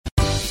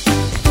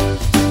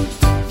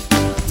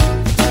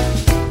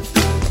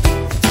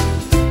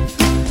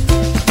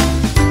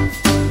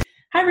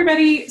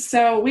everybody.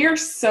 So we are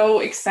so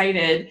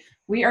excited.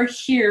 We are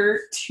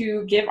here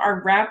to give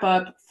our wrap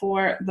up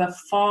for the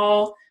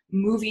fall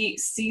movie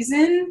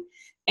season.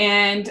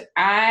 And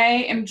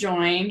I am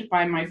joined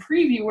by my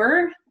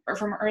previewer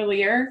from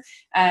earlier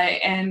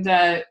and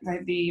the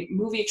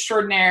movie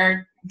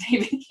extraordinaire,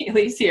 David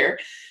Healy's here.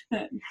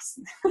 Hey,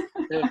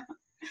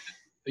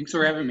 thanks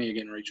for having me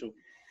again, Rachel.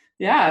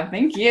 Yeah,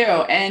 thank you.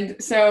 And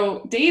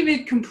so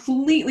David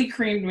completely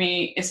creamed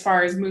me as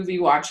far as movie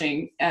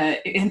watching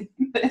in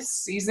this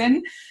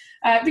season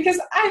because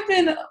I've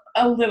been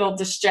a little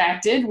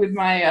distracted with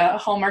my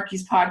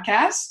Hallmarkies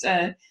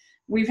podcast.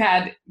 We've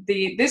had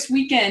this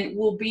weekend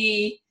will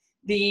be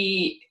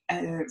the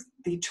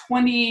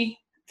 25th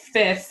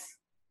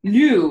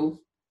new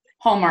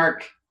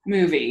Hallmark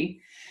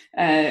movie.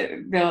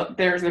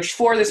 There's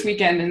 4 this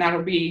weekend, and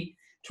that'll be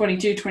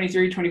 22,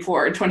 23,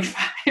 24, and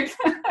 25.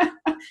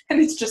 And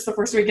it's just the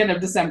first weekend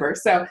of December.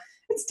 So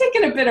it's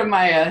taken a bit of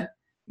my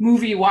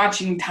movie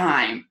watching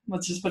time.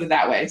 Let's just put it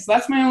that way. So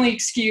that's my only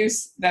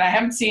excuse, that I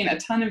haven't seen a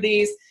ton of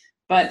these.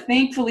 But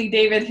thankfully,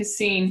 David has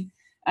seen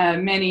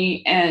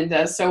many.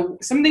 And so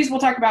some of these we'll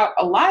talk about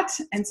a lot.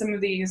 And some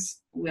of these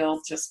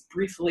we'll just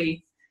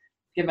briefly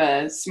give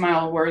a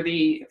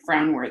smile-worthy,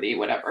 frown-worthy,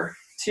 whatever,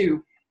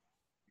 to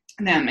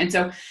them. And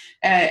so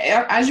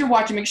as you're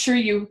watching, make sure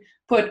you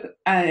put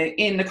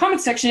in the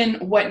comment section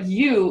what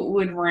you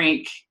would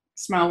rank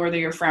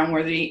smile-worthy or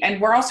frown-worthy.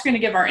 And we're also going to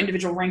give our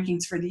individual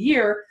rankings for the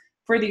year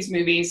for these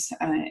movies.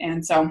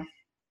 And so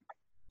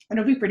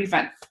it'll be pretty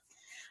fun.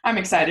 I'm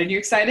excited. You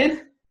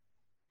excited?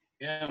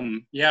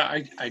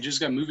 Yeah. I just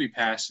got Movie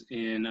Pass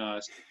in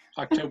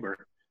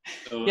October.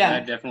 So yeah.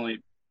 That definitely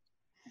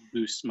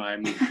boosts my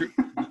movie.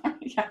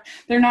 Yeah.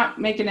 They're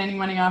not making any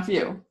money off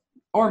you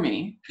or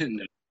me.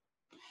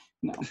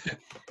 No.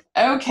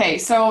 Okay,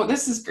 so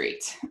this is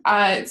great.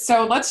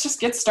 So let's just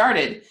get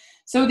started.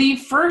 So the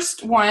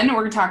first one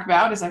we're going to talk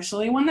about is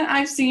actually one that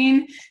I've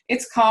seen.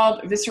 It's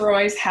called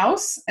Viceroy's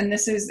House, and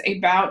this is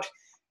about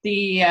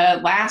the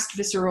last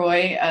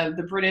viceroy of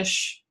the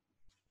British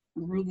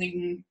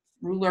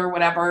ruler,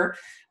 whatever,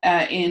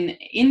 in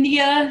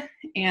India,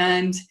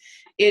 and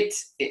it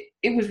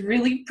was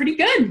really pretty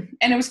good.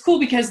 And it was cool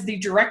because the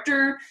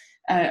director,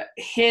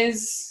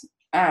 his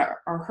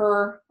or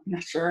her, I'm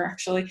not sure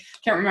actually,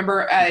 can't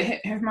remember,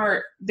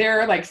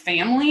 their like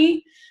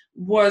family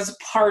was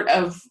part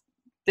of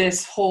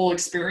this whole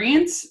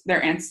experience.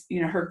 Their aunts,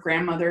 her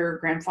grandmother,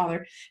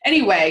 grandfather.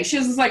 Anyway, she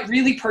has this like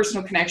really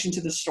personal connection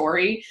to the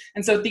story.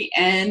 And so at the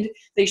end,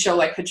 they show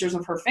like pictures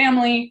of her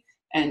family,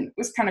 and it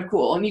was kind of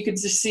cool. And you could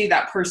just see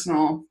that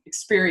personal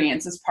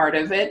experience as part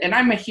of it. And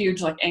I'm a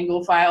huge like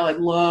Anglophile. I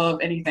love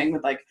anything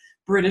with like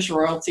British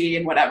royalty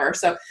and whatever.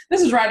 So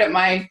this is right up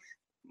my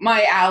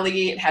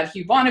alley. It had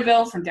Hugh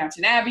Bonneville from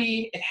Downton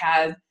Abbey. It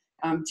had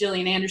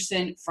Gillian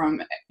Anderson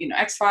from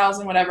X-Files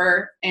and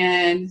whatever.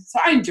 And so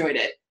I enjoyed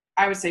it.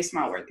 I would say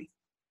smile-worthy.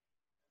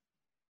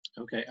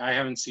 Okay, I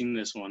haven't seen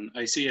this one.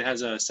 I see it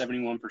has a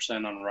 71%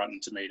 on Rotten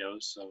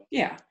Tomatoes. So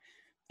yeah,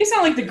 it's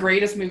not like the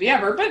greatest movie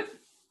ever, but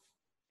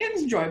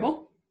it's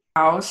enjoyable.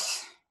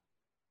 House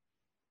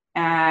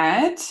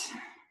at,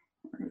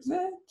 where is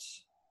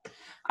it?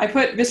 I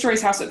put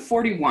Viceroy's House at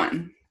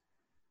 41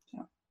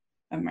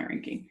 of my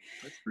ranking.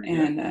 That's pretty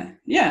good.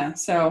 Yeah,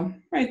 so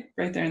right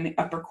there in the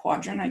upper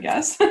quadrant, I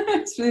guess. So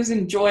it was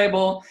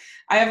enjoyable.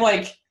 I have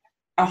like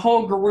a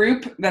whole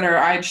group that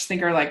I just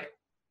think are like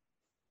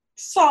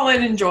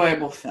solid,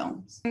 enjoyable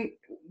films. And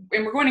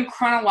we're going in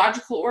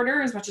chronological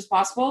order as much as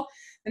possible.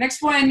 The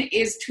next one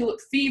is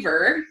Tulip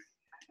Fever.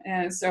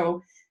 And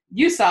so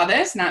you saw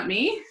this, not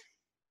me.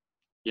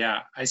 Yeah,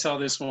 I saw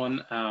this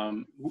one.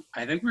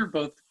 I think we were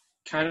both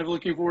kind of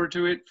looking forward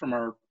to it from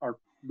our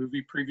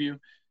movie preview.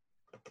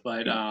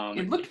 But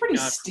it looked pretty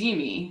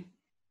steamy.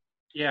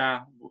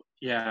 Yeah,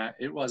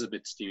 it was a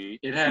bit steamy.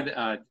 It had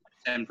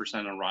 10%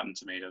 on Rotten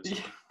Tomatoes.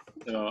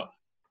 So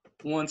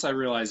once I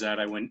realized that,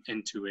 I went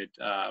into it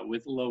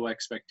with low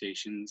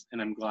expectations,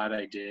 and I'm glad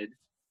I did.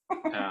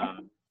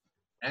 It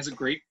has a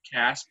great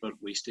cast, but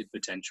wasted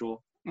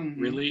potential.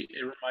 Mm-hmm. Really,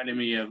 it reminded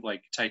me of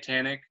like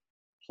Titanic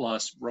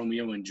plus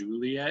Romeo and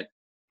Juliet,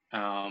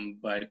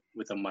 but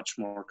with a much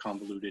more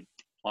convoluted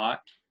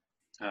plot.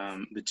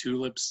 The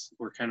tulips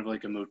were kind of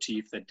like a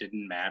motif that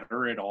didn't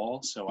matter at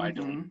all, so I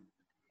don't know the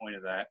point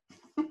of that.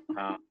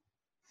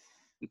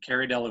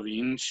 Cara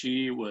Delevingne,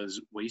 she was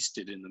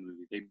wasted in the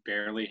movie. They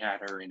barely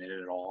had her in it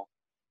at all.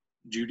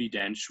 Judi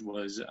Dench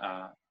was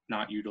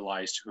not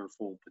utilized to her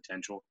full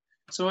potential.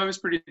 So I was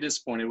pretty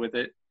disappointed with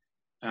it.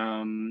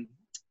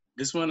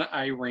 This one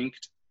I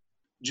ranked,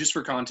 just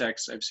for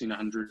context, I've seen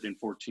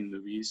 114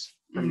 movies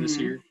from this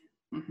year.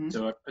 Mm-hmm.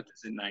 So I put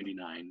this at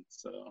 99.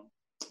 So.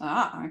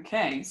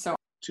 Okay. So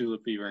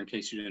Tulip Fever, in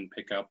case you didn't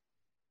pick up,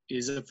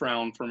 is a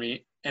frown for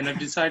me. And I've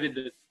decided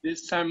that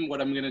this time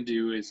what I'm going to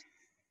do is,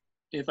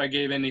 if I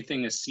gave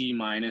anything a C-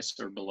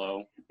 or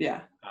below, then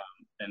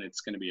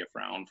it's going to be a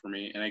frown for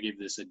me. And I gave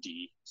this a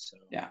D. So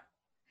yeah,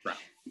 frown.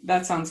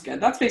 That sounds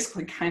good. That's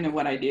basically kind of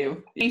what I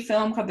do. A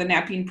film called The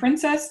Napping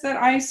Princess that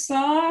I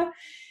saw,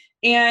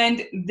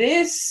 And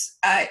this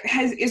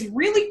is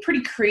really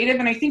pretty creative.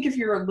 And I think if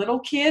you're a little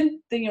kid,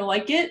 then you'll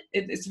like it.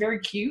 It's very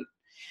cute.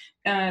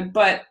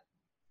 But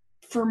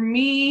for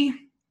me,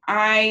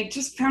 I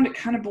just found it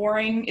kind of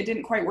boring. It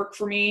didn't quite work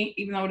for me,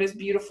 even though it is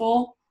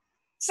beautiful.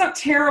 It's not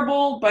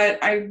terrible,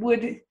 but I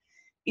would,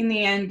 in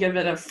the end, give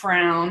it a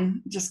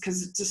frown just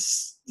because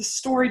the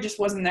story just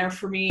wasn't there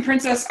for me.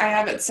 Princess, I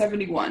have it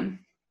 71.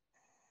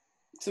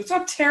 So it's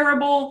not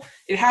terrible.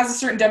 It has a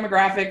certain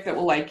demographic that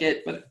will like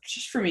it, but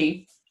just for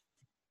me,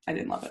 I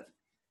didn't love it.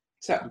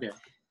 So okay,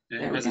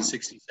 it has a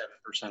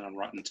 67% on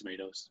Rotten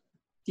Tomatoes.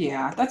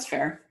 Yeah, that's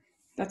fair.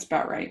 That's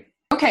about right.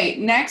 Okay,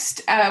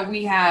 next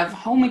we have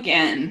Home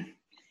Again.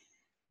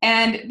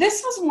 And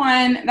this was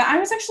one that I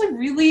was actually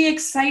really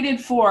excited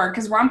for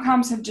because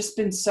rom-coms have just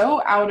been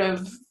so out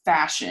of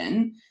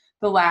fashion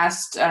the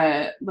last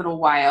little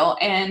while.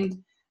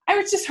 And I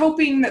was just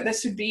hoping that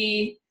this would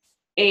be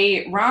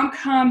a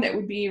rom-com that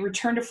would be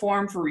return to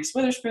form for Reese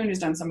Witherspoon, who's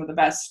done some of the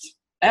best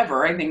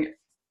ever, I think,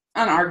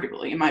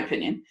 unarguably, in my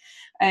opinion.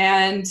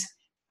 And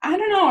I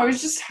don't know,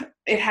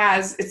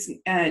 it's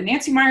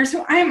Nancy Meyers,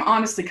 who I am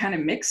honestly kind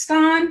of mixed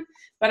on,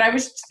 but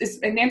it's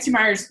Nancy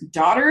Meyers'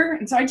 daughter,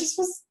 and so I just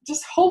was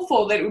just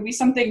hopeful that it would be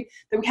something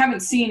that we haven't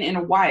seen in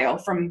a while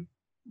from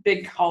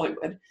big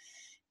Hollywood.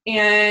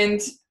 And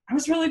I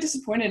was really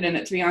disappointed in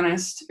it, to be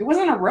honest. It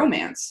wasn't a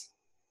romance.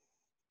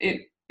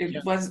 It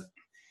wasn't,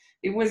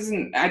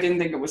 I didn't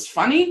think it was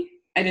funny.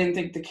 I didn't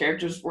think the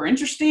characters were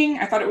interesting.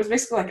 I thought it was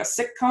basically like a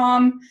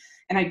sitcom,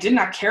 and I did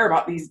not care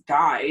about these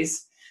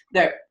guys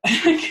that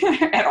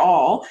at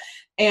all.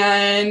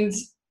 And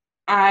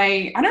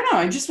I don't know,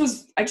 I just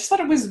thought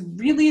it was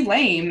really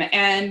lame,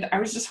 and I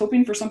was just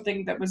hoping for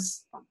something that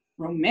was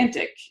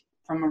romantic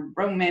from a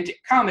romantic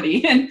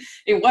comedy, and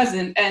it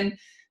wasn't. And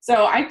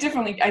so I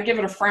give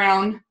it a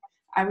frown.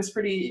 I was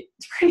pretty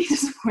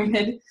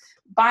disappointed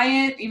by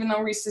it, even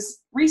though Reese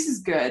is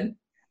good.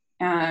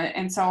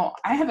 And so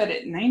I have it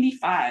at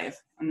 95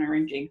 on my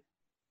ranking.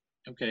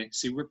 Okay,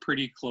 see, we're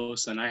pretty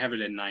close, and I have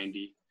it at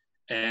 90.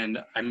 And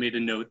I made a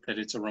note that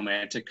it's a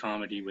romantic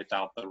comedy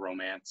without the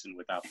romance and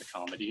without the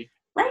comedy.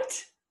 Right.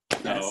 So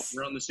yes.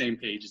 We're on the same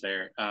page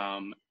there.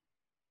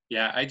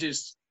 Yeah,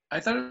 I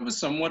thought it was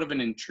somewhat of an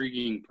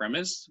intriguing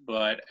premise,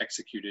 but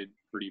executed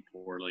pretty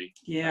poorly.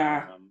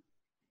 Yeah.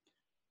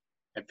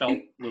 I felt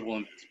little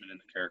investment in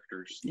the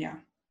characters. Yeah.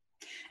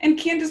 And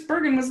Candice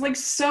Bergen was like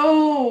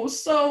so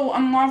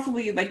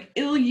unlawfully like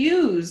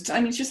ill-used.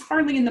 I mean, she's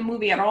hardly in the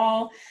movie at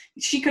all.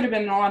 She could have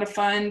been a lot of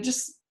fun.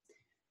 Just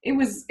it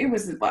was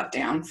a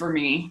letdown for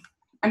me.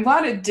 I'm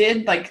glad it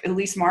did like at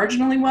least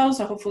marginally well,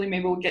 so hopefully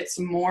maybe we'll get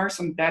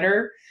some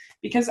better,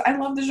 because I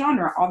love the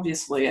genre,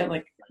 obviously. I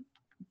like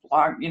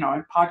blog,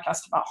 I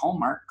podcast about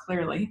Hallmark,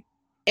 clearly.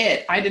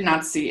 I did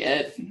not see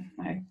it.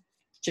 I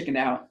chickened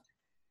out.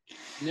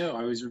 No,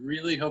 I was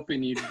really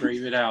hoping you'd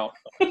brave it out.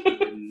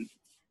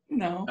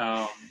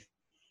 No.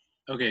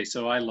 Okay,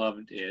 so I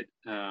loved it.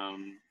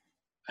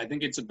 I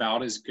think it's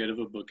about as good of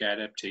a book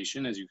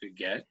adaptation as you could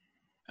get.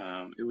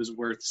 It was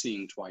worth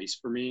seeing twice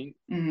for me.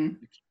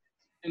 Mm-hmm.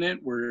 And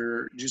it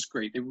were just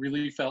great. They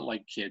really felt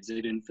like kids.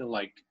 They didn't feel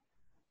like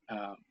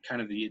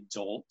kind of the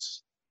adult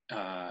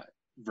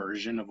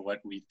version of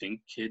what we think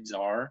kids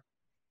are.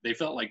 They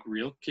felt like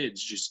real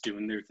kids just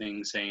doing their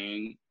thing,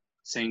 saying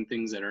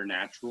things that are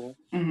natural.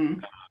 Mm-hmm.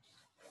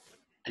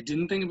 I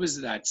didn't think it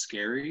was that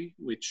scary,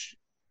 which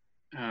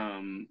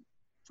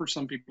for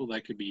some people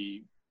that could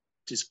be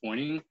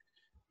disappointing.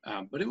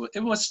 But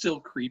it was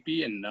still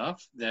creepy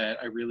enough that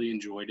I really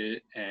enjoyed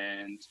it,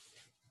 and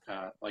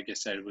like I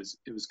said, it was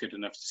good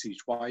enough to see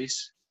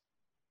twice.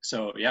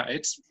 So yeah,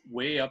 it's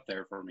way up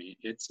there for me.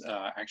 It's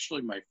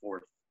actually my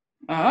fourth.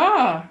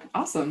 Ah,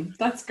 awesome!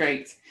 That's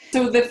great.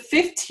 So the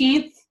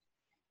 15th,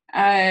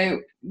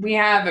 we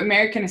have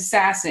American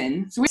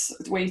Assassin. So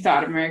what you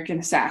thought of American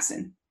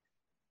Assassin?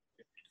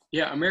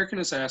 Yeah, American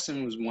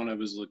Assassin was one I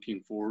was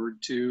looking forward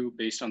to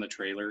based on the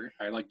trailer.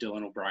 I like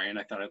Dylan O'Brien.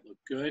 I thought it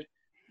looked good.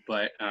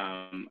 But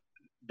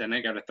then I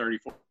got a 34%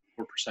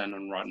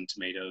 on Rotten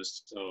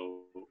Tomatoes,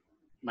 so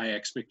my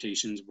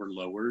expectations were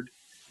lowered.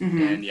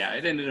 Mm-hmm. And yeah,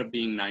 it ended up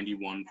being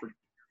 91 for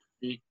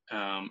me.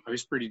 I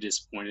was pretty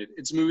disappointed.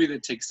 It's a movie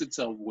that takes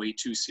itself way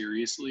too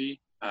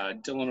seriously.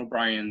 Dylan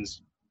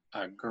O'Brien's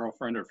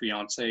girlfriend or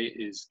fiance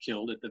is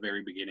killed at the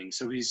very beginning,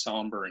 so he's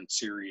somber and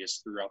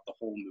serious throughout the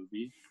whole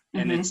movie. Mm-hmm.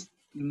 And it's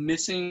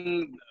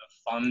missing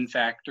the fun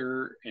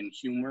factor and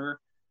humor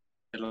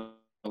that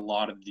a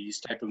lot of these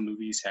type of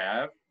movies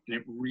have. And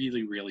it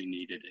really, really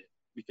needed it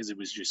because it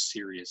was just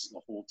serious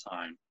the whole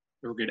time.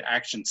 There were good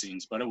action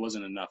scenes, but it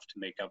wasn't enough to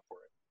make up for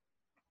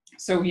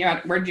it. So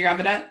where did you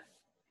have it at?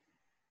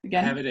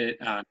 Again? I have it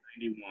at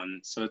 91,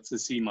 so it's a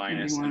C- and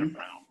a frown.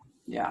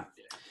 Yeah.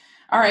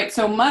 All right,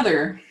 so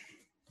Mother.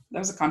 That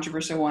was a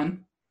controversial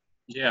one.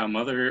 Yeah,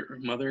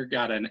 Mother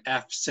got an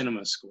F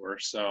cinema score,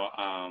 so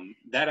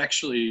that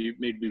actually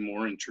made me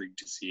more intrigued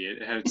to see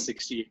it. It had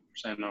 68%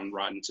 on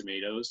Rotten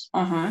Tomatoes.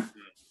 Uh-huh.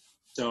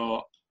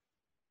 So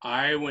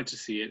I went to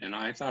see it, and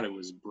I thought it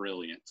was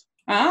brilliant.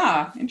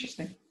 Ah,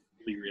 interesting.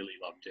 Really, really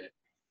loved it.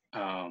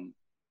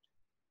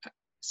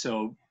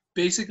 So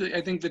basically,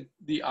 I think that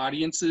the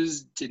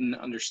audiences didn't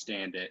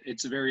understand it.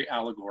 It's a very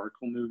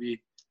allegorical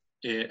movie.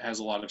 It has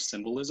a lot of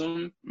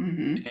symbolism.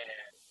 Mm-hmm. And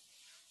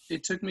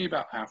it took me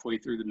about halfway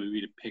through the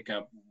movie to pick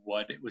up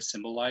what it was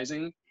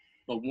symbolizing.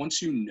 But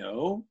once you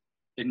know,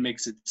 it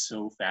makes it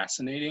so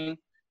fascinating.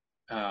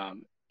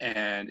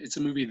 And it's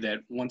a movie that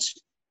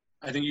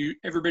I think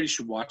everybody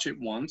should watch it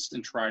once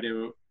and try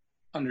to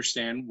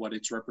understand what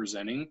it's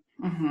representing.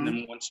 And Mm-hmm.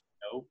 then once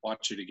you know,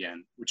 watch it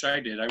again, which I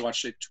did. I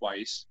watched it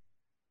twice.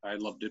 I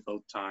loved it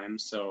both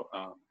times. So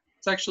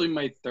it's actually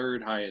my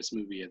third highest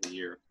movie of the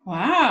year.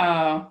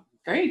 Wow.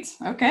 Great.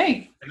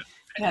 Okay. And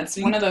Yeah, I it's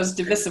one think, of those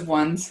divisive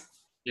ones.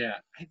 yeah,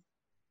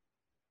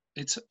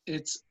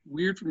 it's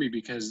weird for me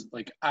because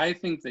like I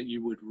think that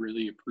you would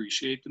really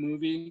appreciate the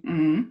movie,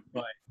 Mm-hmm.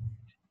 but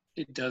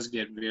it does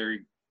get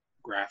very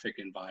graphic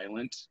and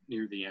violent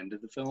near the end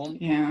of the film.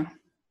 Yeah.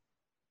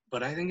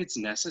 But I think it's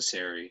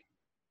necessary.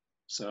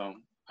 So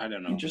I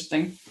don't know.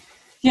 Interesting.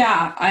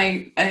 Yeah,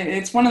 I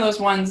it's one of those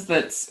ones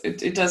that's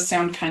it does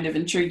sound kind of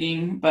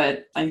intriguing,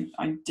 but I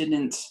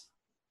didn't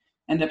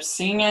end up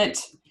seeing it.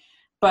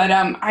 But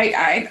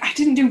I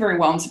didn't do very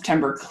well in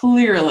September.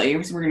 Clearly,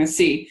 as we're gonna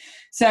see.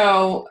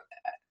 So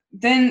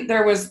then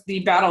there was the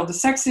Battle of the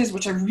Sexes,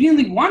 which I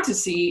really want to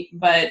see,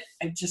 but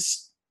I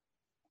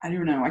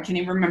don't know. I can't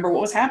even remember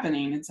what was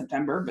happening in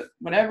September, but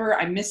whatever.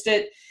 I missed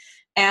it,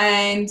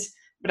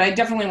 but I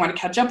definitely want to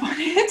catch up on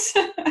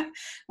it.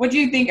 What do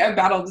you think of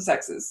Battle of the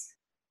Sexes?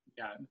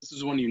 Yeah, this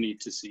is one you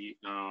need to see.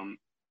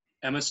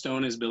 Emma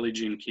Stone is Billie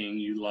Jean King.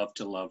 You love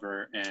to love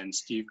her. And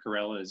Steve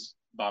Carell is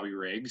Bobby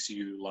Riggs.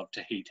 You love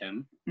to hate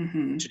him,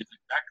 Mm-hmm. which is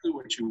exactly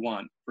what you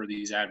want for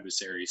these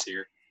adversaries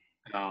here.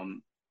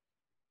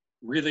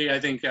 Really, I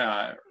think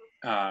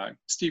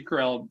Steve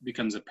Carell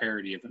becomes a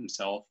parody of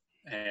himself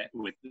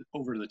with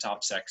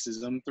over-the-top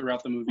sexism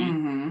throughout the movie.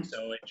 Mm-hmm.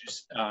 So it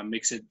just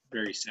makes it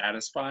very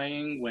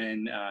satisfying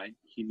when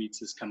he meets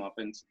his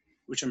comeuppance,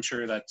 which I'm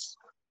sure that's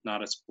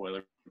not a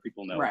spoiler.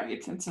 People know. Right.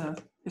 It's a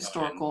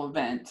historical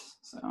event.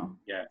 So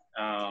Yeah.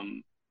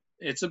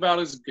 It's about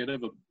as good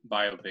of a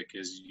biopic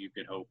as you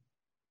could hope.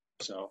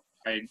 So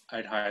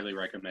I'd highly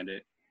recommend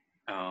it.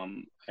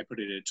 I put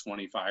it at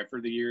 25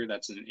 for the year.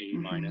 That's an A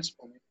minus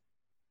for me.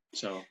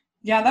 So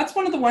yeah, that's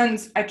one of the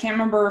ones I can't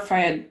remember if I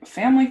had a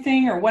family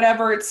thing or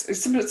whatever.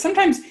 It's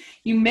sometimes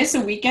you miss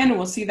a weekend, and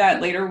we'll see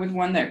that later with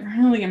one that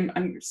really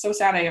I'm so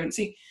sad I haven't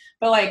seen.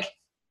 But like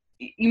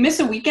you miss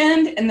a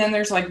weekend, and then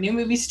there's like new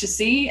movies to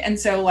see, and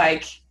so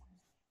like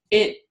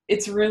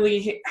it's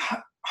really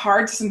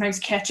hard to sometimes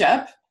catch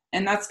up,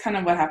 and that's kind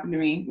of what happened to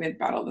me with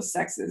Battle of the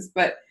Sexes.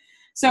 But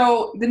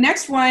so the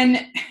next one,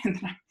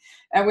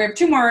 we have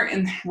two more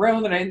in the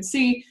row that I didn't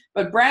see,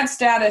 but Brad's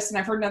Status, and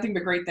I've heard nothing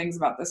but great things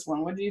about this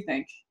one. What do you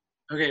think?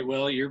 okay,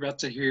 well, you're about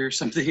to hear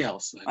something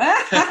else. You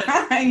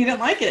didn't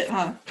like it,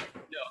 huh?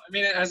 No, I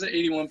mean it has an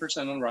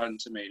 81% on Rotten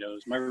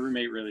Tomatoes. My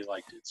roommate really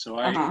liked it, so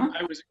Uh-huh.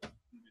 I was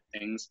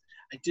things.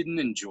 I didn't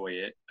enjoy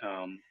it.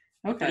 I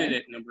put it Okay.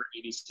 at number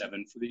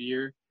 87 for the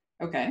year,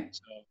 Okay.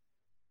 so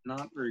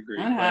not very great.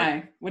 Not But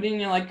high. What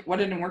didn't you like? What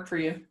didn't work for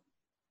you?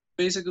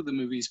 basically, the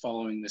movie's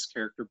following this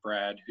character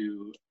Brad,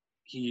 who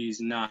he's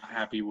not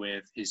happy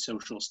with his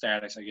social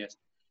status. I guess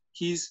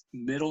he's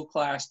middle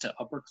class to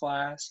upper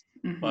class,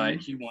 but Mm-hmm.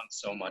 he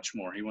wants so much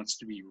more. He wants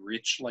to be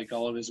rich like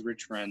all of his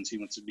rich friends. He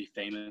wants to be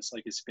famous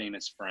like his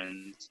famous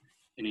friends,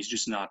 and he's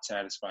just not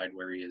satisfied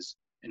where he is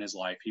in his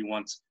life. He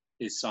wants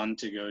his son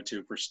to go to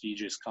a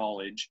prestigious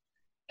college,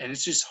 and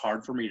it's just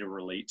hard for me to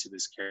relate to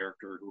this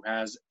character who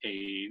has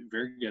a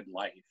very good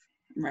life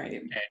Right.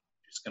 and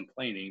just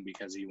complaining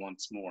because he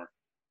wants more.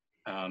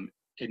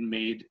 It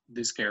made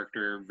this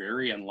character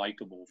very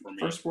unlikable for me.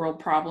 First world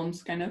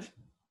problems, kind of.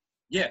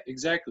 Yeah,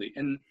 exactly.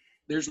 And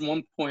there's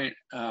one point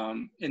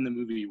in the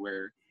movie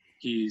where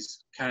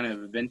he's kind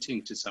of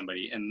venting to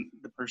somebody, and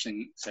the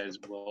person says,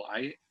 "Well,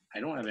 I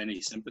don't have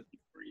any sympathy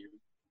for you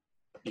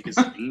because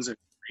things are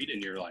great in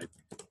your life."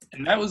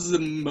 And that was the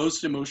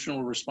most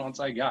emotional response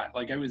I got.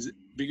 Like I was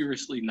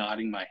vigorously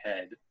nodding my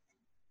head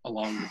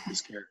along with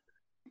this character.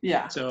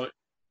 Yeah. So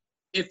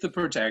if the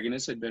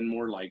protagonist had been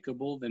more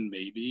likable, then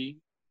maybe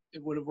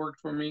it would have worked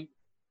for me.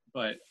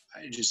 But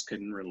I just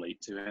couldn't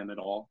relate to him at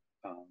all.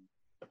 So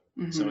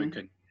Mm-hmm. it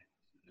couldn't.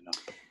 You know.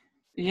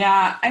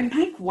 Yeah, and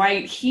Mike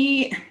White,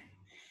 he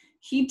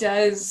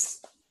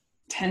does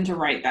tend to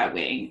write that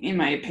way, in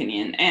my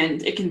opinion,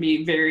 and it can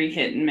be very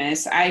hit and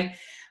miss. I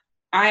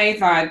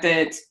thought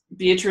that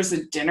Beatrice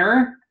at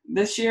Dinner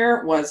this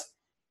year was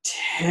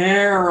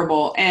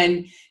terrible,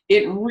 and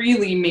it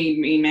really made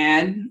me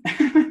mad.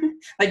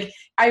 Like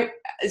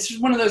it's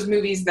just one of those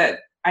movies that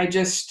I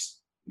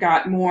just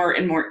got more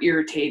and more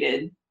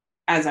irritated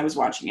as I was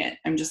watching it.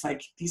 I'm just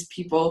like, these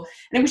people,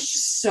 and it was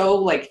just so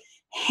like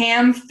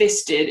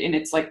ham-fisted in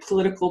its like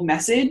political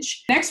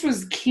message. Next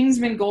was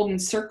Kingsman Golden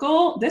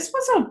Circle. This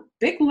was a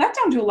big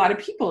letdown to a lot of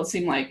people, it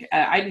seemed like.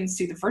 I didn't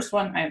see the first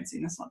one. I haven't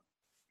seen this one.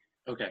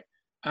 Okay.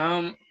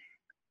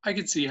 I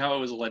could see how it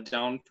was a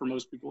letdown for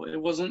most people. It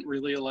wasn't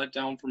really a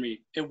letdown for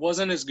me. It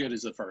wasn't as good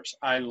as the first.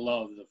 I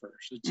love the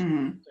first. It's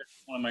Mm-hmm.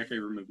 one of my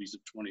favorite movies of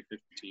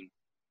 2015.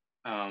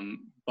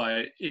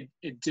 But it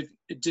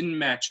didn't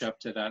match up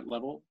to that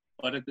level.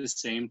 But at the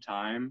same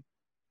time,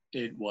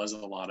 it was a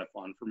lot of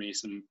fun for me.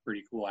 Some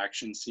pretty cool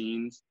action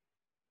scenes.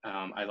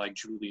 I like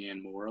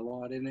Julianne Moore a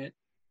lot in it.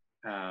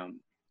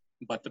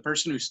 But the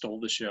person who stole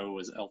the show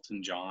was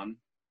Elton John.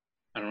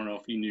 I don't know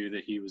if you knew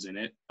that he was in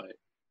it, but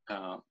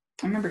I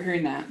remember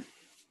hearing that.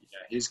 yeah,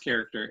 his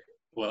character,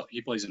 well,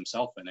 he plays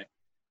himself in it.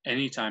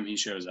 Anytime he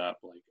shows up,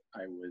 like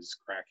I was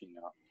cracking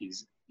up.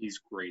 He's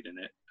great in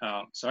it.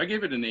 So I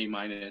gave it an A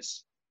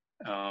minus,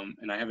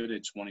 and I have it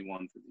at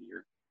 21 for the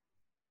year.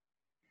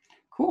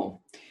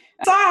 Cool.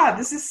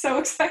 This is so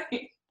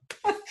exciting.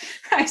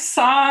 I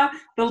saw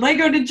the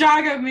Lego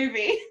Ninjago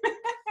movie,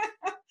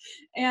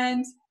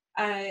 and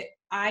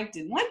I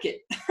didn't like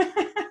it.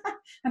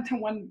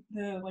 And one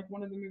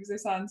of the movies I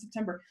saw in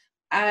September.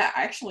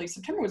 Actually,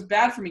 September was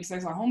bad for me because I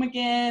saw Home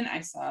Again. I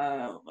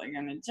saw Lego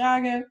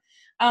Ninjago.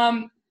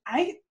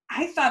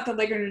 I thought the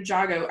Lego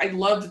Ninjago, I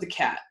loved the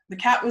cat. The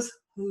cat was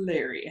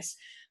hilarious.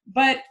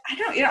 But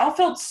it all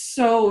felt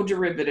so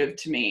derivative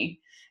to me.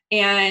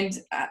 And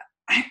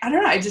I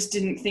don't know, I just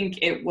didn't think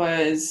it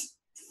was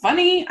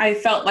funny. I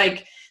felt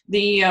like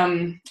the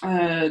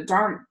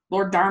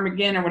Lord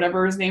Darmageddon or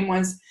whatever his name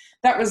was,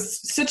 that was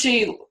such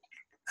a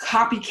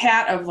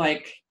copycat of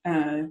like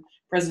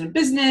President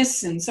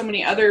Business and so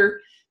many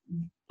other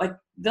like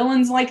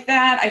villains like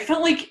that. I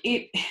felt like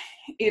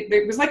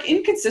it was like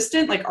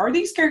inconsistent. Like, are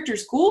these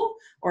characters cool,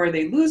 or are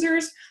they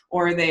losers,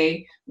 or are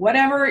they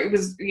whatever? It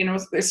was,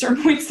 at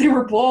certain points they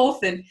were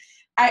both, and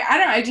I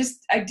don't know.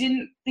 I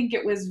didn't think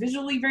it was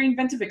visually very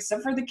inventive,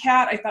 except for the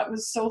cat. I thought it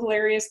was so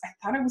hilarious. I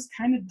thought it was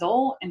kind of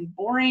dull and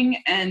boring,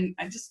 and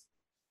I just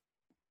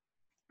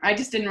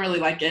didn't really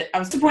like it. It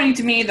was disappointing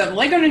to me. The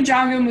Lego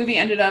Ninjago movie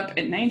ended up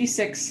at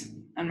 96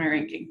 on my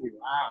ranking.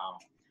 Wow.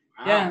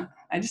 Yeah,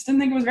 I just didn't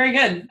think it was very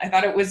good. I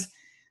thought it was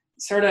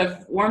sort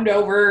of warmed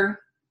over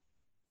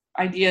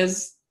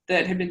ideas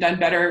that had been done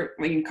better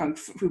in Kung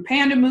Fu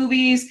Panda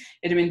movies.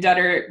 It had been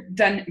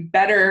done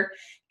better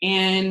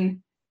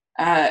in,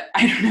 I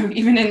don't know,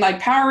 even in like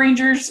Power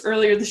Rangers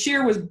earlier this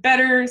year was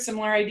better,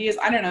 similar ideas.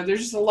 I don't know.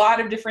 There's just a lot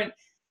of different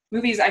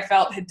movies I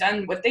felt had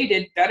done what they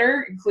did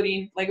better,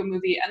 including Lego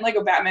Movie and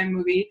Lego Batman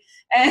Movie.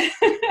 And,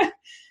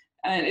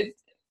 I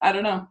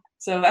don't know.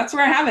 So that's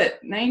where I have it,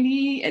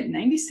 90 at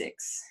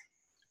 96.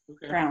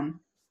 Okay. Brown.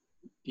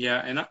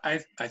 Yeah, and I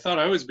thought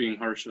I was being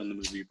harsh on the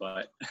movie,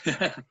 but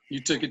you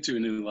took it to a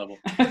new level.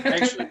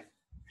 Actually,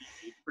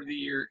 for the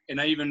year, and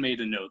I even made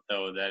a note,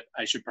 though, that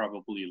I should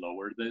probably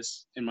lower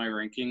this in my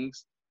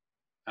rankings.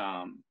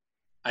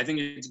 I think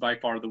it's by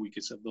far the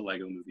weakest of the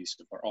Lego movies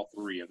so far, all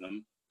three of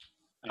them.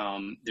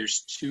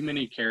 There's too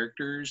many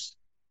characters,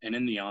 and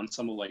in the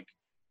ensemble, like,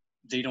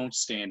 they don't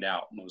stand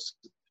out, most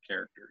of the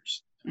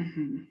characters.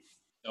 Mm-hmm.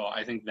 So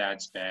I think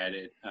that's bad.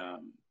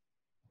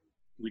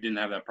 We didn't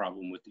have that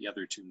problem with the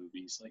other two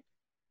movies. Like,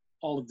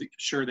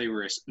 sure, they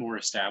were more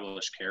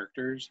established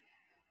characters,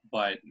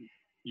 but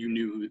you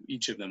knew who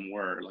each of them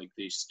were. Like,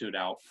 they stood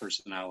out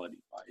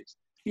personality-wise.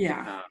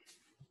 Yeah.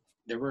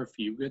 There were a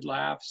few good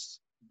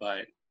laughs,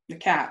 but the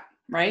cat,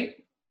 right?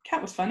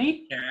 Cat was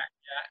funny. Yeah.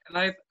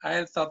 And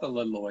I thought the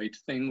Lloyd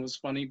thing was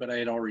funny, but I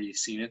had already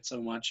seen it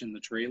so much in the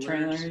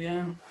trailers.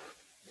 Yeah.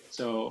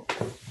 So,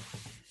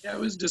 yeah, it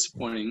was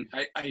disappointing.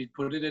 I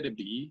put it at a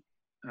B,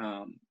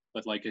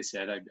 but like I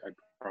said, I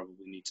probably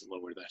need to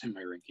lower that in my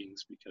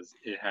rankings because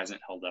it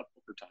hasn't held up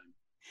over time.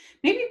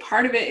 Maybe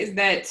part of it is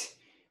that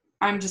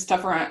I'm just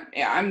tougher on.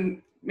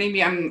 I'm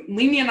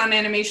lenient on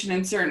animation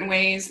in certain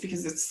ways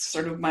because it's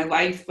sort of my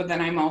life, but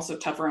then I'm also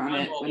tougher on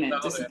it when it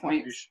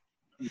disappoints.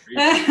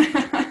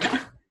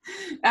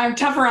 I'm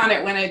tougher on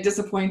it when it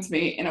disappoints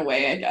me in a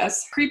way, I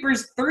guess.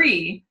 Creepers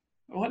 3.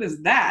 What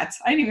is that?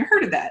 I hadn't even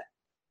heard of that.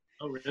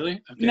 Oh,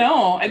 really? Okay.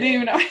 No, I didn't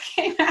even know it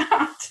came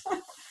out.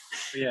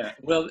 Yeah,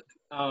 well,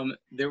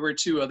 there were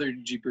two other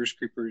Jeepers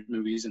Creepers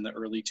movies in the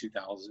early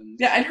 2000s.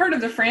 Yeah, I'd heard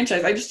of the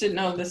franchise. I just didn't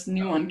know this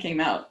new one came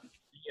out.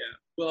 Yeah,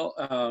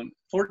 well,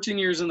 14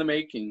 years in the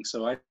making,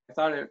 so I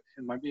thought it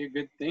might be a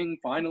good thing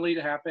finally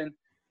to happen.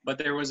 But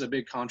there was a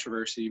big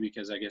controversy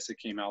because I guess it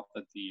came out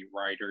that the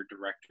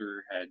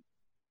writer-director had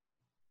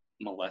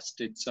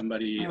molested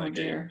somebody, like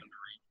an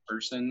underage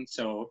person.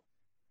 So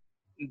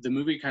the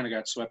movie kind of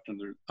got swept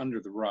under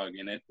the rug,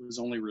 and it was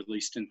only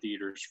released in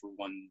theaters for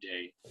one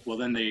day. Well,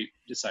 then they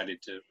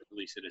decided to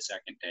release it a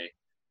second day.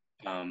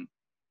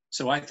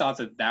 So I thought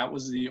that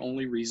was the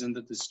only reason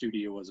that the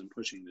studio wasn't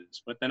pushing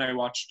this. But then I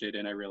watched it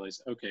and I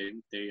realized, okay,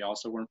 they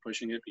also weren't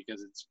pushing it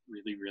because it's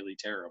really, really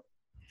terrible.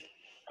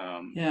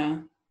 Yeah,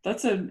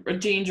 that's a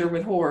danger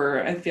with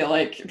horror. I feel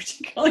like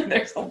particularly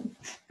there's a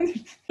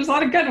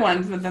lot of good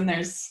ones, but then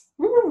there's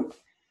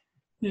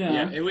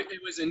Yeah, it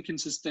was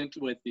inconsistent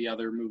with the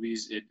other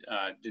movies. It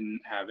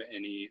didn't have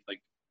any,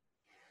 like,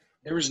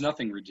 there was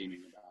nothing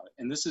redeeming about it.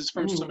 And this is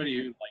from somebody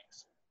who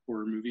likes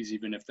horror movies,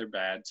 even if they're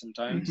bad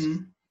sometimes.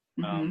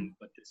 Mm-hmm. Mm-hmm.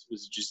 But this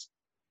was just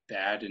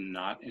bad and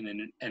not in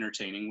an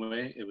entertaining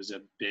way. It was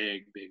a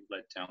big, big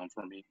letdown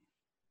for me.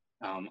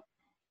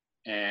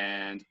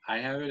 And I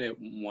have it at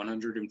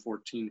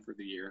 114 for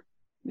the year.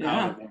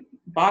 Yeah,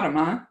 bottom,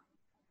 huh?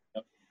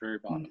 very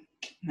bottom.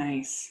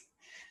 Nice.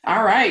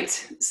 All right.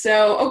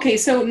 So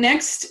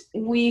next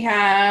we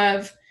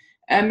have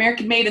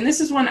American Made, and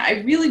this is one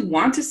I really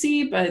want to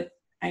see, but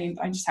I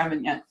just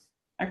haven't yet.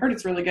 I've heard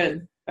it's really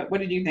good, but what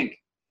did you think?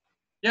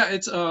 Yeah,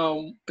 it's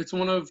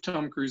one of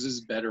Tom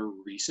Cruise's better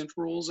recent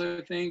roles,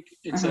 I think.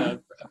 It's a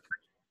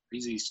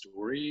crazy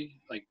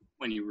story. Like,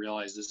 when you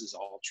realize this is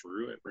all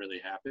true, it really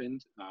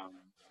happened.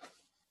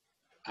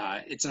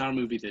 It's not a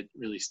movie that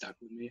really stuck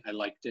with me. I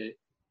liked it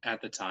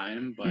at the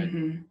time, but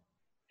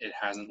it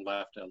hasn't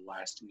left a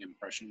lasting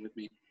impression with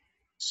me.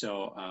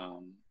 So,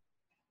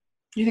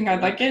 you think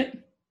I'd like it?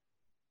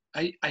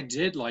 I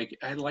did like it.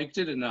 I liked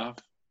it enough,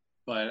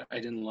 but I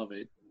didn't love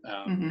it.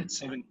 It's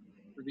 7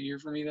 for the year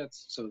for me.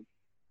 That's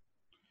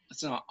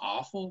not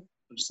awful,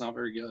 but it's not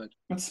very good.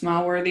 It's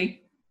smile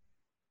worthy.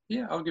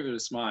 Yeah, I'll give it a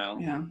smile.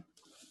 Yeah,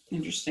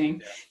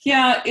 interesting.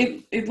 Yeah,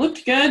 it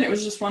looked good. It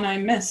was just one I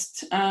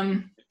missed. It's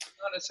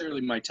not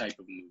necessarily my type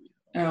of movie.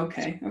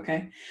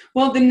 Okay.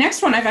 Well, the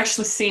next one I've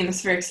actually seen. This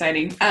is very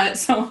exciting.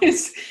 So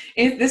this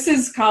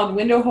is called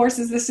Window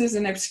Horses. This is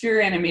an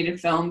obscure animated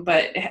film,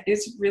 but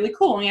it's really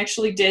cool. We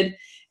actually did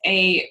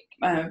a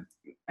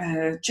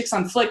Chicks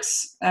on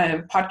Flicks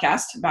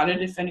podcast about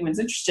it, if anyone's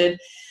interested.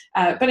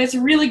 But it's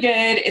really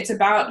good. It's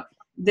about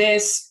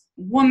this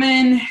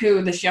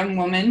young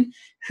woman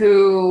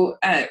who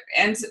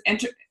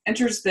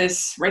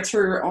writes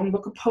her own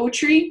book of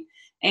poetry,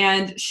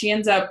 and she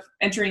ends up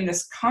entering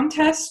this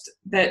contest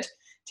that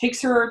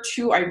takes her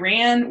to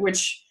Iran,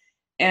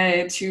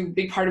 to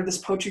be part of this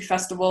poetry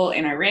festival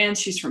in Iran.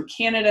 She's from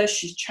Canada.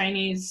 She's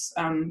Chinese,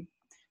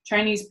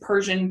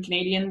 Persian,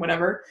 Canadian,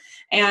 whatever.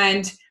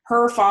 And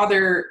her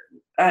father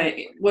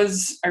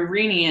was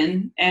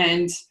Iranian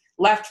and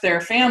left their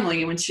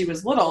family when she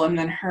was little, and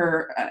then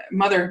her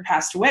mother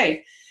passed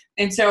away.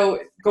 And so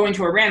going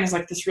to Iran is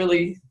like this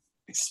really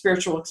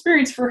spiritual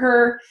experience for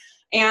her.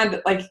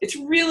 And like, it's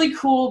really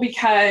cool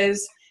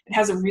because it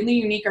has a really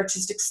unique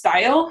artistic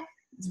style.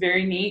 It's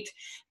very neat.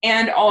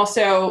 And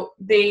also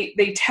they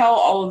tell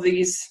all of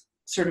these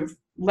sort of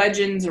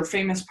legends or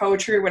famous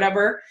poetry or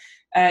whatever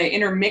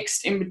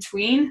intermixed in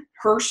between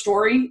her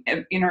story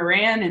in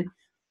Iran. And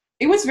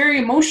it was very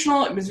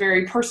emotional. It was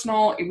very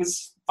personal. It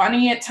was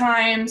funny at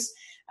times.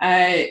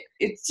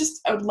 It's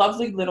just a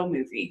lovely little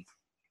movie.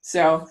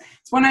 So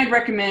it's one I'd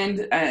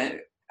recommend.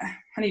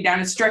 Honey Down.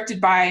 It's directed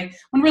by,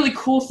 one really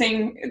cool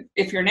thing,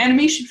 if you're an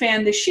animation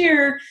fan this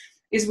year,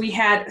 is we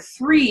had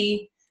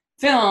 3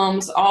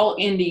 films, all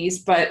indies,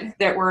 but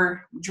that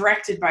were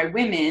directed by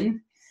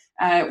women,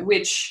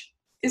 which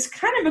is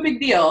kind of a big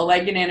deal,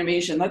 like in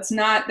animation. That's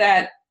not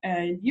that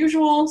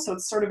usual, so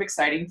it's sort of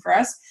exciting for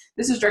us.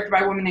 This is directed by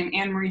a woman named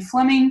Anne Marie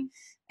Fleming,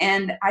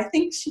 and I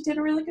think she did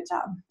a really good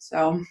job.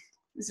 So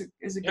it's a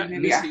good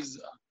movie.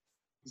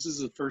 This is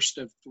the first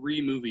of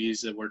 3 movies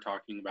that we're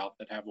talking about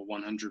that have a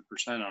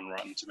 100% on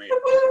Rotten Tomatoes.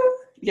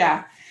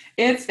 Yeah,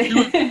 it's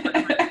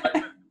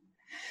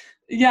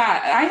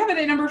yeah. I have it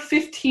at number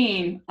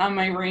 15 on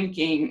my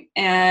ranking,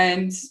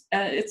 and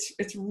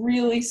it's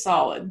really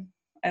solid.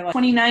 I like.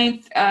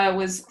 29th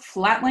was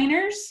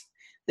Flatliners.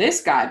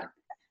 This got.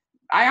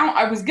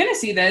 I was gonna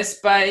see this,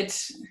 but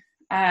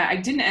I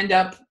didn't end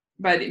up.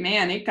 But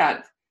man, it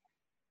got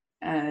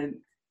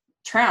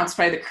trounced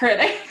by the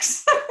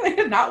critics. They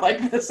did not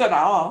like this at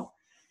all.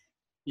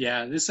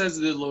 Yeah, this has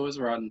the lowest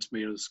Rotten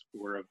Tomatoes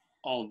score of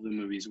all of the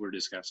movies we're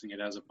discussing.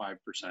 It has a 5%.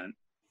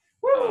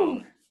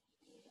 Woo!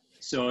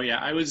 So yeah,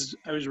 I was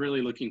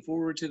really looking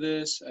forward to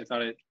this. I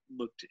thought it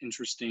looked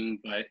interesting,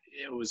 but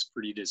it was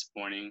pretty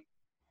disappointing.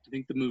 I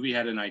think the movie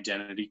had an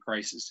identity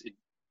crisis. It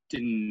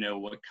didn't know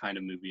what kind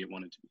of movie it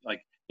wanted to be.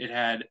 Like, it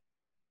had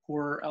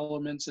horror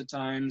elements at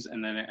times,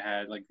 and then it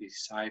had like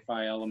these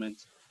sci-fi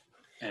elements,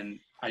 and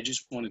I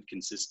just wanted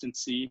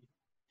consistency.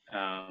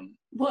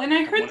 Well, and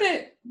I heard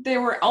that there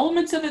were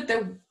elements of it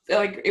that,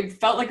 like, it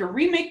felt like a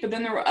remake, but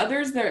then there were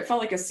others that it felt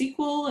like a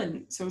sequel,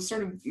 and so it was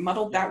sort of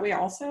muddled that way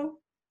also.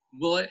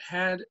 Well, it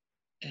had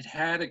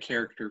a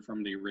character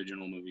from the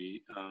original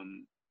movie.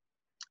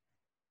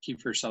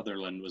 Kiefer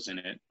Sutherland was in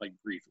it, like,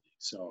 briefly.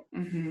 So.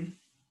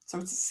 So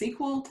it's a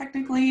sequel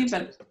technically,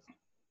 but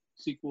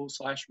sequel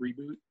 /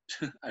 reboot.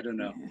 I don't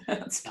know.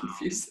 That's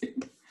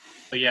confusing.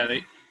 But yeah,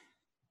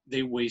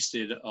 they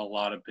wasted a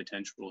lot of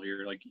potential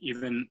here. Like,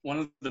 even one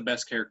of the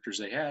best characters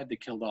they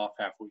killed off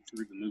halfway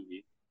through the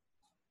movie.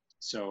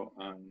 So,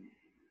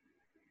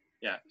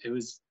 yeah, it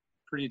was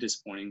pretty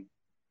disappointing.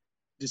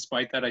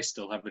 Despite that, I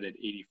still have it at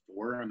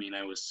 84. I mean,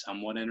 I was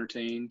somewhat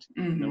entertained,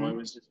 even though I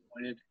was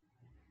disappointed.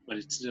 But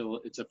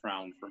it's a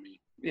frown for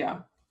me. Yeah.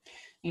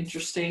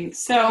 Interesting.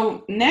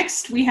 So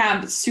next we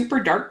have Super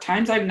Dark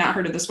Times. I've not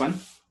heard of this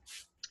one.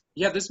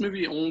 Yeah, this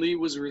movie only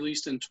was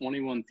released in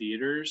 21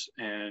 theaters,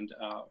 and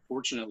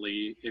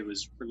fortunately, it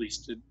was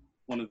released at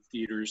one of the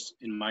theaters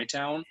in my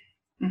town.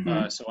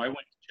 So I went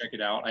to check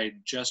it out. I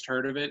had just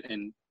heard of it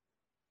and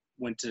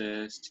went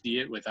to see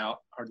it without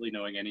hardly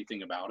knowing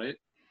anything about it.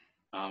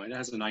 It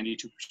has a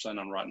 92%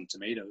 on Rotten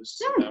Tomatoes,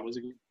 so that was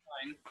a good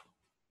sign.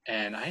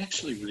 And I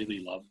actually really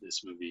love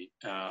this movie.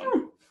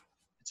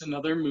 It's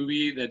another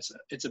movie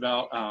it's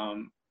about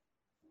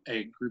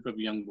a group of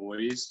young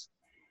boys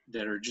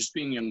that are just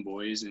being young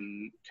boys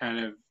and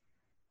kind of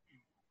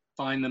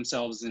find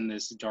themselves in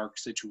this dark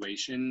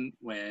situation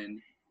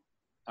when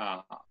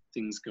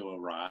things go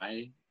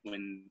awry,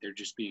 when they're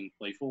just being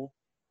playful.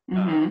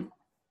 Mm-hmm.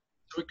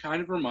 So it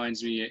kind of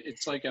reminds me,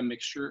 it's like a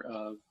mixture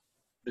of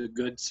The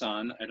Good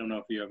Son. I don't know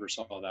if you ever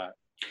saw that.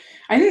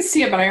 I didn't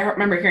see it, but I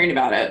remember hearing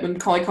about it with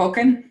Macaulay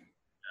Culkin.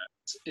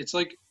 It's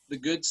like The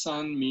Good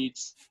Son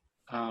meets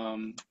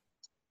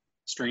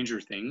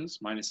Stranger Things,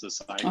 minus the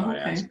sci-fi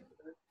aspect.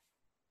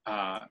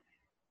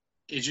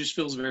 It just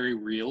feels very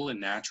real and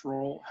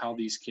natural how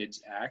these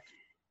kids act,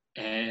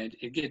 and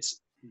it gets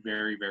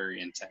very,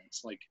 very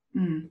intense. Like,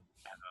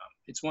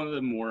 it's one of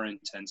the more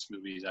intense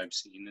movies I've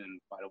seen in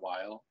quite a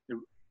while.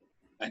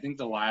 I think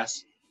the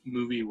last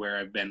movie where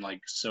I've been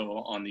like so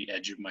on the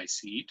edge of my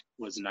seat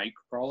was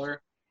Nightcrawler.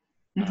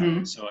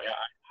 So yeah,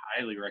 I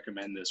highly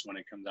recommend this when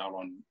it comes out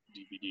on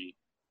DVD.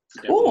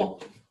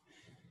 Cool.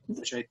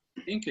 Which I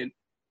think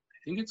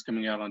it's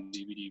coming out on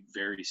DVD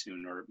very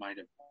soon, or it might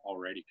have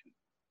already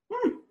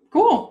come.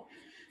 Cool.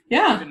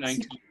 Yeah.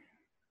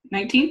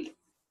 19th.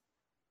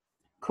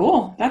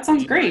 Cool. That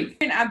sounds great.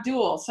 And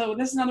Abdul. So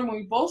this is another one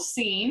we've both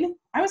seen.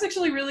 I was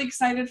actually really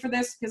excited for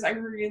this because I'm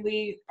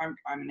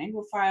an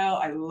Anglophile.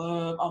 I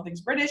love all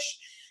things British.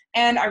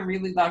 And I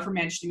really love Her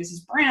Majesty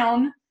Mrs.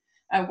 Brown,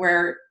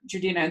 where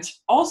Judi Dench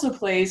also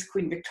plays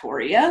Queen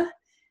Victoria.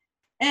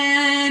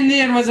 And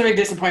it was a big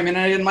disappointment,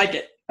 and I didn't like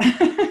it.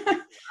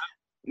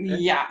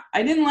 Yeah,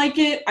 I didn't like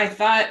it. I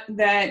thought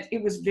that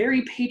it was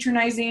very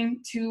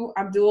patronizing to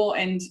Abdul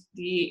and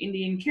the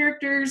Indian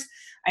characters.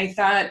 I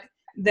thought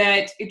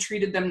that it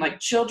treated them like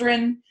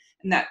children,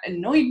 and that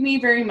annoyed me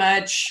very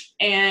much.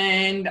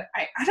 And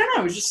I don't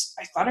know,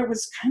 I thought it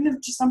was kind of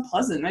just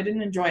unpleasant. I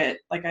didn't enjoy it.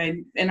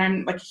 And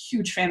I'm like a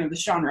huge fan of the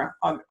genre,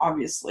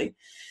 obviously.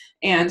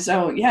 And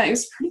so, yeah, it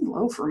was pretty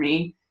low for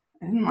me.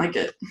 I didn't like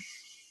it.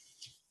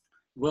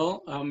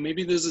 Well,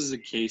 maybe this is a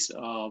case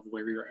of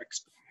where your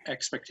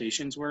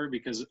expectations were,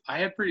 because I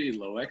had pretty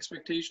low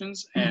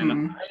expectations, and I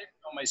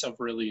found myself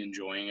really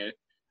enjoying it.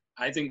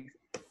 I think,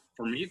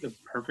 for me, the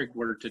perfect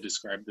word to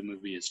describe the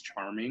movie is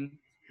charming,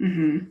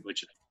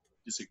 which I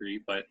disagree,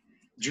 but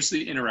just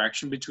the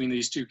interaction between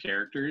these two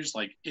characters,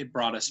 like, it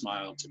brought a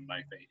smile to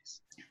my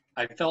face.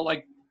 I felt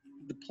like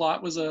the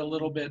plot was a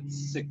little bit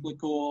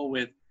cyclical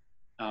with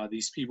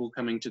these people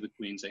coming to the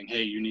queen saying,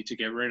 hey, you need to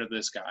get rid of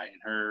this guy,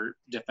 and her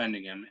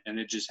defending him, and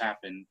it just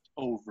happened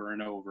over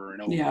and over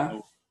and over and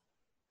over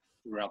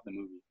throughout the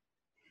movie.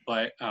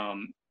 But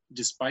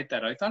despite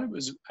that, I thought it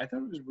was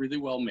really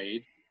well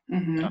made.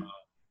 It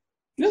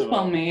was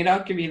well made.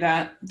 I'll give you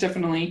that,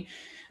 definitely.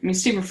 I mean,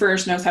 Stephen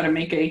Frears knows how to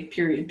make a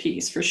period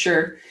piece for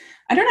sure.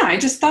 I don't know. I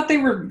just thought they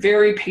were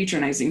very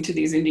patronizing to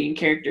these Indian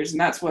characters,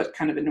 and that's what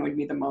kind of annoyed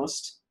me the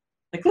most.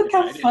 Like, look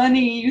how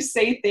funny you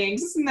say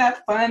things. Isn't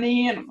that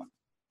funny? And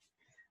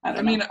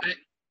I mean,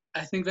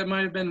 I think that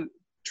might have been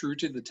true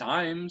to the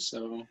time.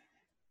 So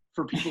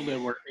for people that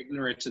were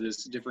ignorant to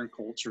this different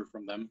culture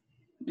from them,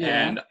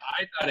 and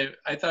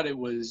I thought it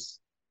was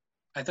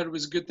a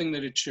good thing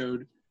that it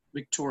showed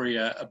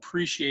Victoria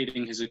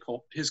appreciating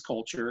his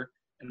culture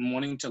and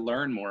wanting to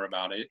learn more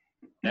about it.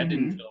 That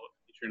didn't feel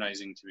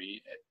patronizing to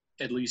me,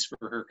 at least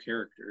for her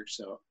character.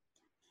 So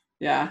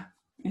yeah,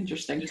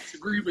 interesting. I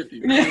disagree with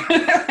you.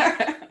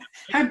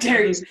 How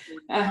dare you?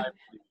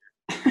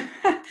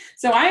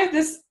 So I have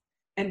this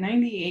at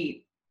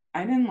 98.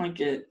 I didn't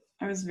like it.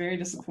 I was very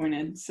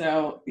disappointed.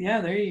 So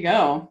yeah, there you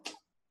go.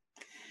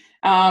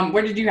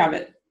 Where did you have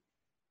it?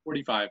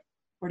 45.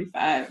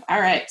 45.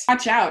 All right.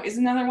 Watch Out is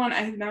another one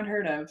I have not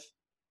heard of.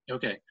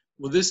 Okay.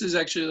 Well, this is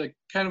actually like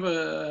kind of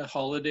a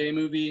holiday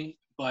movie,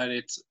 but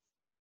it's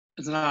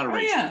not a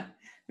Rachel. Yeah.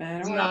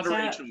 It's not a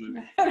Rachel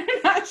movie.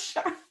 Not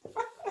sure.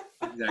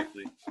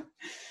 Exactly.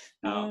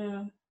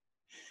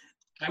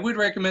 I would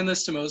recommend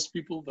this to most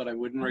people, but I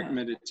wouldn't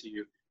recommend it to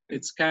you.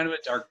 It's kind of a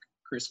dark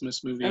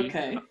Christmas movie.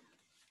 Okay.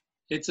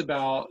 It's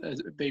about a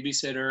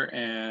babysitter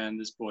and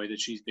this boy that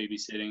she's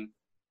babysitting,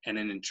 and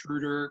an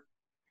intruder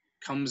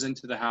comes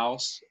into the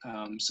house.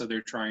 So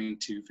they're trying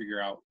to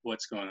figure out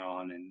what's going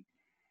on and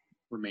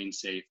remain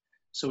safe.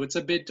 So it's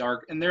a bit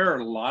dark, and there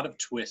are a lot of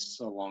twists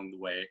along the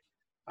way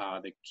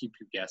that keep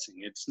you guessing.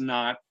 It's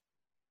not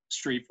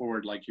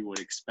straightforward like you would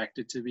expect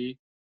it to be.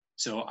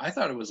 So I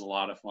thought it was a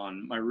lot of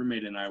fun. My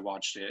roommate and I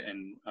watched it,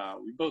 and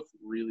we both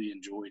really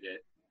enjoyed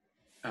it.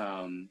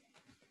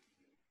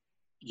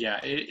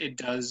 Yeah, it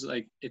does,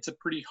 like, it's a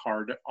pretty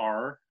hard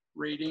R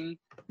rating.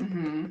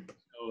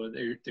 So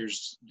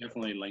there's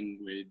definitely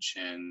language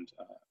and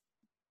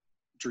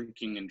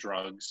drinking and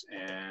drugs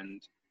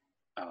and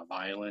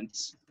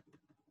violence.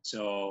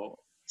 So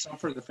it's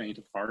not for the faint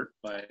of heart,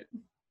 but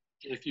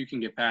if you can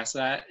get past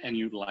that and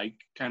you like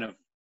kind of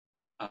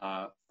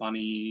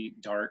funny,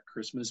 dark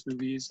Christmas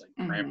movies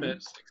like Krampus,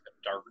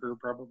 except darker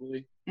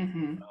probably,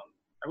 I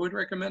would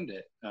recommend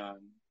it.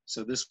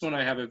 So this one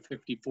I have at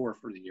 54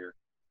 for the year.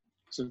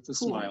 So it's a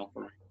smile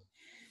for me.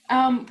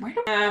 Where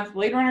do I have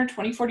Blade Runner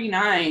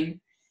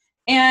 2049?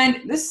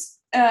 And this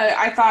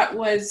I thought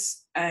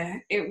was,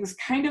 it was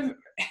kind of,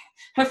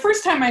 The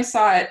first time I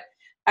saw it,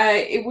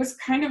 it was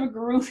kind of a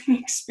grueling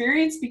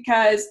experience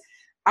because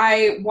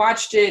I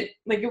watched it,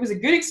 like it was a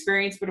good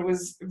experience, but it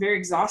was very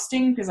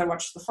exhausting because I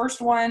watched the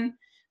first one,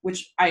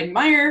 which I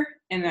admire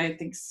and I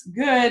think's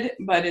good,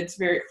 but it's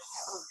very,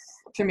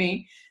 to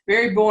me,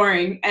 very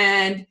boring.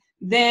 And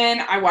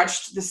then I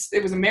watched this,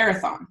 it was a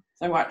marathon.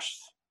 So I watched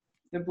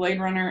the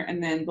Blade Runner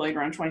and then Blade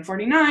Runner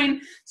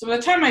 2049. So by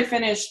the time I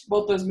finished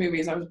both those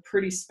movies, I was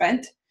pretty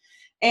spent.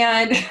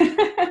 And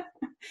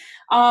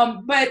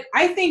but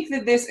I think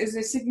that this is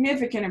a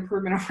significant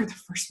improvement over the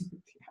first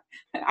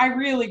movie. I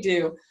really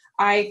do.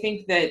 I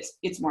think that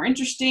it's more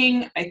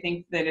interesting. I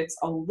think that it's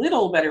a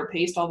little better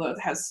paced, although it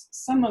has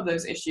some of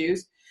those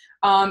issues.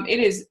 It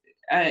is,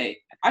 I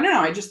don't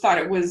know, I just thought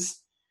it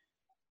was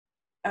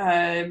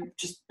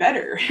just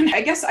better.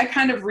 I guess I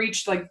kind of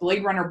reached like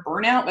Blade Runner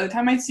burnout by the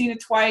time I'd seen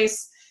it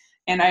twice,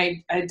 and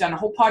I had done a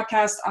whole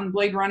podcast on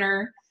Blade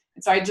Runner,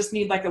 and so I just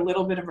need like a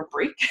little bit of a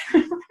break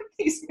from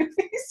these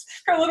movies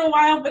for a little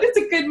while. But it's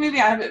a good movie.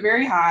 I have it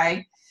very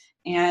high,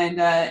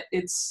 and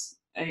it's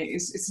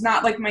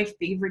not like my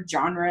favorite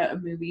genre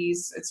of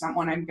movies. It's not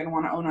one I'm going to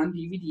want to own on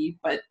DVD,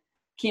 but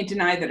can't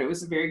deny that it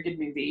was a very good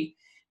movie.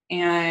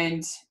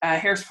 And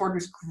Harrison Ford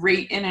was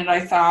great in it, I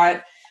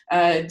thought.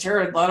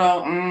 Jared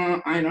Leto,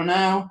 I don't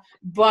know.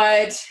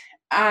 But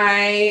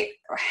I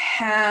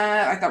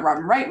thought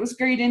Robin Wright was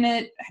great in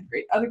it. Had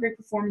other great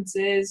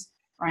performances.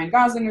 Ryan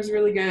Gosling was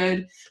really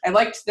good. I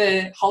liked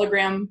the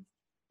hologram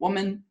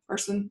woman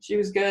person. She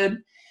was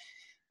good.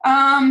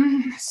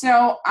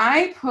 So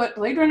I put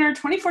Blade Runner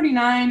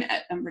 2049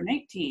 at number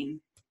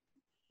 19.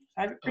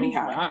 I have it pretty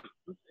high. Wow.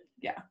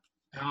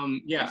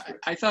 Yeah.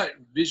 I thought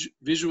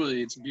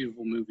visually it's a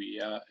beautiful movie.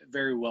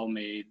 Very well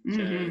made.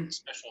 Mm-hmm. The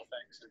special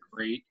effects are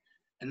great.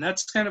 And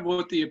that's kind of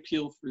what the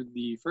appeal for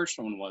the first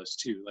one was,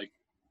 too. Like,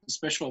 the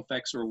special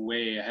effects are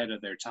way ahead of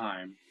their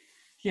time.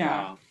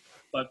 Yeah.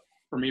 But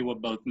for me,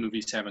 what both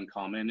movies have in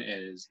common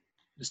is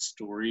the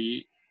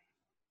story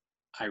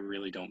I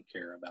really don't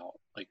care about.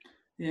 Like,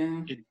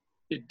 yeah.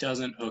 It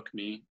doesn't hook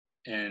me,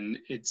 and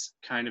it's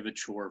kind of a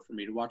chore for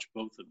me to watch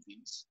both of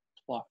these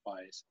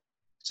plot-wise.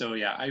 So,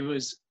 yeah, I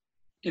was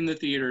in the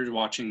theaters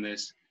watching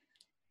this,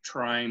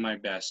 trying my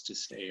best to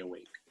stay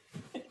awake.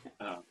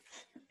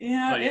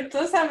 Yeah, it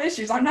does have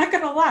issues. I'm not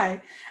going to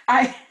lie.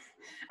 I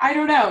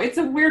don't know. It's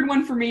a weird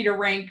one for me to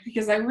rank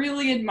because I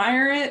really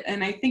admire it.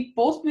 And I think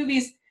both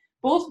movies,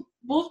 both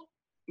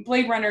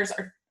Blade Runners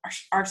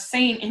are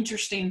saying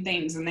interesting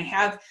things, and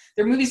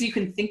they're movies you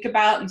can think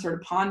about and sort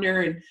of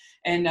ponder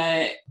and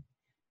I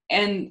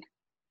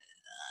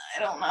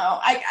don't know.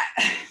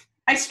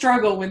 I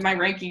struggle with my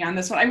ranking on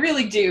this one. I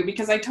really do,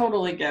 because I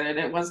totally get it.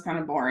 It was kind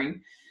of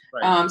boring.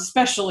 Right.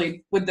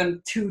 Especially with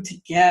them two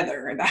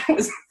together. That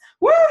was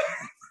woo.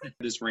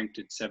 It is ranked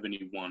at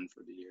 71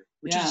 for the year,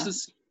 which is a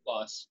C+.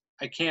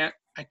 I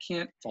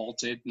can't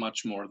fault it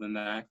much more than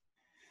that.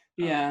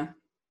 Yeah.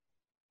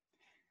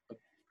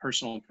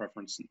 Personal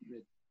preference,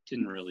 it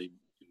didn't really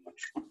do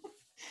much.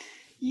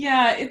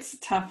 Yeah, it's a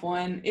tough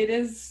one. It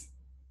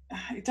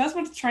does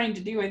what it's trying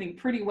to do, I think,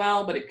 pretty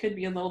well, but it could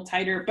be a little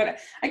tighter. But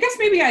I guess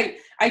maybe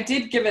I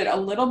did give it a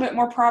little bit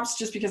more props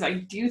just because I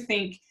do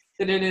think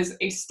that it is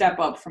a step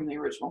up from the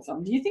original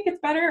film. Do you think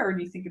it's better, or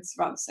do you think it's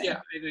about the same?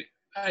 Yeah,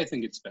 I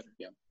think it's better,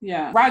 yeah.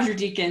 Yeah, Roger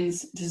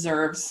Deakins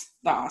deserves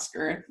the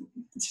Oscar.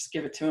 Let's just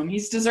give it to him.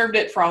 He's deserved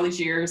it for all these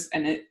years,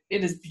 and it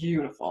is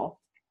beautiful.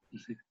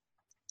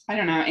 I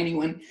don't know how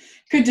anyone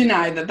could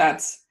deny that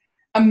that's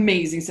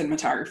amazing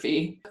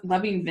cinematography.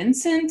 Loving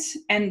Vincent,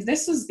 and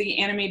this was the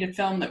animated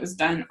film that was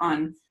done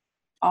on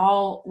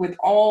all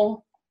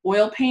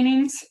oil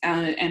paintings,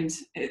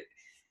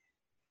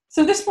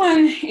 so this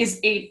one is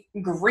a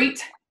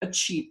great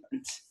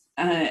achievement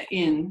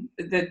in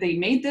that they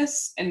made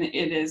this, and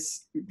it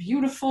is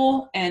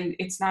beautiful, and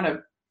it's not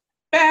a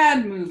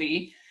bad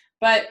movie,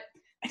 but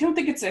I don't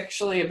think it's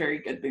actually a very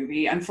good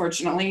movie,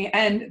 unfortunately,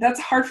 and that's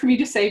hard for me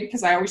to say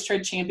because I always try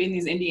to champion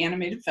these indie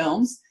animated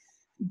films.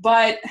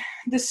 But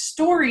the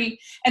story,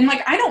 and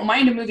like, I don't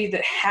mind a movie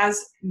that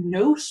has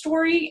no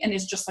story and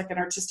is just like an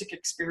artistic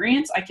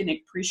experience. I can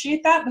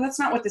appreciate that, but that's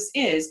not what this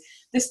is.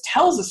 This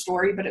tells a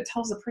story, but it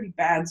tells a pretty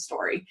bad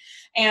story.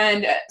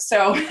 And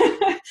so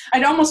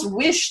I'd almost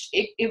wished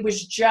it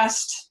was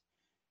just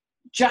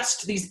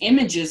these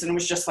images and it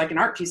was just like an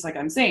art piece, like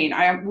I'm saying.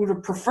 I would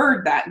have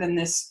preferred that than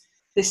this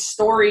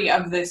story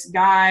of this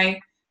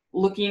guy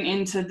looking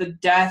into the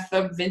death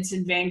of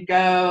Vincent van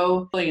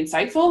Gogh, really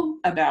insightful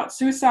about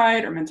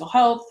suicide or mental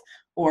health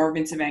or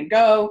Vincent van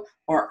Gogh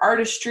or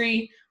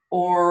artistry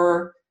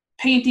or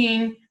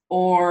painting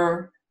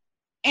or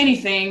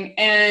anything.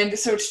 And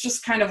so it's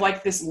just kind of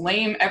like this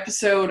lame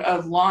episode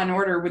of Law and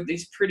Order with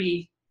these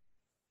pretty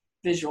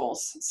visuals.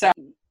 So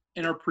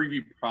in our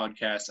preview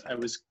podcast, I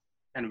was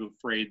kind of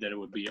afraid that it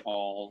would be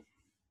all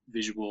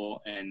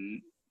visual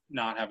and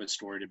not have a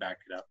story to back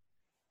it up.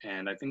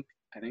 And I think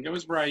I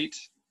was right.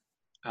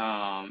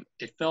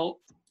 It felt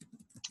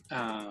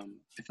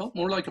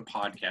more like a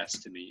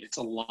podcast to me. It's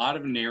a lot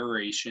of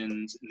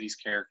narrations and these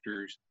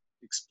characters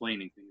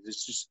explaining things.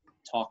 It's just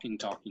talking.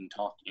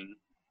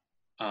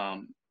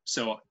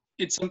 So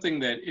it's something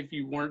that if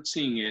you weren't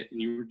seeing it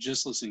and you were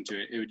just listening to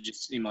it, it would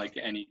just seem like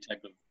any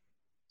type of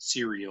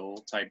serial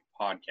type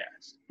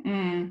podcast.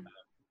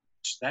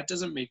 That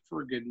doesn't make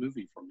for a good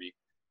movie for me.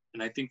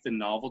 And I think the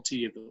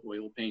novelty of the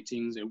oil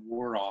paintings, it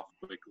wore off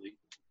quickly.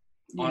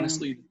 Yeah.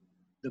 Honestly,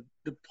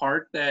 the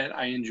part that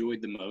I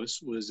enjoyed the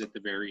most was at the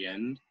very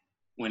end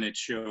when it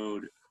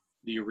showed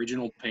the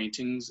original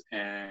paintings,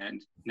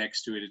 and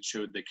next to it, it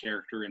showed the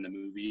character in the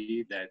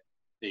movie that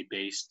they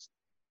based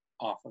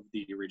off of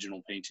the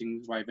original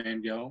paintings by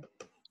Van Gogh.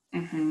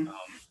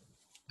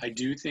 I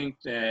do think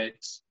that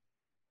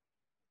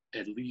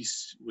at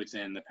least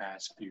within the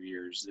past few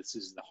years, this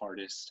is the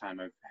hardest time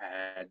I've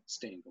had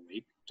staying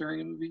awake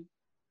during a movie.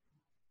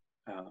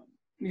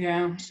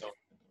 So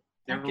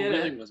there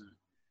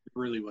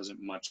really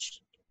wasn't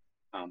much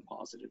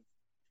positive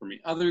for me,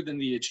 other than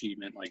the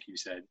achievement, like you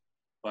said.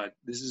 But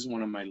this is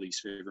one of my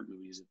least favorite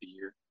movies of the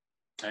year.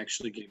 I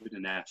actually gave it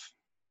an F.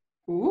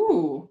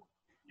 Ooh,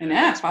 an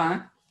F, huh?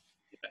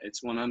 Yeah,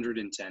 it's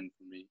 110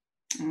 for me.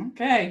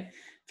 Okay,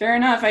 fair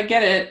enough. I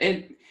get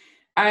it.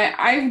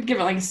 I would give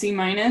it like a C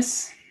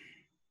minus,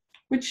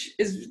 which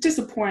is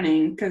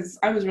disappointing because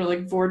I was really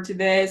looking forward to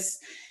this,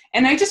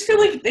 and I just feel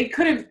like they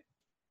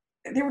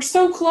were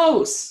so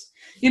close,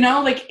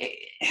 like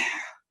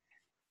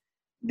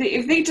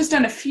if they just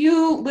done a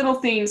few little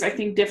things, I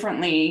think,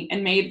 differently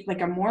and made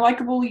like a more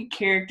likable lead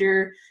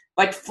character,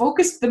 like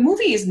focused. The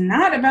movie is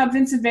not about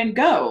Vincent van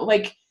Gogh.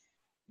 Like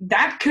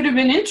that could have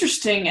been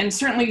interesting, and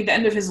certainly the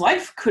end of his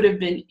life could have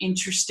been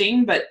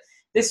interesting, but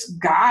this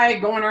guy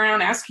going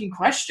around asking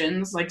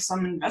questions like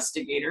some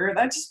investigator,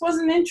 that just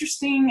wasn't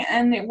interesting,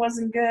 and it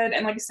wasn't good.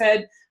 And like I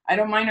said, I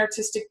don't mind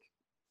artistic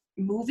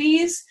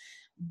movies,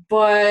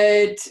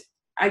 but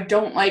I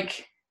don't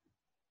like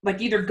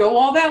either go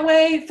all that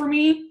way for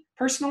me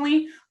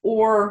personally,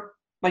 or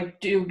like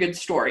do a good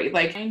story.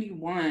 Like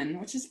 91,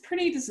 which is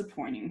pretty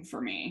disappointing for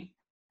me.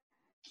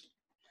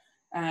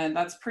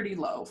 That's pretty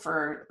low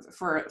for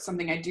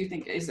something I do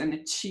think is an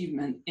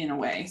achievement in a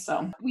way.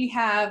 So we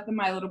have the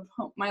My Little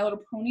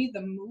Pony,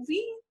 the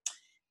movie,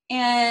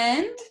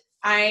 and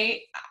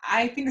I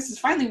think this is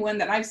finally one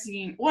that I've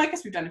seen. Well, I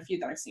guess we've done a few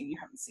that I've seen you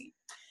haven't seen.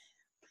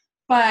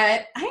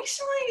 But I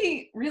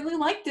actually really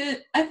liked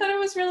it. I thought it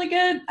was really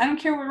good. I don't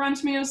care what Rotten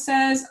Tomatoes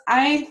says.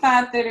 I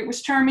thought that it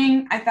was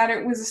charming. I thought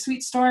it was a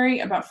sweet story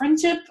about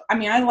friendship. I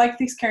mean, I like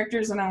these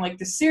characters and I like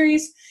this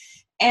series.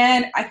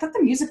 And I thought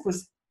the music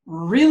was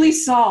really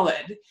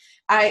solid.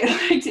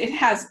 I liked it.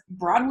 Has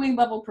Broadway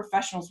level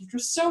professionals, which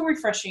was so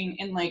refreshing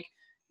in like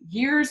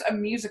years of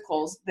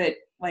musicals that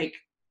like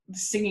the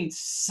singing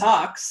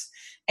sucks.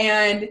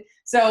 And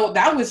so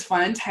that was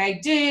fun. Ty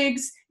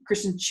Diggs,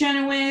 Kristen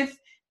Chenoweth,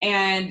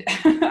 and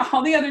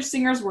all the other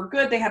singers were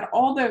good. They had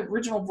all the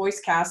original voice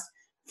cast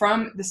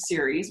from the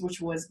series, which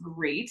was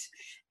great.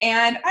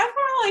 And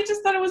overall, I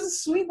just thought it was a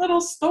sweet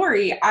little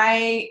story.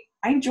 I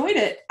enjoyed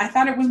it. I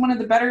thought it was one of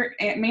the better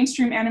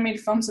mainstream animated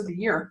films of the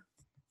year.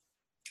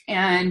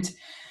 And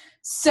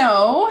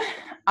so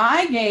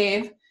I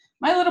gave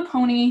My Little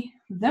Pony,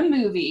 the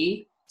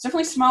movie, it's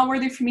definitely small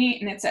worthy for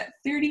me, and it's at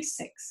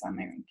 36 on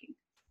my ranking.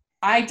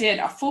 I did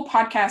a full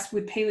podcast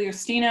with Paleo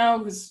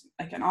Stino, who's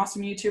like an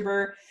awesome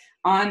YouTuber,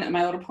 on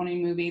My Little Pony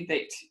movie.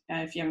 That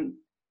if you haven't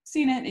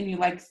seen it and you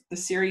like the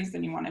series,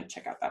 then you want to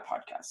check out that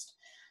podcast.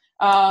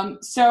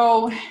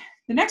 So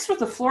the next was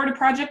the Florida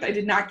Project. I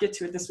did not get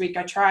to it this week.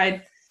 I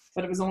tried,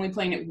 but it was only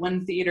playing at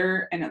one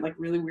theater and at like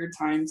really weird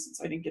times,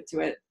 so I didn't get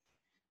to it.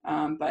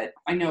 But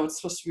I know it's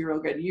supposed to be real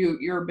good.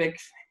 You're a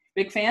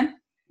big fan of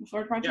the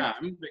Florida Project? Yeah,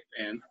 I'm a big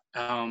fan.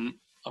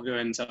 I'll go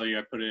ahead and tell you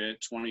I put it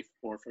at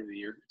 24 for the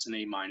year. It's an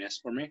A-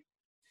 for me.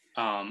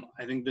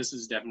 I think this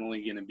is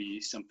definitely going to be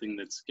something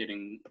that's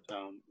getting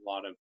a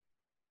lot of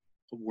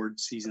award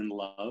season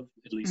love,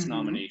 at least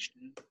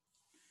nomination.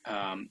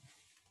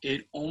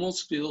 It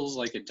almost feels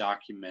like a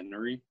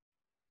documentary.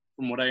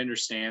 From what I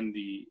understand,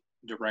 the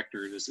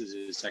director, this is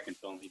his second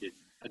film. He did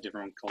a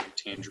different one called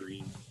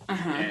Tangerine.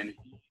 And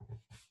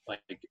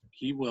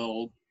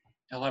he'll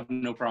have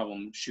no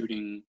problem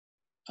shooting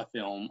a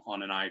film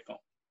on an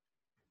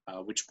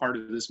iPhone, which part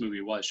of this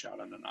movie was shot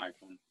on an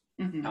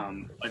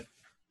iPhone. But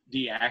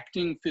the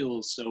acting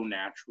feels so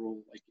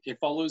natural. Like it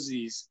follows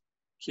these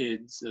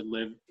kids that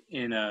live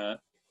in a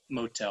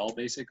motel,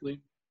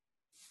 basically.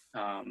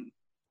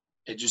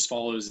 It just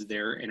follows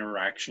their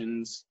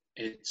interactions.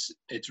 It's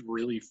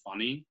really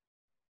funny.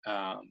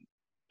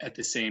 At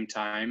the same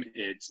time,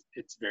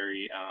 it's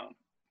very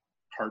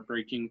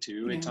heartbreaking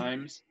too at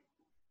times.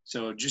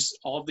 So just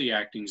all of the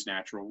acting's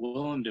natural.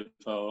 Willem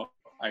Dafoe,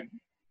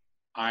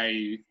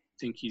 I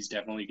think he's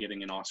definitely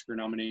getting an Oscar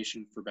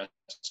nomination for Best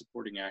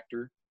Supporting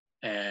Actor.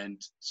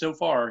 And so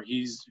far,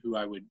 he's who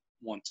I would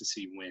want to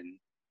see win.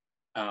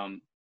 My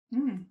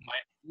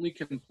only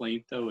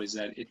complaint, though, is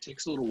that it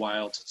takes a little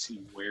while to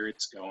see where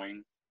it's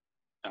going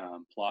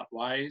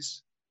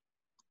plot-wise.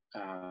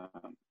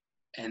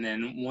 And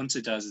then once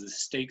it does, the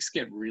stakes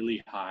get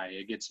really high.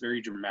 It gets very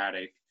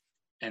dramatic.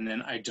 And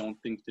then I don't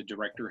think the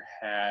director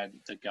had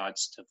the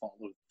guts to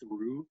follow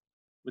through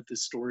with the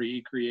story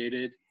he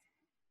created.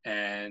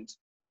 and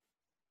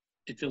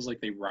it feels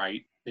like they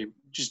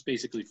just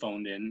basically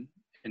phoned in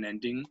an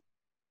ending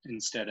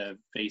instead of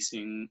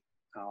facing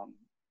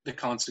the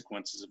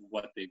consequences of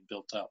what they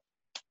built up.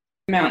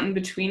 Mountain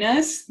Between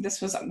Us.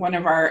 This was one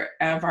of our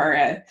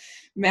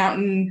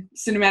Mountain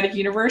Cinematic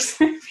Universe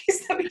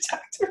movies that we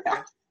talked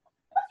about.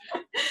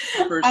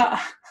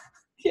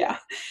 Yeah,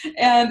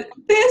 and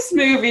this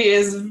movie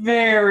is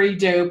very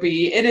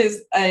dopey. It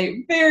is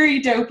a very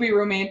dopey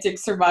romantic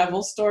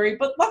survival story,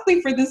 but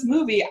luckily for this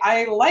movie,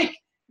 I like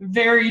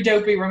very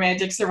dopey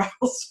romantic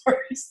survival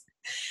stories.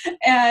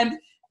 And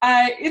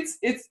I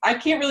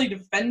can't really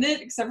defend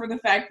it except for the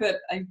fact that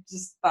I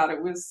just thought it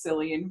was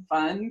silly and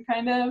fun,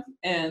 kind of,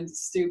 and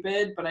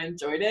stupid, but I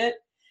enjoyed it.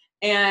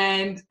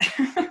 And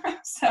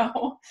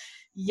so,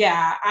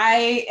 yeah,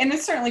 and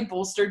it's certainly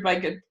bolstered by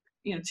good,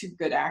 two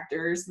good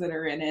actors that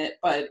are in it.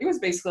 But it was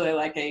basically a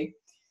Lifetime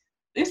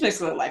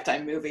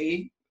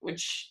movie,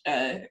 which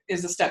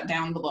is a step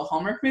down below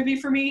Hallmark movie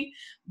for me.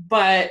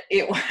 But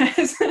it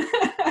was.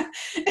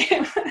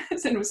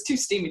 And it was too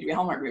steamy to be a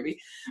Hallmark movie.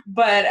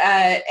 But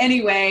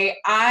anyway,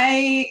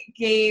 I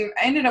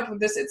ended up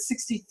with this at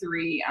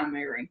 63 on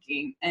my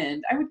ranking,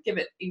 and I would give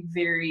it a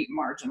very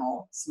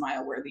marginal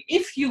smile worthy.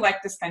 If you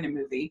like this kind of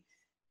movie,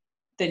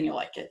 then you'll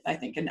like it, I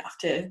think, enough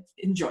to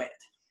enjoy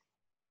it.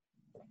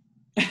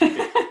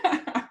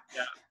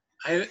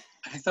 Yeah,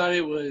 I thought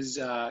it was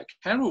kind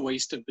of a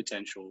waste of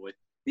potential with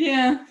the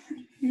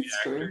actors.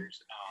 True.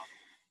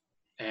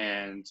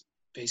 And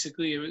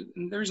basically,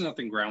 there was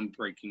nothing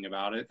groundbreaking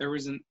about it. There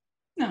wasn't.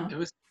 No. It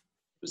was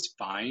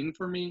fine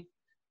for me,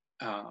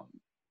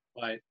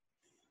 but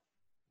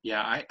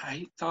yeah,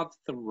 I thought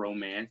the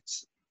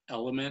romance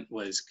element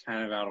was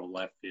kind of out of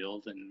left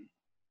field, and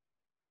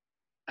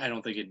I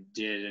don't think it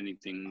did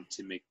anything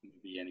to make the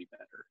movie any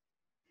better.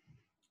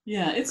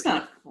 Yeah, it's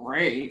not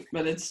great,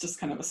 but it's just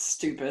kind of a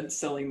stupid,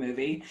 silly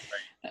movie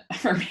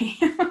for me.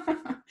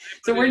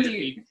 So where do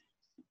you?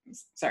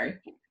 Sorry.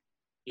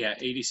 Yeah,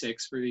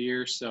 86 for the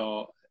year,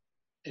 so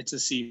it's a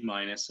C-,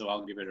 so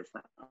I'll give it a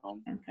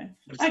frown. Okay.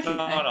 It's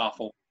not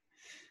awful.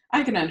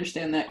 I can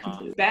understand that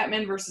completely.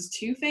 Batman versus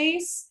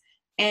Two-Face,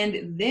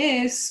 and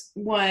this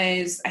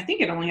was, I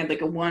think it only had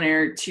like a 1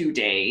 or 2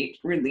 day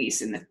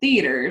release in the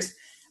theaters,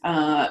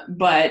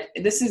 but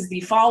this is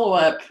the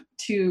follow-up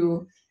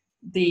to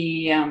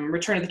the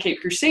Return of the Caped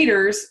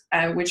Crusaders,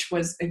 which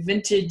was a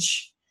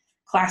vintage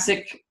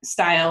classic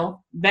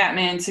style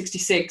Batman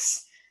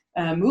 66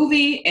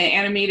 movie,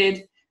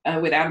 animated,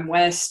 with Adam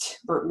West,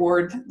 Burt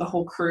Ward, the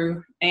whole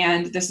crew.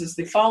 And this is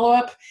the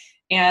follow-up.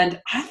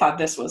 And I thought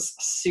this was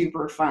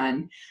super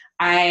fun.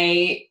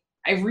 I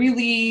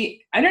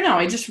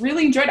just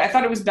really enjoyed it. I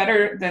thought it was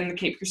better than the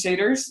Caped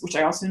Crusaders, which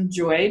I also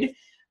enjoyed.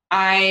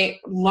 I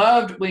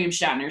loved William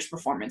Shatner's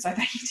performance. I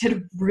thought he did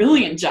a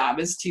brilliant job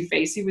as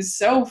Two-Face. He was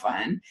so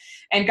fun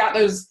and got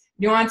those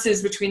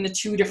nuances between the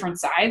two different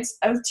sides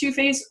of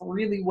Two-Face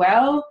really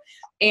well.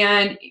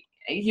 And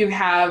you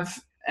have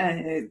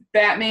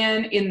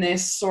Batman in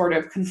this sort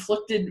of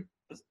conflicted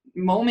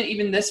moment,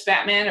 even this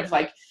Batman of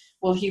like,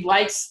 well, he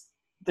likes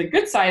the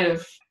good side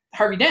of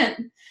Harvey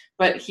Dent,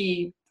 but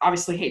he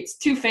obviously hates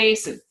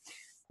Two-Face. And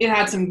it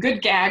had some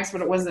good gags,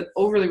 but it wasn't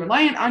overly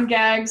reliant on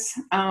gags.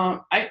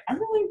 I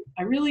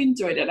really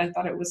enjoyed it. I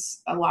thought it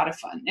was a lot of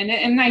fun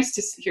and nice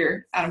to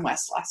hear Adam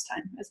West last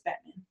time as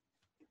Batman.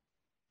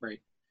 Right.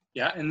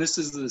 Yeah, and this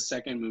is the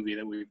second movie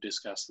that we've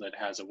discussed that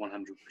has a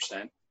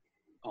 100%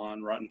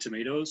 on Rotten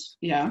Tomatoes.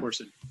 Yeah. Of course,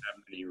 it didn't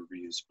have many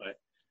reviews, but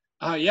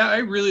yeah, I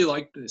really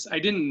liked this. I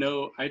didn't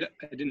know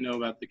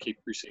about the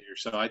Caped Crusader,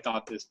 so I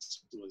thought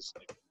this was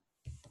like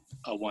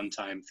a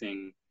one-time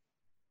thing.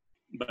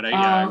 But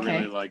I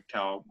really liked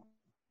how,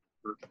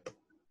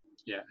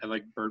 I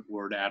like Burt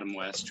Ward, Adam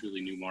West,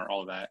 Julie Newmar,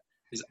 all of that.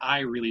 Because I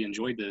really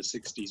enjoyed the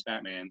 '60s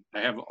Batman. I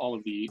have all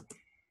of the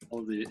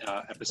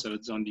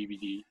episodes on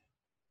DVD.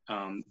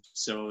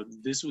 So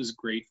this was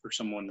great for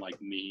someone like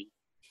me,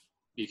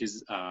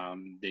 because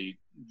they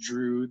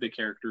drew the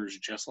characters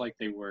just like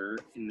they were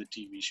in the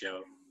TV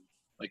show.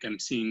 Like, I'm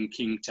seeing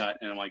King Tut,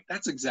 and I'm like,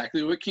 that's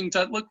exactly what King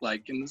Tut looked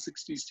like in the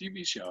 '60s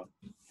TV show.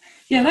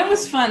 Yeah, that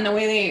was fun, the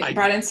way they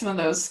brought in some of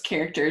those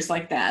characters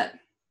like that.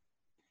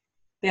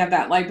 They have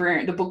that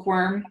librarian, the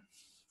bookworm.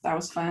 That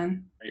was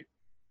fun. Right.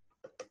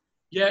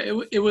 Yeah,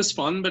 it was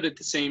fun, but at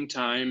the same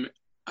time,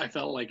 I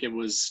felt like it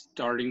was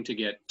starting to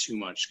get too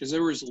much, because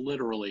there was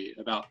literally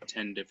about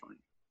 10 different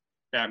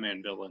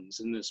Batman villains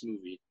in this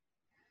movie.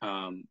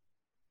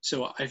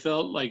 So I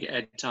felt like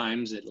at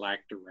times it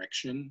lacked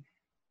direction.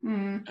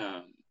 Mm.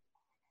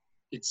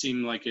 It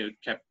seemed like it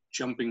kept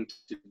jumping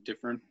to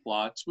different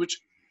plots, which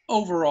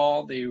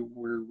overall they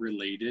were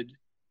related.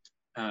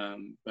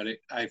 But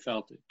I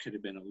felt it could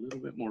have been a little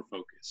bit more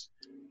focused.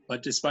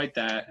 But despite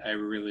that, I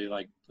really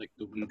liked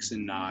the winks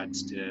and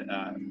nods to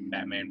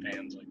Batman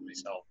fans like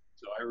myself.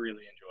 So I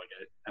really enjoyed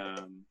it.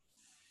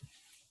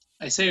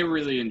 I say I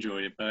really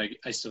enjoyed it, but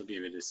I still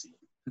gave it a C.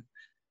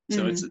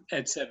 So it's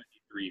at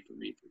 73 for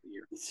me for the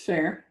year.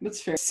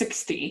 That's fair.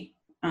 60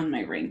 on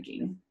my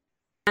ranking.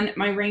 On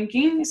my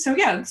ranking, so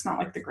yeah, it's not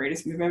like the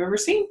greatest movie I've ever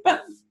seen,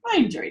 but I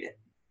enjoyed it.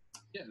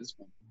 Yeah, it's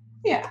fun.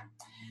 Yeah.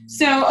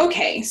 So,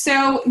 okay.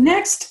 So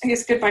next, I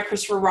guess Goodbye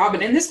Christopher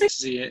Robin. And this makes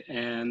See it,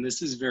 and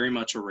this is very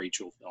much a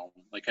Rachel film.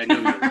 Like, I know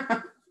you'll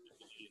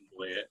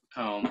enjoy it.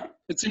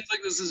 It seems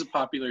like this is a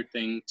popular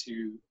thing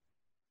to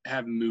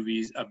have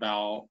movies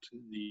about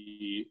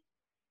the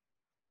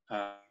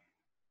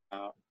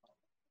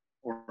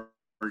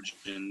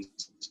origins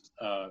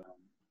of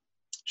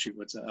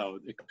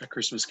A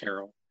Christmas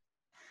Carol.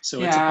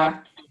 So it's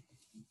yeah.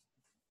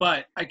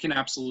 but I can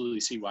absolutely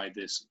see why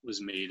this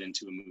was made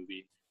into a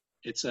movie.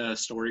 It's a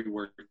story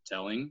worth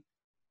telling.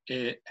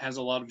 It has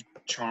a lot of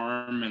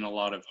charm and a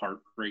lot of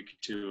heartbreak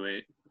to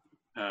it.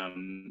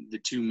 The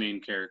two main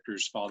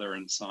characters, father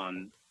and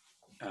son,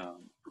 are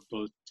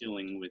both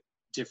dealing with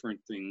different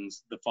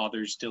things. The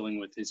father's dealing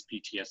with his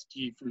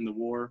PTSD from the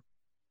war,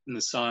 and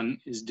the son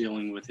is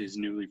dealing with his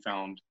newly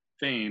found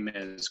fame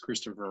as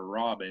Christopher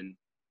Robin.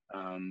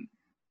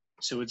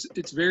 So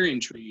it's very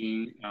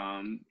intriguing,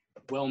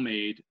 well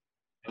made.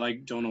 I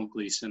like Donald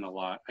Gleason a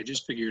lot. I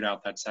just figured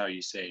out that's how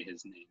you say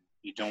his name.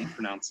 You don't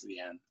pronounce the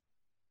N.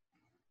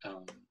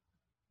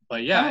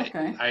 But yeah,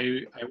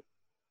 Okay.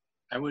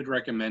 I would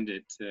recommend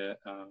it to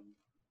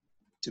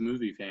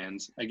movie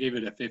fans. I gave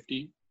it a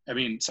 50. I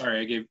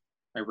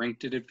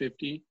ranked it at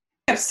 50. We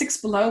have Six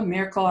Below,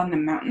 Miracle on the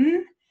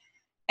Mountain.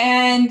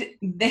 And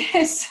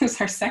this is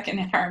our second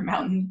in our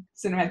Mountain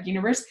Cinematic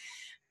Universe.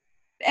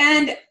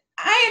 And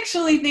I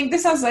actually think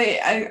this has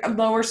a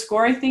lower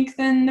score, I think,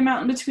 than The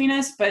Mountain Between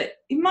Us. But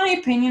in my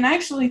opinion, I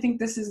actually think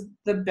this is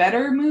the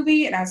better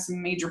movie. It has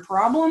some major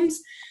problems.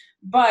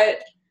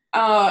 But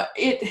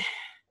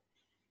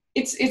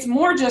it's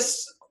more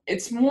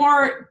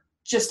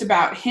just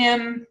about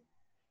him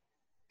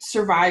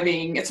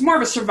surviving. It's more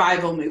of a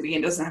survival movie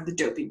and doesn't have the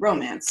dopey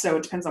romance, so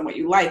it depends on what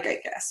you like, I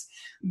guess.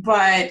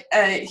 But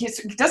he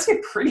does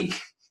get pretty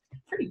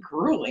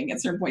grueling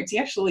at certain points. He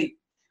actually,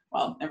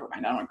 well, never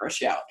mind, I don't want to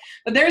gross you out,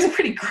 but there's a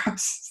pretty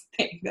gross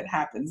thing that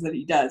happens that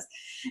he does,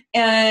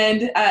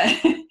 and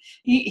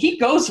he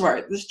goes for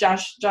it. This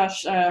Josh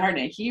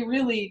Hartnett, he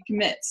really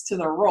commits to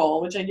the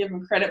role, which I give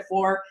him credit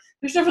for.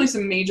 There's definitely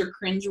some major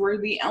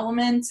cringeworthy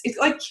elements. It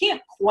like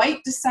can't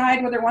quite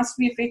decide whether it wants to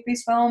be a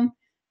faith-based film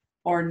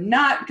or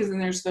not, because then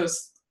there's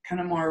those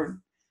kind of more,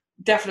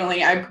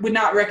 definitely, I would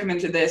not recommend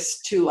this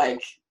to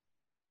like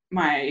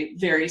my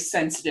very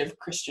sensitive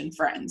Christian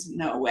friends.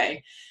 No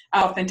way.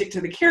 Authentic to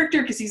the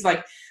character, because he's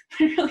like,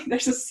 really,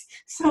 there's a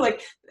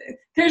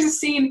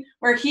scene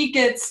where he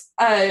gets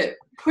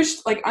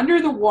pushed like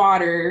under the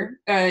water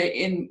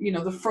in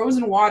the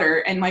frozen water,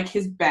 and like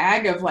his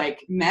bag of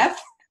like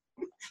meth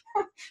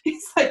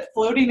he's like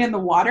floating in the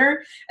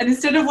water, and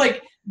instead of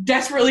like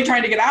desperately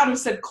trying to get out of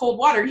said cold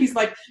water, he's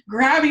like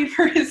grabbing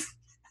for his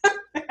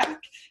back.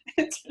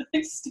 It's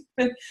really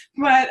stupid,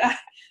 but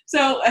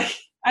so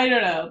I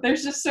don't know.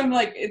 There's just some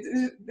like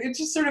it's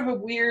just sort of a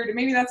weird.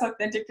 Maybe that's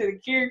authentic to the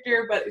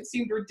character, but it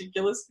seemed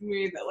ridiculous to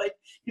me that like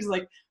he's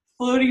like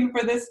floating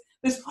for this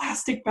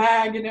plastic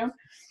bag, I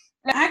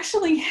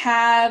actually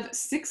have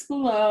Six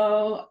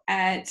Below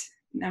at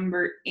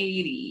number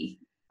 80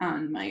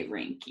 on my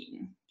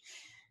ranking.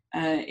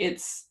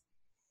 It's,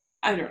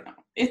 I don't know.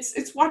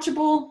 It's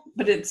watchable,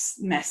 but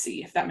it's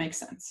messy, if that makes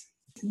sense.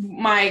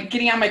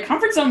 Getting out my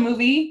comfort zone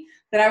movie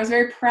that I was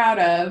very proud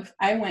of,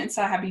 I went and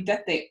saw Happy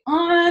Death Day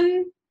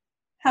on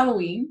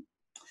Halloween.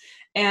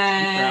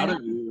 And I'm proud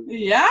of you.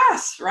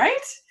 Yes, right?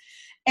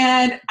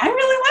 And I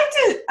really liked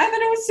it. I thought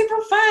it was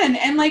super fun.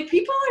 And like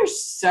people are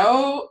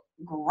so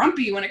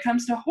grumpy when it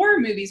comes to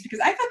horror movies, because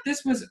I thought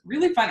this was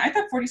really fun. I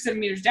thought 47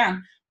 Meters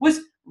Down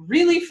was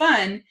really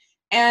fun.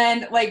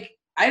 And like,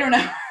 I don't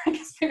know. I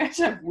guess maybe I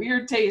should have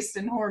weird taste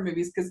in horror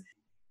movies, because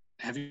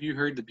have you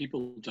heard that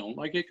people don't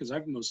like it? Because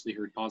I've mostly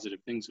heard positive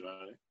things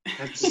about it.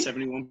 That's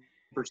 71%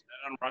 on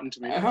Rotten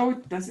Tomatoes.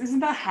 Oh, isn't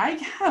that high?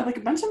 Yeah, like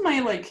a bunch of my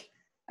like,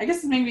 I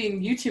guess maybe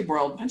in YouTube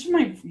world, a bunch of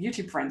my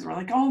YouTube friends were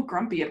like all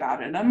grumpy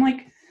about it. And I'm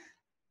like,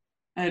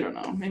 I don't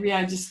know. Maybe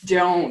I just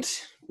don't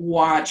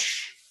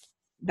watch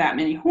that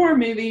many horror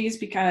movies,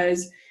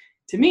 because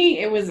to me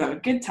it was a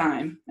good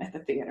time at the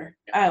theater.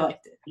 I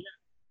liked it.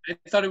 Yeah,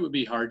 I thought it would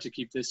be hard to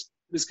keep this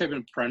kind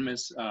of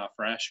premise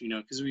fresh,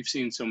 because we've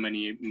seen so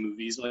many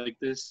movies like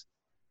this.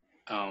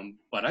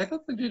 But I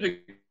thought they did a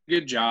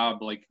good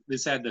job. Like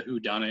this had the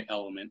whodunit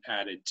element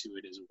added to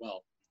it as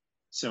well.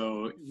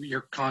 So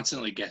you're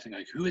constantly guessing,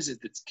 like, who is it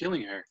that's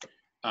killing her?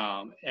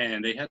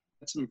 And they had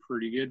some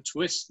pretty good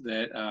twists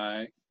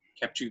that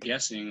kept you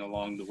guessing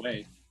along the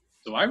way.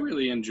 So I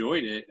really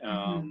enjoyed it.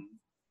 I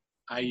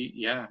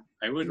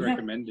would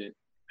recommend it.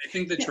 I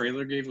think the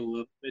trailer gave a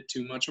little bit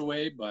too much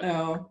away,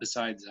 but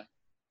besides that.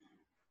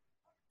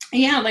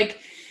 Yeah, like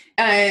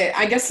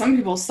I guess some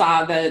people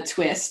saw the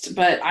twist,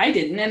 but I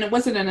didn't, and it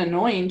wasn't an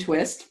annoying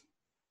twist.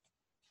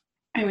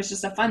 It was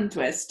just a fun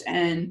twist,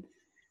 and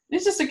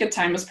it's just a good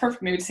time. It was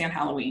perfect maybe to see on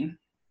Halloween.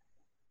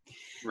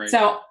 Right.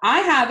 So I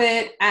have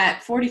it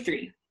at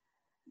 43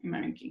 in my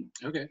ranking.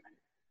 Okay.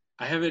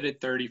 I have it at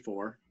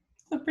 34.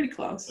 So pretty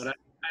close. But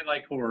I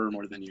like horror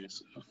more than you.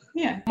 So.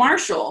 Yeah.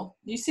 Marshall,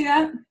 you see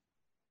that?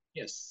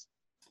 Yes,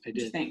 I did. What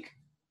do you think?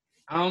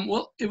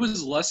 Well, it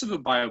was less of a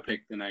biopic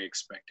than I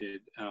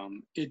expected.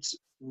 It's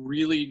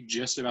really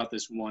just about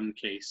this one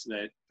case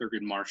that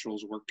Thurgood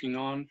Marshall's working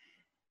on,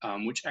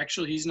 which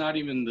actually he's not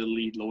even the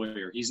lead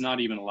lawyer. He's not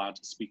even allowed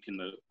to speak in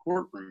the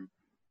courtroom.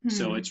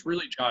 So it's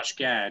really Josh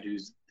Gad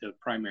who's the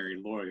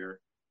primary lawyer,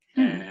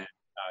 and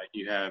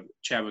you have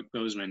Chadwick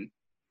Boseman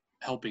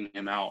helping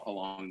him out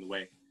along the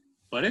way.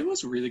 But it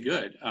was really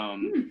good.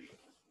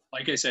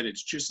 Like I said,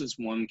 it's just this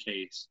one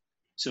case.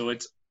 So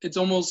it's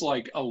almost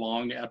like a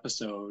long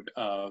episode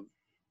of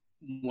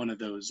one of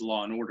those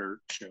Law and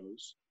Order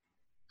shows.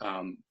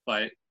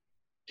 But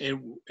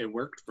it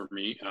worked for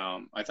me.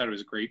 I thought it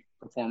was a great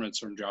performance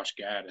from Josh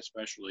Gad,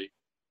 especially.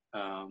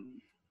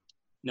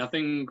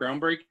 Nothing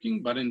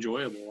groundbreaking, but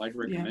enjoyable. I'd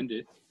recommend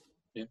it.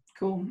 Yeah.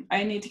 Cool.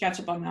 I need to catch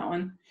up on that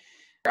one.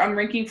 I'm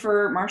ranking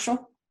for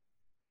Marshall.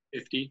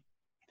 50.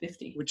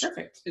 Which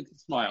perfect. It's a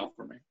smile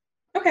for me.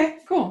 Okay,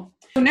 cool.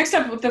 So next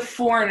up with The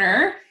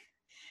Foreigner.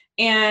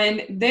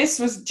 And this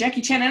was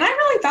Jackie Chan. And I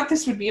really thought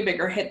this would be a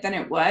bigger hit than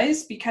it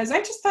was, because I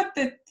just thought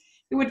that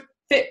it would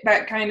fit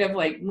that kind of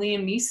like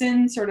Liam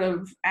Neeson sort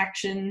of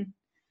action.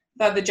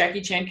 Thought that Jackie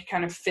Chan could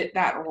kind of fit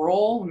that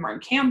role. Martin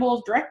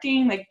Campbell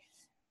directing. Like,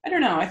 I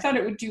don't know. I thought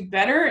it would do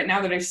better. And now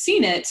that I've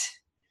seen it,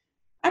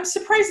 I'm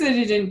surprised that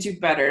it didn't do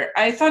better.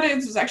 I thought it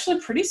was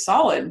actually pretty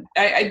solid.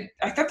 I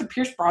thought the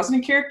Pierce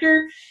Brosnan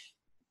character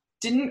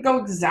didn't go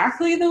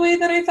exactly the way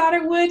that I thought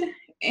it would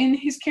in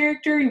his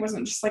character. He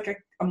wasn't just like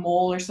a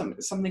mole or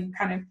something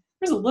kind of,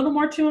 there's a little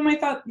more to him, I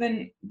thought,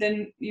 than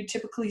you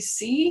typically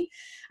see.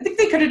 I think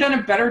they could have done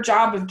a better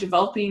job of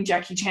developing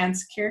Jackie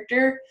Chan's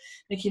character,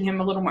 making him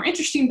a little more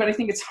interesting, but I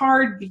think it's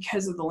hard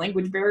because of the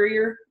language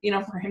barrier,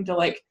 for him to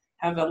like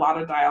have a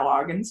lot of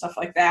dialogue and stuff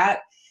like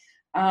that.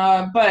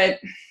 But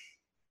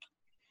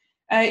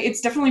it's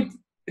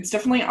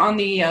definitely on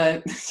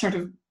the sort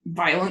of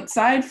violent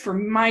side for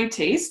my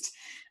taste.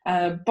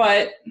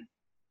 But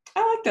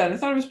I like that. I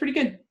thought it was pretty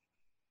good.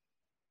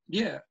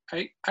 Yeah,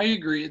 I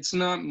agree. It's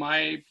not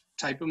my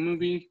type of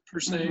movie per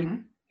se. I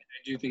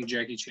do think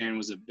Jackie Chan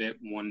was a bit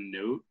one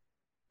note.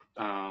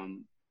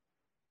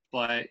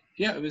 But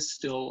yeah, it was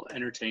still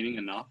entertaining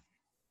enough.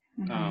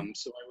 So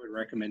I would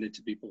recommend it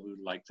to people who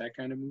like that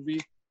kind of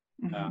movie.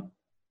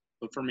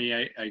 But for me,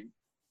 I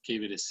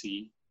gave it a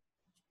C.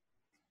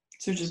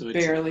 So just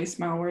barely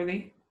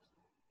smile-worthy?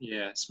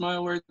 Yeah,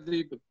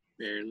 smile-worthy, but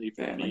barely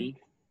for me.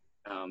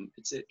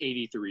 It's at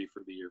 83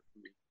 for the year for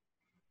me.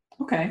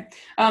 Okay.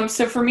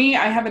 So for me,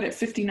 I have it at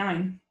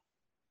 59.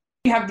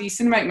 We have the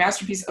cinematic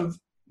masterpiece of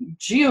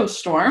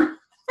Geostorm.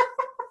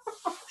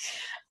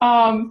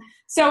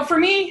 So for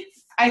me,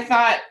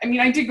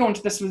 I did go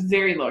into this with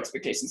very low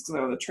expectations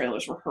because the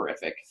trailers were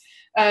horrific.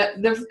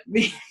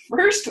 The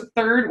first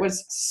third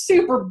was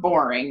super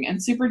boring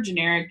and super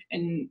generic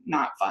and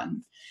not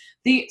fun.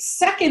 The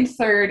second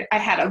third, I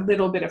had a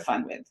little bit of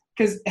fun with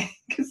because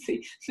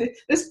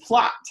this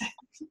plot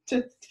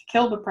to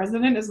kill the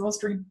president is the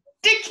most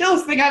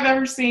ridiculous thing I've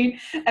ever seen,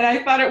 and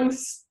I thought it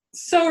was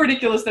so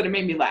ridiculous that it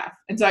made me laugh,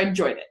 and so I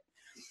enjoyed it.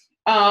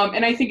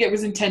 And I think it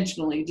was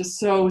intentionally just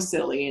so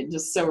silly and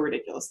just so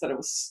ridiculous that it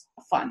was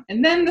fun.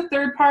 And then the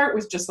third part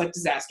was just like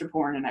disaster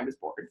porn, and I was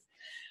bored.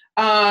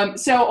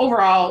 So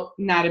overall,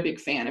 not a big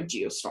fan of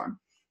Geostorm,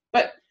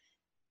 but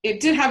it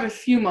did have a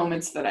few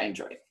moments that I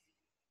enjoyed.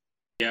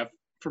 Yeah,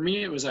 for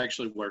me, it was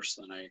actually worse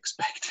than I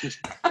expected.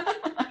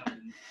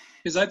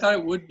 Because I thought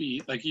it would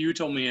be, like you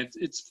told me,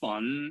 it's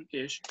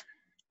fun-ish.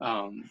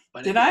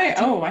 But Did I?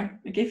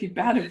 I gave you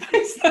bad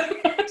advice.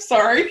 I'm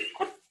sorry.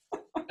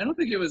 I don't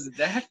think it was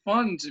that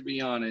fun, to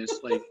be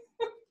honest. Like,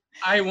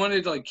 I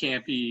wanted like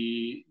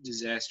campy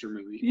disaster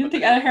movie. You don't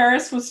think Ed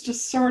Harris was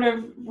just sort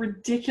of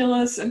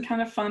ridiculous and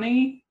kind of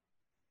funny,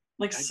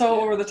 like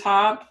over the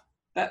top?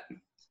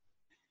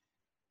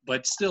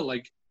 But still,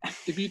 like,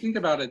 if you think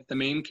about it, the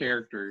main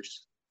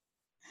characters,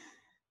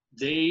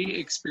 they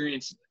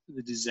experienced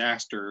the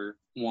disaster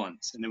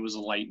once, and it was a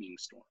lightning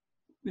storm.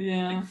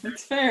 Yeah, like,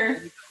 that's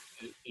fair.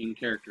 In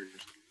characters,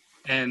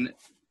 and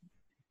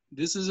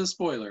this is a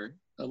spoiler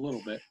a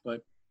little bit,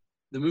 but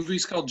the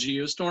movie's called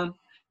Geostorm.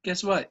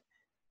 Guess what?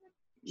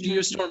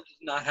 Geostorm does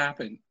not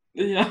happen.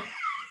 Yeah.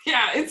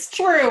 Yeah, it's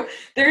true.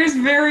 There's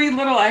very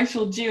little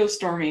actual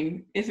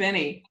geostorming, if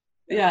any.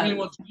 Yeah. I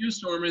mean,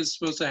 Geostorm is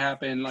supposed to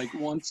happen like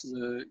once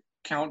the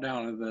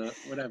countdown of the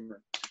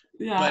whatever.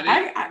 Yeah, but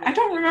I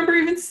don't remember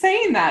even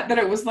saying that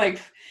it was like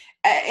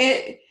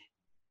it.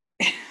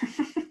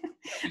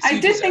 I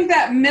did think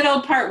that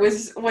middle part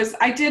was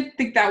I did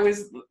think that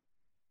was,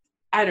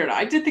 I don't know,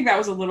 I did think that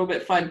was a little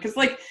bit fun because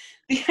like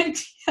the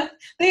idea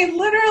they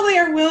literally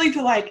are willing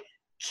to like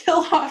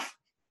kill off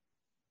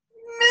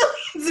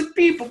millions of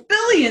people,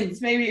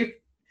 billions maybe,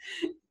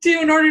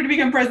 in order to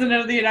become president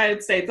of the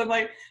United States. I'm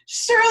like,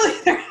 surely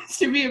there has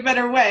to be a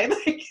better way.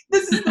 Like,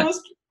 this is the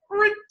most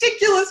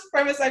ridiculous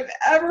premise I've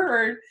ever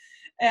heard.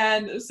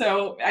 And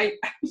so I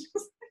was just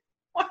like,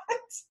 what?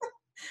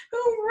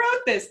 Who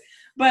wrote this?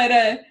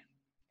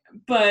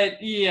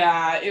 But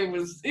yeah, it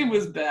was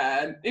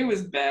bad. It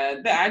was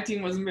bad. The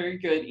acting wasn't very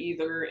good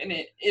either, and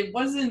it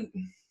wasn't.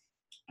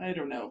 I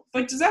don't know.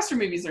 Like, disaster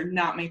movies are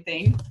not my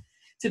thing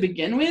to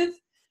begin with.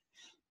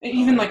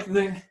 Even like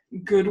the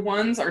good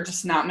ones are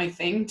just not my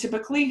thing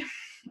typically.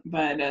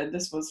 But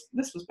this was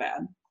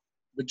bad.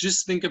 But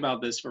just think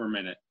about this for a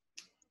minute.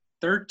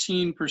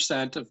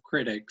 13% of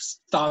critics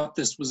thought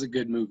this was a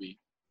good movie.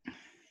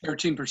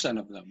 13%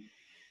 of them.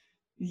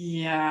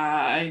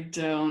 Yeah, I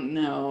don't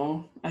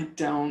know. I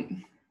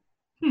don't.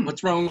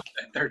 What's wrong with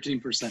that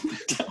 13%?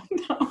 I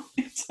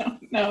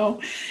don't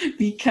know.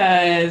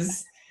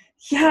 Because,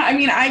 yeah, I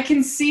mean, I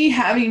can see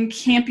having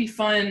campy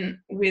fun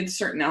with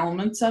certain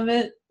elements of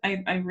it.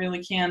 I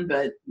really can.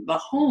 But the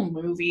whole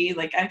movie,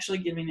 like actually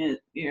giving it,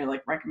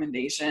 like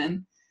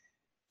recommendation,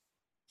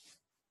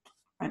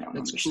 I don't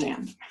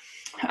understand.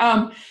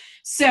 Cool.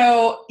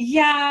 So,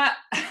 yeah,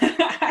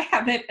 I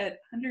have it at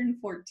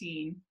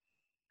 114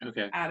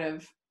 out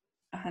of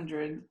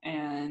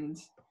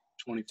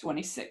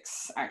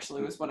 126,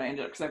 actually, was what I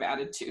ended up, because I've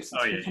added 2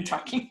 since we've been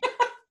talking.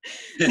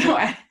 So,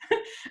 I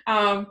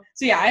have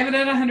it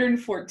at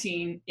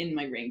 114 in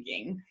my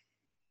ranking.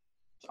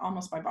 It's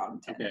almost my bottom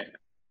 10. Okay.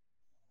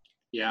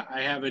 Yeah,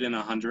 I have it at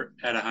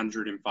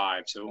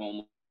 105, so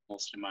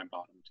almost in my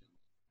bottom 10.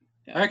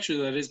 Yeah.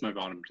 Actually, that is my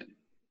bottom 10.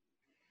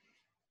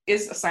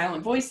 Is A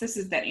Silent Voice. This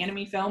is that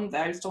anime film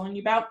that I was telling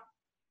you about.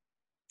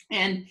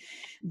 And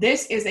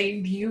this is a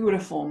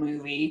beautiful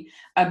movie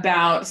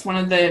about, it's one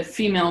of the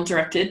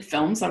female-directed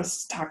films I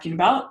was talking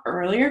about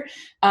earlier.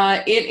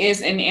 It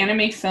is an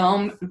anime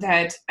film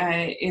that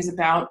is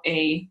about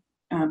a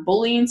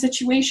bullying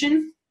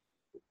situation.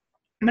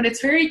 But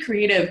it's very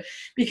creative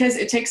because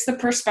it takes the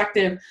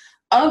perspective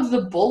of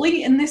the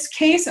bully in this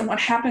case. And what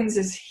happens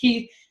is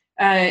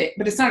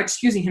but it's not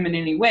excusing him in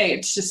any way.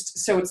 It's just,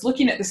 so it's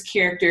looking at this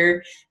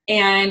character,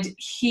 and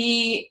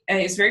he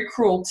is very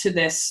cruel to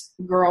this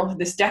girl,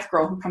 this deaf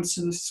girl who comes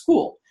to the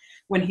school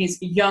when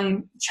he's a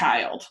young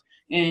child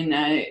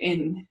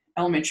in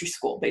elementary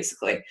school,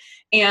 basically.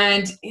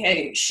 And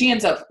she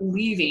ends up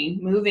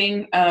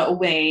moving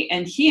away,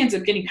 and he ends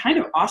up getting kind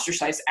of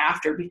ostracized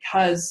after,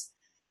 because,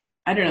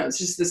 I don't know, it's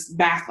just this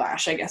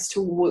backlash, I guess,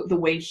 to the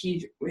way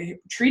he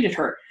treated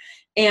her.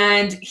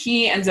 And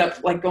he ends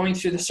up like going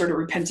through this sort of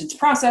repentance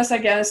process, I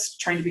guess,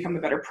 trying to become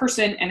a better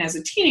person. And as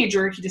a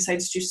teenager, he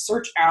decides to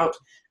search out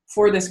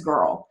for this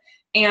girl.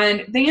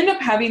 And they end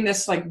up having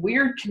this like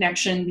weird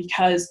connection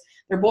because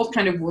they're both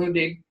kind of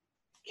wounded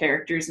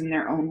characters in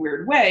their own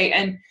weird way.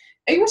 And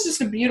it was just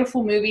a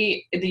beautiful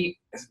movie. The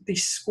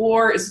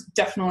score is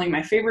definitely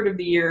my favorite of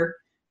the year.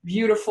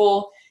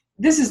 Beautiful.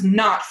 This is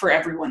not for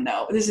everyone,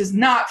 though. This is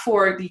not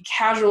for the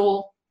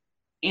casual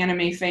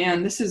anime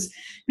fan. This is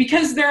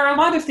because there are a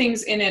lot of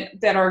things in it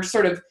that are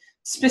sort of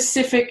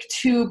specific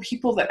to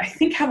people that I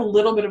think have a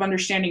little bit of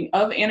understanding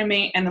of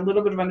anime and a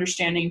little bit of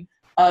understanding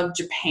of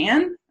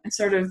Japan and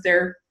sort of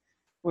the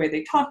way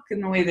they talk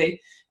and the way they,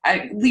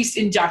 at least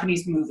in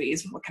Japanese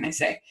movies, what can I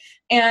say?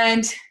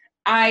 And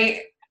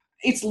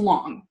it's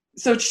long.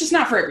 So it's just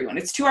not for everyone.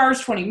 It's 2 hours,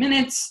 20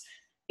 minutes.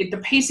 The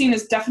pacing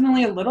is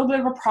definitely a little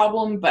bit of a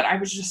problem, but I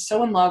was just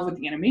so in love with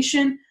the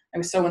animation. I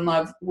was so in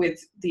love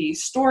with the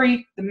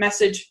story, the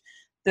message,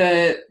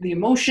 the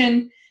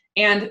emotion,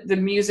 and the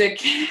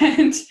music.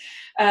 And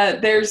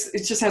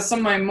it just has some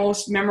of my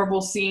most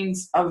memorable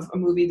scenes of a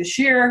movie this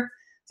year.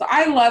 So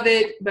I love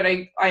it, but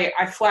I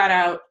flat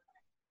out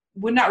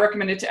would not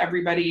recommend it to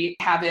everybody.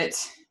 Have it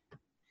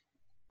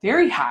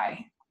very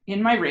high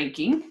in my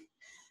ranking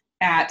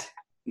at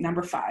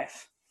number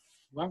 5.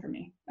 Wow. For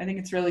me. I think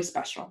it's really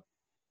special.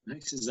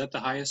 Nice. Is that the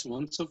highest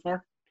one so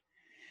far?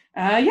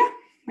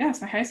 Yeah,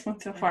 it's my highest one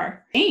so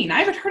far. Jane. I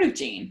haven't heard of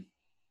Jane.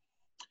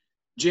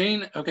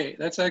 Jane, okay,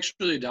 that's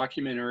actually a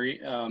documentary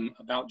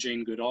about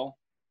Jane Goodall.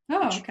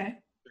 Oh, okay.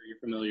 Are you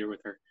familiar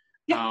with her?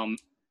 Yeah.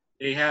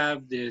 They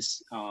have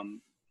this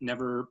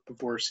never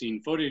before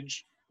seen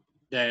footage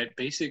that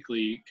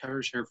basically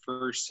covers her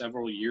first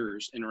several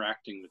years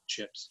interacting with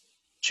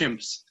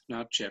chimps,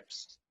 not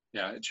chips.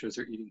 Yeah, it shows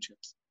her eating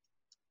chips.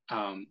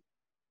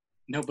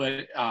 No,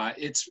 but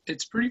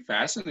it's pretty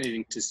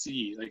fascinating to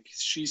see. Like,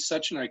 she's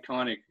such an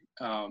iconic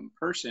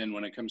person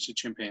when it comes to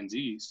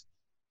chimpanzees,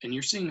 and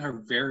you're seeing her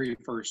very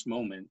first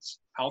moments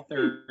out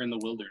there in the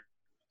wilderness,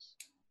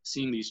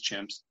 seeing these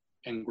chimps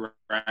and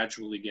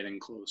gradually getting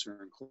closer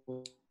and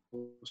closer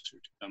to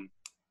them.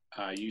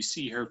 You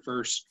see her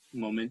first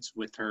moments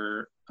with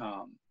her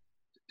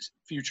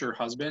future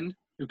husband,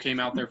 who came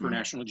out there for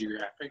National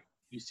Geographic.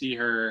 You see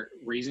her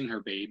raising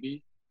her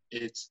baby.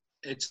 It's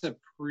a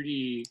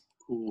pretty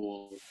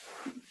cool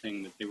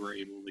thing that they were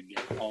able to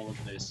get all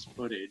of this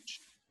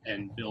footage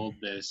and build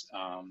this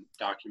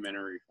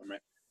documentary from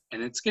it,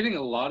 and it's getting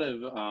a lot of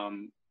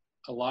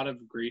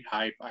great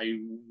hype. I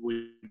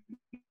would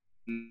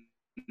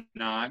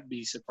not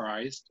be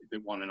surprised if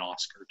it won an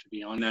Oscar, to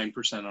be on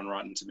 9% on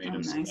Rotten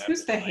Tomatoes. Oh, nice.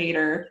 Who's the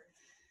hater?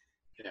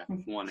 Yeah,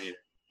 one hater.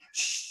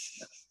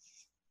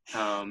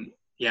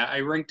 Yeah, I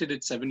ranked it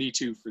at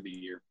 72 for the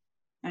year.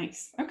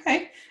 Nice.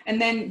 Okay.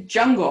 And then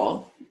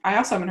Jungle. I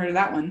also haven't heard of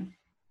that one.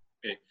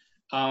 Okay.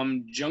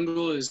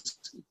 Jungle is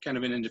kind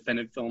of an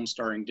independent film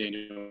starring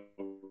Daniel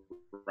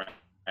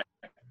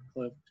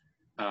Radcliffe.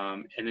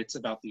 And it's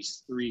about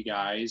these three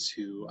guys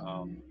who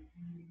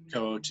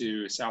go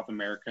to South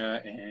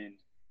America, and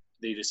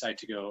they decide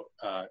to go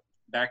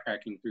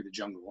backpacking through the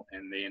jungle,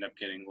 and they end up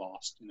getting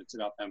lost. And it's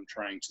about them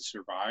trying to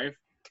survive.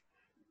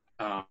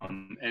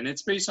 And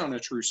it's based on a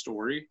true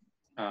story.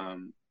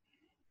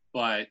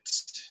 But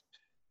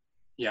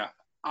yeah,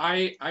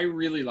 I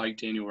really like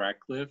Daniel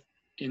Radcliffe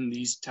in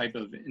these type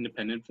of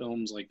independent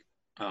films, like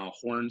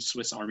Horn,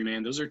 Swiss Army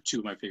Man. Those are two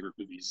of my favorite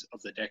movies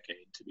of the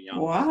decade, to be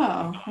honest.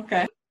 Wow.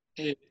 Okay.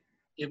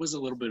 It was a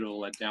little bit of a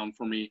letdown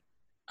for me.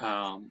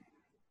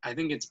 I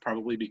think it's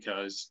probably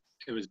because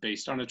it was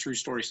based on a true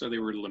story, so they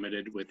were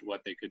limited with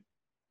what they could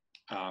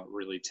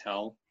really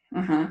tell.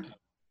 Uh-huh.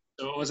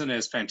 So it wasn't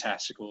as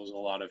fantastical as a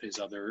lot of his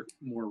other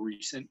more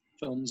recent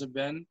films have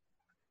been.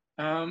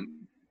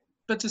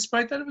 But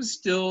despite that, it was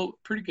still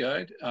pretty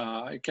good.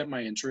 It kept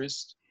my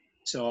interest.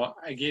 So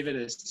I gave it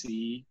a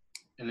C,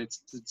 and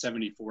it's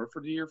 74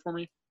 for the year for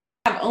me.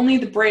 Only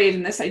the Brave,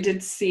 and this I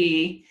did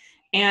see.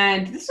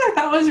 And this I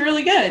thought was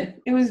really good.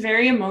 It was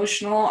very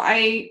emotional.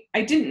 I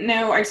didn't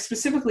know, I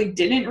specifically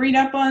didn't read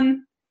up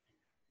on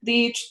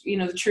the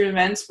true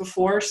events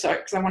before, so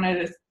because I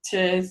wanted it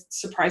to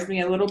surprise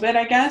me a little bit,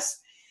 I guess.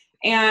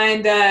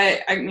 And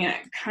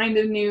I kind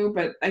of knew,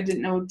 but I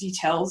didn't know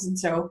details, and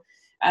so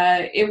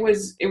it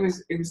was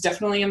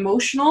definitely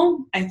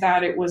emotional. I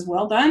thought it was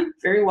well done,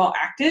 very well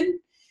acted,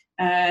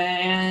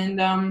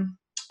 and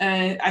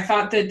I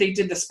thought that they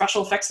did the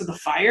special effects of the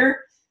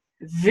fire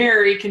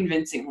very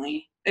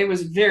convincingly. It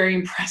was very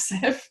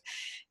impressive,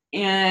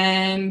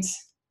 and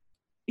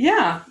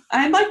yeah,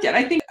 I liked it.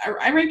 I think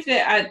I ranked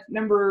it at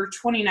number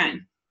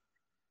 29.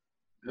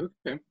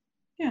 Okay.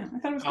 Yeah, I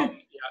thought it was good.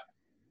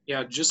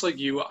 Yeah, just like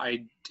you,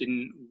 I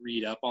didn't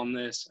read up on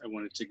this. I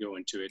wanted to go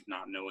into it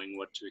not knowing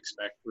what to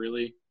expect,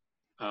 really,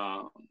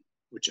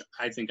 which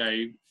I think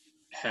I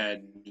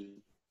had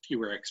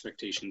fewer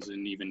expectations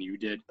than even you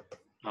did.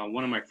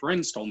 One of my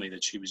friends told me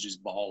that she was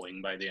just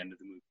bawling by the end of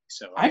the movie.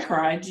 So I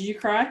cried. Did you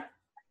cry?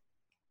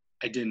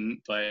 I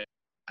didn't, but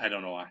I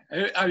don't know why.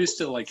 I was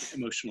still like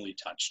emotionally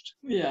touched.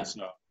 Yeah.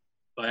 So,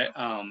 but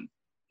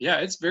yeah,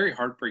 it's a very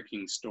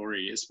heartbreaking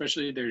story.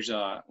 Especially there's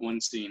one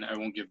scene, I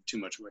won't give too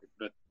much away,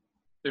 but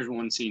there's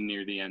one scene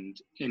near the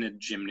end in a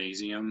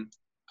gymnasium,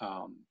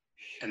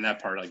 and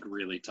that part like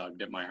really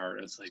tugged at my heart.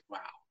 I was like, wow,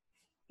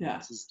 yeah,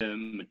 this is the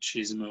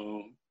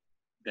machismo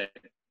that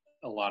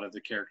a lot of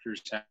the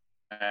characters had.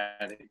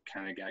 It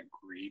kind of got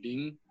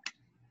grating,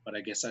 but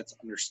I guess that's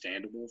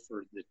understandable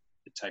for the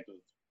type of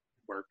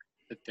work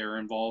that they're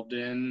involved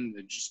in.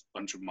 They're just a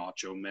bunch of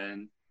macho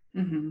men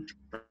trying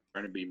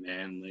to be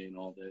manly and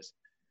all this.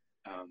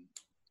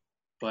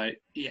 But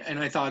yeah, and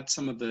I thought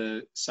some of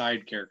the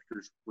side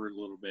characters were a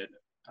little bit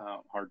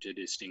hard to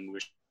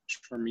distinguish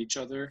from each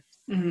other.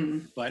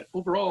 But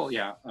overall,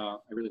 yeah, I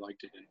really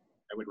liked it, and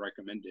I would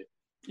recommend it.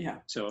 Yeah.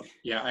 So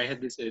yeah, I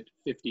had this at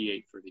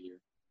 58 for the year.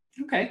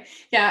 Okay.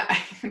 Yeah,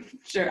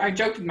 sure. I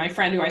joked with my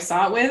friend who I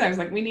saw it with. I was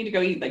like, we need to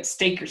go eat like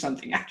steak or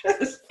something after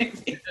this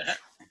movie.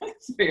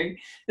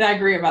 I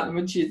agree about the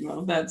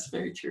machismo. That's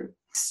very true.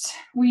 Next,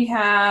 we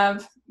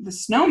have The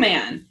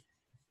Snowman.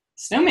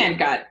 Snowman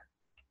got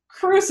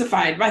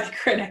crucified by the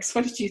critics.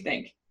 What did you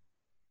think?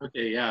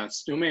 Okay, yeah,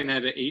 Snowman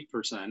had an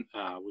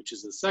 8%, which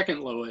is the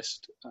second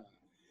lowest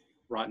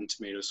Rotten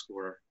Tomato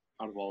score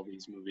out of all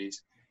these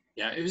movies.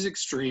 Yeah, it was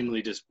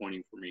extremely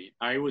disappointing for me.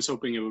 I was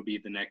hoping it would be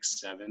the next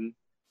 7,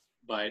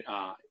 but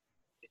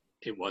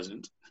it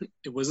wasn't.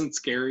 It wasn't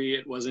scary.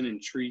 It wasn't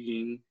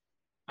intriguing.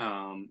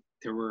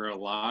 There were a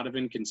lot of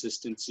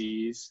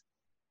inconsistencies.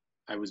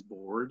 I was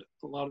bored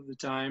a lot of the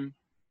time.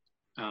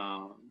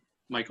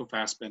 Michael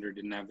Fassbender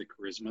didn't have the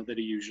charisma that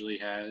he usually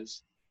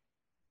has.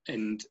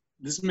 And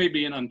this may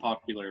be an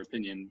unpopular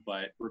opinion,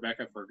 but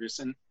Rebecca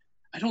Ferguson,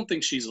 I don't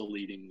think she's a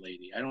leading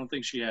lady. I don't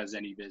think she has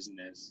any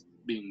business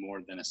being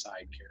more than a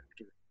side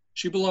character.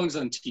 She belongs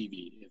on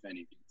TV, if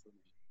anything, for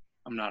me.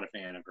 I'm not a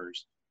fan of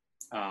hers.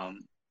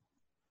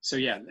 So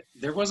yeah,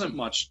 there wasn't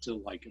much to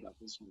like about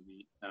this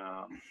movie.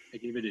 I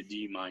gave it a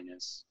D-.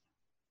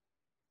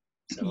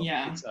 So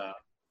yeah,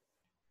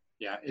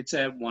 it's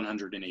at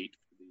 108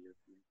 for the year.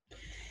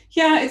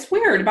 Yeah, it's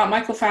weird about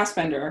Michael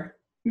Fassbender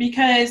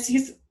because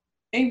he's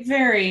a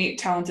very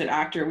talented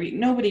actor.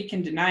 Nobody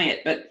can deny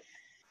it, but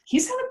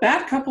he's had a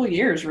bad couple of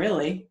years,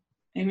 really.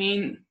 I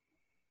mean,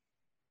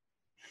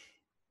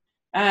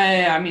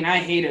 I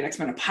hated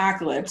X-Men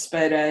Apocalypse,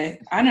 but I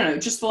don't know,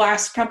 just the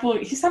last couple,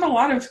 he's had a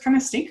lot of kind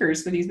of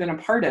stinkers that he's been a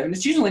part of, and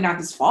it's usually not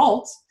his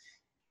fault.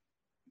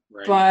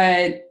 Right.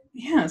 But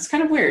yeah, it's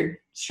kind of weird,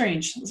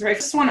 strange. It's the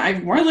first one I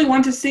really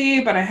want to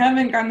see, but I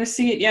haven't gotten to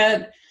see it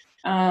yet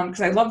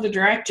because I love the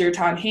director,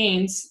 Todd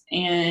Haynes,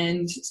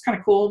 and it's kind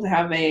of cool to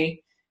have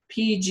a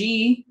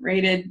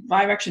PG-rated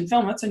live-action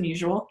film. That's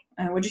unusual.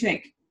 What do you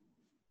think?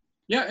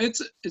 Yeah,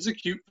 it's a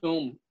cute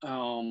film.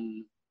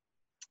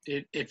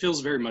 It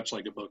feels very much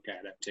like a book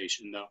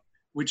adaptation, though,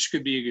 which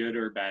could be a good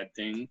or a bad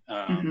thing.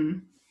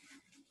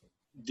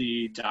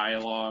 The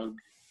dialogue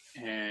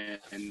and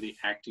the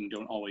acting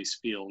don't always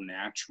feel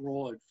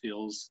natural. It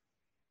feels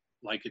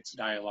like it's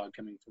dialogue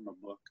coming from a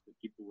book that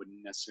people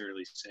wouldn't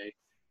necessarily say.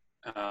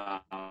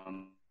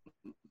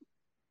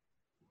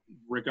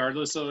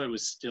 Regardless of it,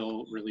 was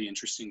still really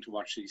interesting to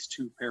watch these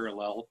two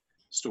parallel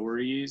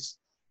stories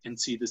and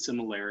see the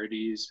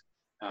similarities.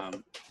 I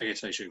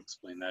guess I should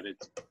explain that.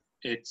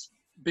 It's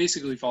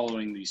basically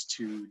following these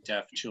two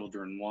deaf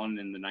children, one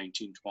in the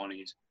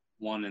 1920s,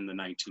 one in the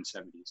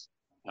 1970s.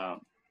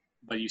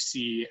 But you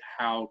see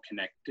how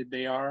connected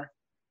they are,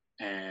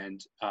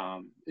 and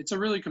it's a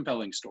really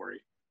compelling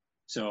story.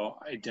 So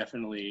I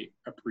definitely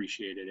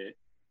appreciated it,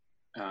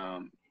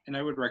 and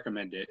I would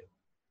recommend it.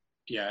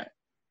 Yeah,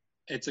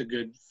 it's a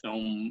good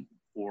film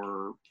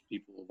for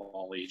people of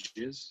all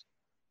ages.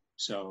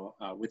 So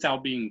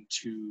without being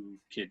too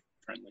kid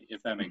friendly,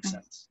 if that makes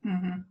sense.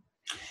 Mm-hmm.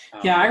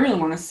 Yeah, I really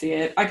want to see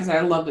it because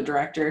I love the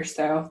director.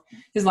 So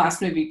his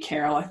last movie,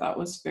 Carol, I thought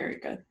was very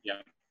good.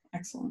 Yeah,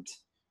 excellent.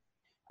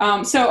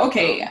 So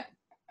okay.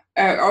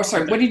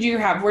 Sorry. What did you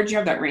have? Where did you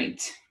have that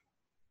ranked?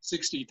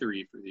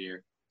 63 for the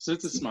year. So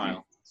it's a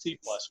smile. C+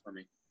 for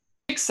me.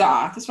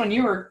 Jigsaw. This one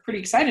you were pretty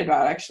excited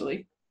about,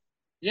 actually.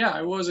 Yeah,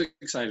 I was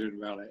excited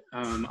about it.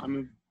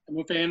 I'm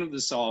a fan of the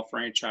Saw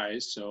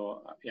franchise,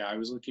 so yeah, I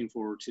was looking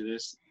forward to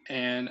this,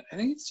 and I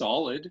think it's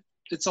solid.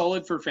 It's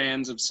solid for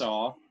fans of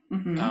Saw.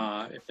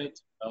 Mm-hmm. It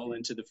fits well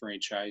into the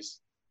franchise.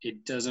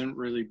 It doesn't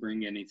really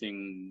bring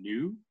anything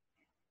new,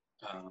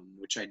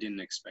 which I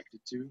didn't expect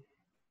it to.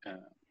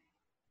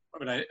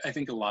 But I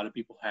think a lot of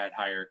people had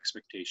higher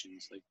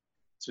expectations. Like,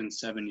 it's been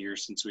 7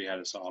 years since we had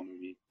a Saw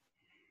movie.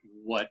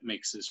 What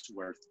makes this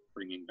worth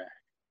bringing back?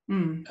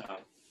 Mm.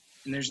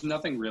 And there's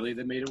nothing really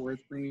that made it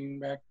worth bringing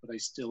back, but I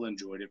still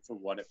enjoyed it for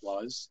what it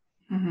was.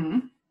 Mm-hmm.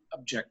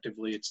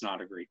 Objectively, it's not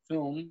a great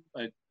film,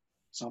 but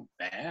it's not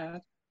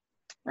bad.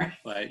 Right.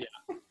 But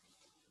yeah,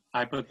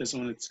 I put this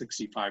one at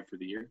 65 for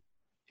the year.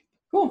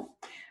 Cool.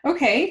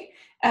 Okay.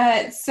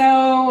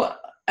 So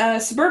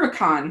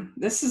Suburbicon.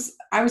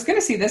 I was going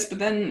to see this, but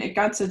then it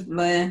got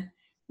to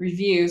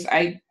reviews.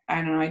 I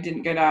don't know. I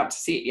didn't get out to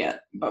see it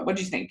yet. But what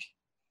do you think?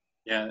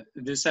 Yeah,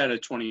 this had a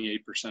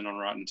 28% on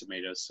Rotten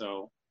Tomatoes,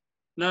 so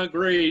not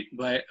great,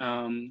 but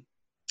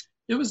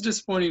it was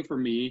disappointing for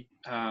me.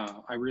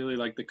 I really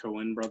like the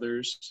Coen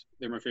brothers.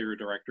 They're my favorite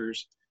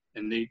directors,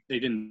 and they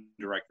didn't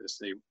direct this.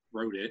 They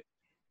wrote it,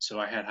 so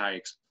I had high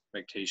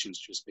expectations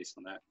just based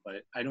on that.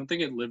 But I don't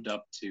think it lived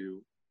up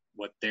to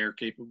what they're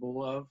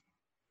capable of.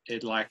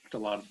 It lacked a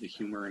lot of the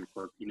humor and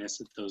quirkiness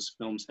that those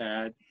films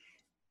had.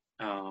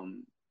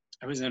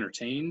 I was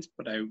entertained,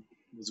 but I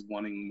was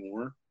wanting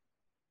more.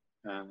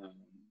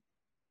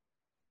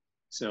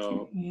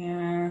 So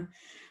yeah,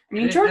 I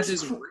mean George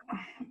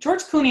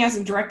Clooney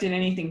hasn't directed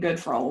anything good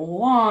for a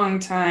long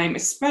time,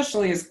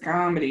 especially his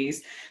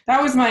comedies.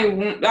 That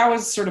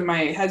was sort of my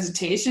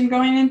hesitation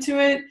going into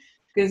it,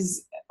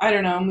 because I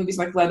don't know, movies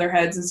like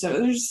Leatherheads and stuff,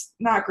 they're just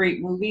not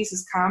great movies.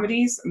 His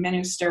comedies, Men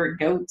Who Stare at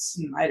Goats,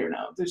 and I don't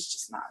know, there's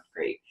just not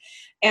great.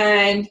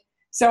 And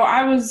so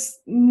I was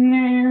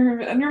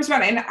nervous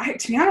about it. And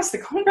to be honest, the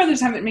Coen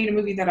brothers haven't made a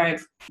movie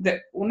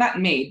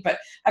not made, but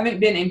haven't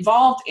been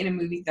involved in a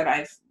movie that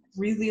I've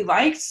really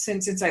liked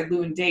since Inside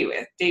Llewyn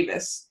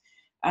Davis.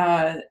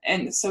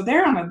 And so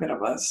they're on a bit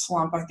of a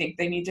slump. I think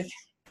they need to,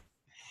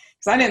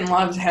 because I didn't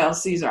love Hail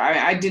Caesar.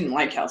 I didn't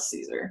like Hail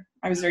Caesar.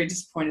 I was very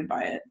disappointed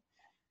by it.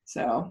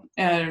 So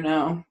I don't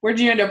know. Where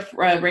did you end up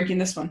ranking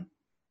this one?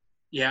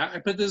 Yeah, I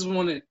put this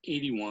one at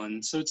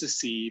 81, so it's a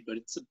C, but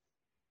it's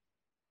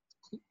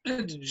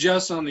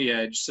just on the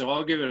edge, so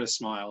I'll give it a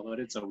smile, but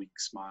it's a weak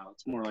smile.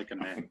 It's more like a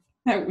meh.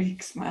 A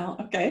weak smile,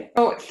 okay.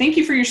 Oh, Thank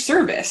You for Your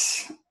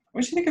Service.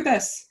 What did you think of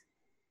this?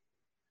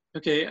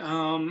 Okay,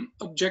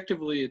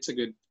 objectively, it's a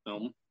good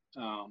film.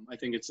 I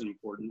think it's an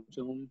important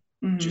film,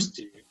 just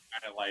to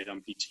kind of light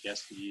on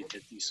PTSD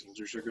that these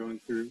soldiers are going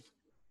through.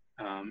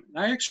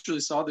 I actually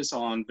saw this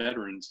on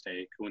Veterans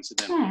Day,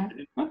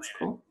 coincidentally. That's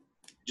cool.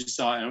 Just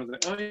saw it, and I was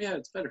like, oh yeah,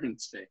 it's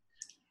Veterans Day.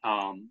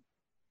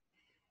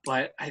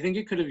 But I think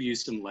it could have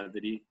used some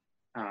levity.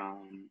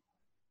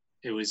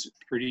 It was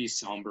pretty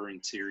somber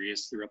and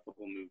serious throughout the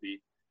whole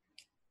movie,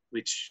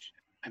 which,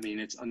 I mean,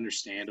 it's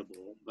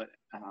understandable. But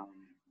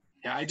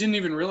yeah, I didn't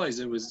even realize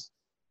it was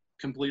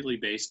completely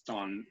based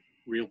on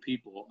real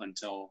people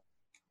until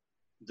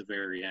the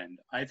very end.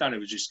 I thought it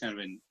was just kind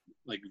of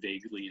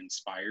vaguely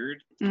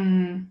inspired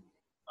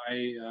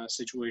by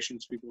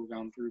situations people have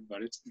gone through,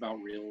 but it's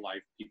about real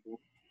life people.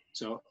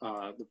 So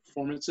the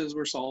performances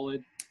were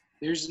solid.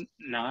 There's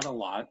not a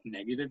lot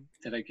negative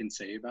that I can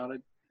say about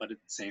it, but at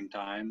the same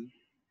time,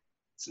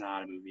 it's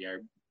not a movie I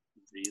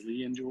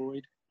really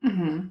enjoyed.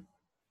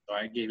 So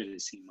I gave it a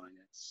C-.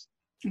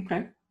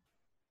 Okay.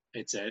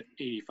 It's at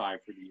 85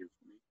 for the year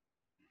for me.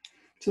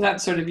 So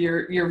that's sort of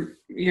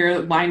your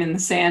line in the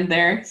sand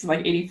there. It's like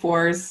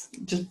 84 is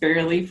just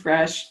barely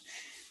fresh,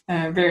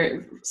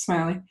 very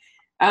smiley.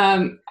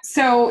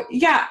 So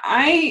yeah,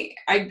 I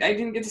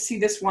didn't get to see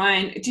this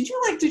one. Did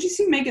you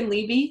see Megan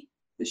Levy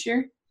this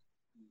year?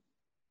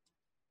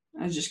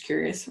 I was just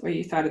curious what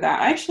you thought of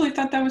that. I actually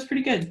thought that was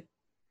pretty good.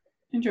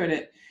 Enjoyed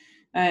it.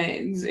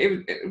 It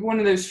was one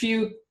of those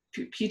few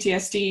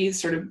PTSD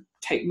sort of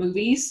type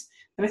movies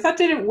but I thought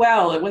did it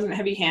well. It wasn't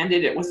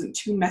heavy-handed. It wasn't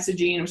too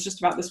messaging. It was just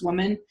about this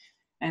woman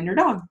and her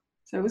dog.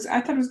 So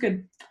I thought it was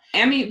good.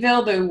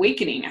 Amityville: The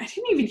Awakening. I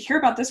didn't even hear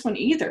about this one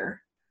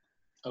either.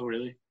 Oh,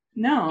 really?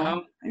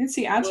 No, I didn't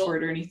see ads for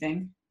it or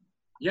anything.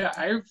 Yeah,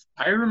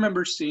 I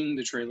remember seeing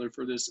the trailer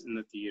for this in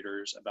the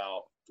theaters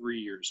about 3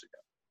 years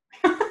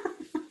ago.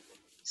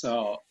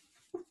 So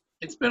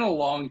it's been a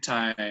long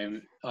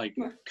time, like,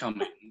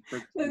 coming.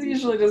 That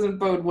usually doesn't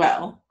bode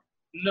well.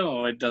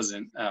 No, it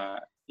doesn't.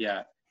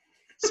 Yeah.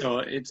 So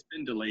it's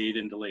been delayed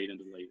and delayed and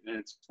delayed, and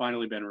it's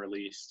finally been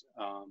released.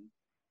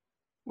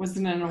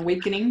 Wasn't it an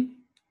awakening?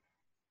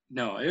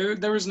 No,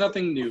 there was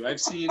nothing new.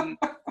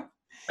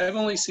 I've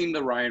only seen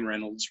the Ryan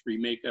Reynolds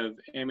remake of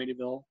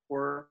Amityville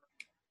Horror,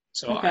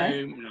 so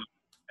I'm not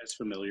as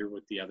familiar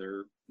with the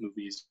other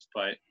movies,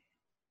 but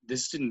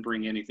this didn't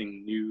bring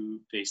anything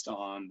new based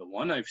on the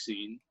one I've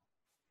seen.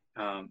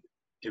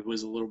 It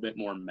was a little bit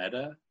more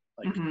meta.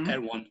 Like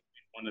at one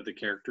of the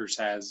characters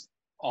has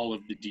all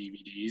of the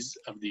DVDs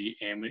of the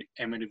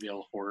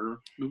Amityville Horror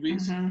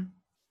movies.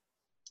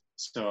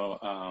 So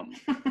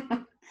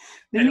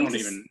they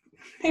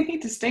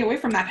need to stay away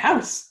from that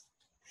house.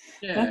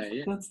 Yeah,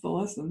 that's the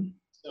lesson.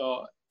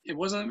 So it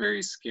wasn't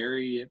very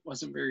scary. It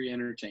wasn't very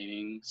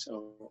entertaining.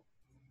 So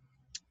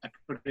I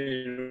put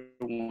it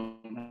at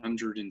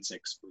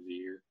 106 for the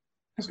year.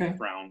 Okay. So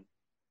Brown.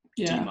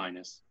 Yeah.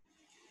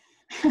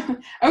 D-.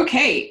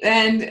 Okay,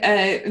 and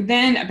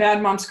then A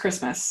Bad Mom's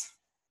Christmas.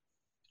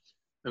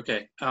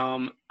 Okay.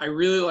 I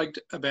really liked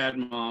Bad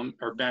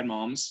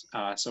Moms.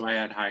 So I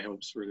had high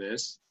hopes for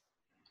this.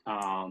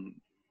 I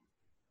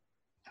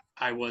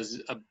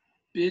was a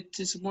bit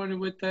disappointed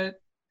with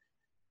that.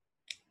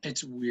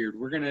 It's weird.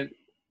 We're gonna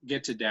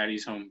get to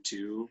Daddy's Home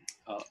 2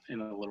 in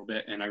a little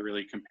bit, and I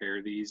really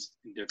compare these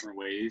in different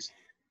ways.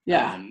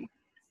 Yeah.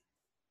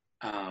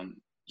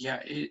 Yeah.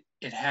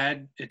 It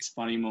had its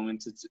funny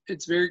moments.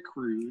 It's very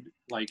crude,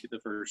 like the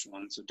first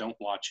one. So don't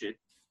watch it.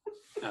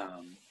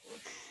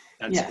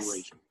 That's the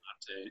way not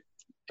to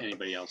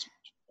anybody else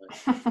watch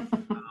it.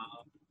 But,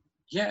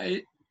 yeah.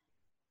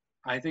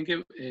 I think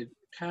it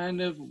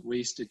kind of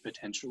wasted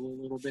potential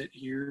a little bit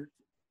here.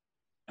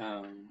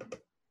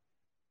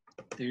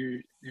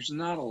 There's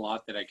not a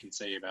lot that I can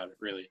say about it,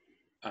 really.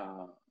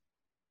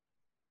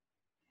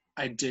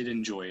 I did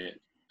enjoy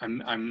it.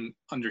 I'm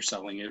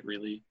underselling it,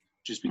 really,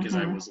 just because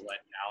I was let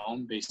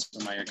down based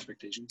on my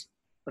expectations.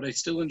 But I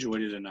still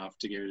enjoyed it enough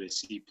to give it a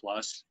C+.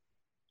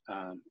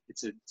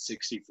 It's a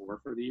 64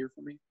 for the year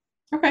for me.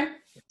 Okay.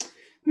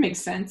 Makes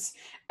sense.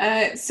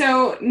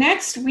 So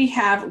next we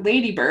have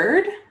Lady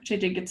Bird, which I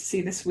did get to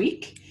see this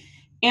week.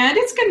 And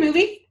it's a good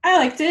movie. I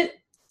liked it.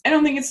 I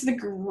don't think it's the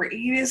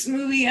greatest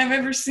movie I've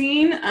ever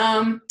seen.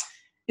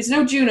 It's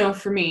no Juno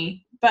for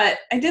me, but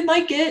I did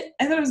like it.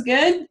 I thought it was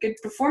good. Good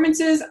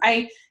performances.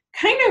 I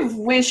kind of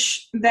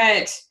wish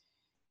that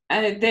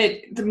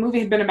that the movie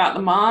had been about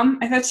the mom.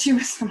 I thought she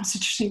was the most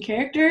interesting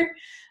character.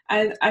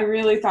 I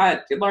really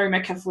thought Laurie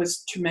Metcalf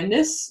was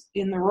tremendous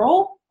in the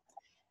role.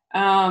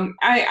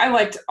 I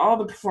liked all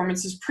the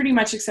performances pretty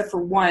much except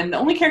for one. The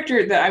only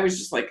character that I was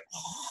just like,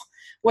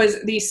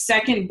 was the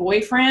second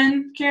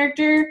boyfriend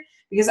character,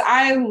 because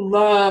I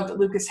loved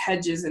Lucas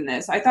Hedges in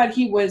this. I thought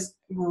he was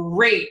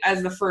great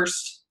as the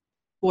first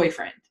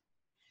boyfriend.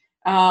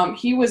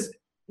 He was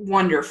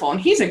wonderful, and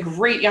he's a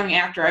great young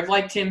actor. I've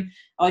liked him.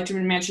 I liked him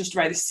in Manchester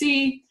by the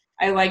Sea.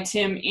 I liked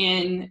him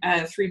in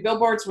 3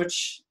 Billboards,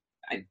 which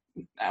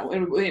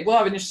we'll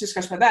have a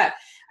discussion about that.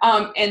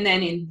 And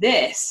then in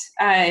this,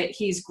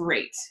 he's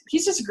great.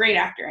 He's just a great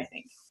actor, I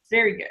think.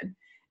 Very good.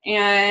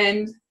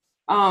 And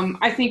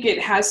I think it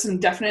has some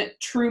definite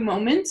true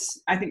moments.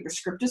 I think the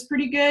script is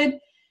pretty good.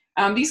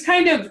 These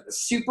kind of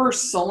super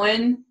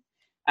sullen,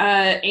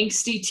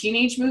 angsty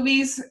teenage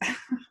movies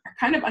are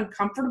kind of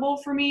uncomfortable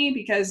for me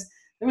because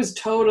it was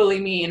totally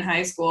me in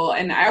high school.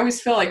 And I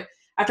always feel like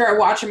after I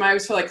watch them, I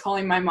always feel like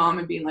calling my mom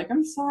and being like,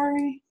 I'm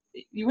sorry.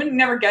 You wouldn't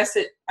never guess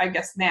it, I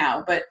guess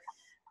now, but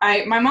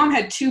my mom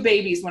had 2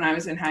 babies when I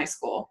was in high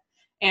school,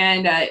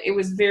 and it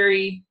was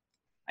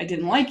I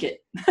didn't like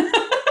it.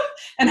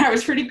 And I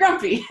was pretty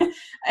grumpy.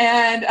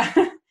 And,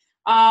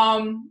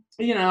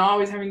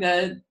 always having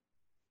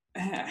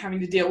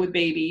to deal with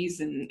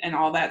babies and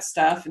all that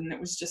stuff. And it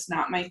was just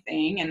not my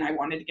thing. And I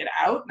wanted to get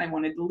out and I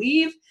wanted to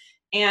leave.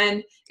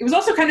 And it was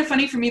also kind of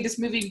funny for me, this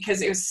movie,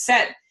 because it was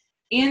set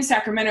in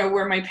Sacramento,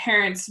 where my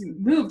parents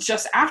moved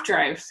just after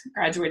I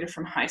graduated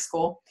from high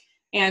school.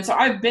 And so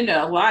I've been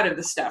to a lot of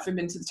the stuff. I've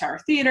been to the Tower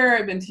Theater.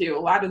 I've been to a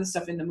lot of the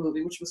stuff in the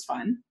movie, which was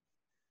fun.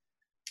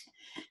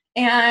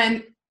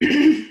 And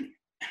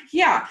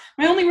yeah,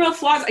 my only real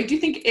flaws, I do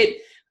think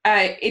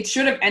it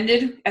should have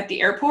ended at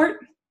the airport.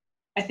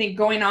 I think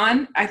going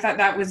on, I thought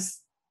that was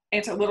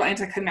a little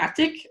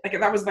anticlimactic. Like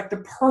that was like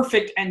the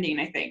perfect ending,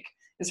 I think,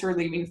 is her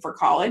leaving for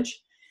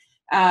college.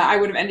 I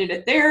would have ended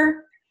it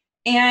there.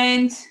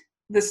 And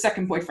the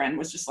second boyfriend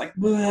was just like,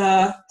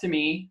 blah, to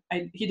me.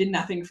 He did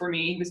nothing for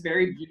me. He was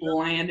very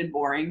bland and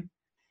boring.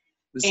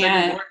 The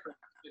second boyfriend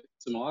did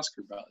some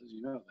Oscar buzz,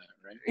 you know that,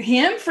 right?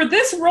 Him for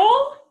this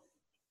role?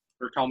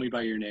 or Call Me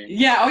by Your Name.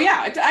 Yeah. Oh,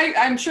 yeah.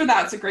 I'm sure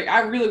that's a great.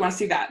 I really want to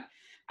see that.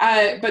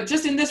 But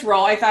just in this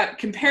role, I thought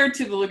compared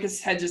to the Lucas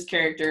Hedges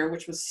character,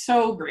 which was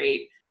so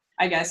great,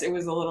 I guess it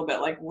was a little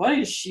bit like, what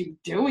is she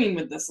doing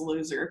with this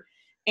loser?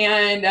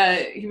 And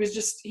he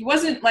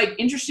wasn't like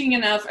interesting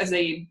enough as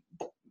a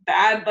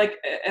bad, like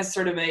as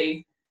sort of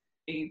a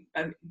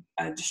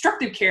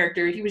destructive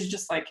character. He was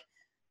just like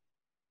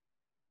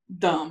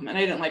dumb, and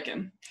I didn't like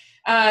him.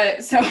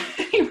 So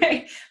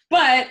anyway,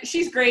 but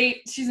she's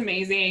great. She's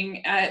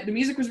amazing. The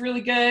music was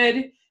really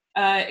good.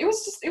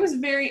 It was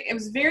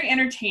very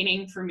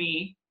entertaining for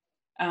me.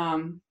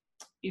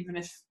 Even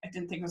if I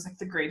didn't think it was like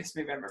the greatest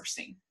movie I've ever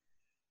seen.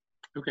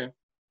 Okay.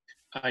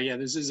 Yeah,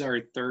 this is our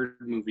third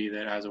movie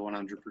that has a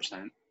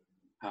 100%,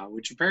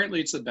 which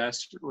apparently it's the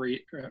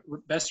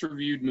best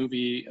reviewed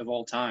movie of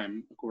all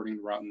time, according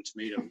to Rotten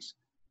Tomatoes.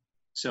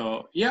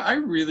 So yeah, I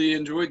really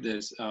enjoyed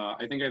this.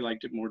 I think I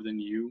liked it more than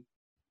you.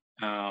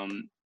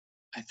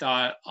 I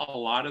thought a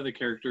lot of the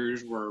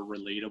characters were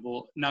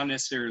relatable, not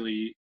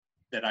necessarily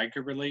that I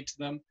could relate to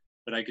them,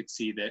 but I could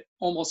see that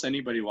almost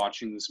anybody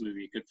watching this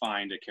movie could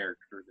find a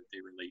character that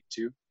they relate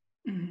to,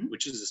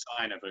 which is a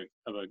sign of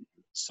a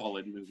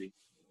solid movie.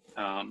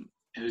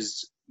 It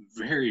was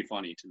very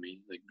funny to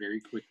me, like very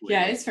quick.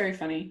 Yeah, it's very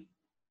funny.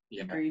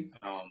 Yeah. Agreed.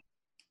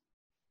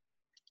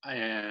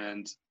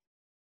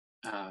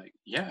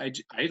 Yeah,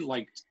 I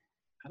liked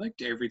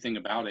everything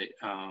about it.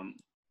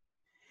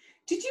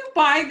 Did you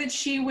buy that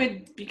she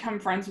would become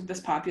friends with this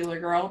popular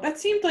girl? That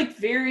seemed like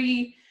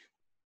very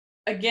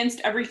against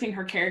everything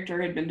her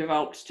character had been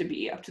developed to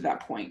be up to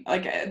that point.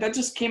 Like that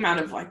just came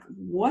out of like,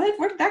 what?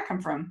 Where did that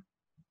come from?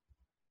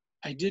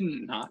 I did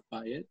not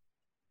buy it.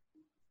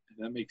 If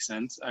that makes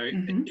sense.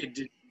 It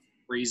didn't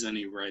raise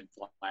any red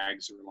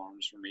flags or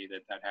alarms for me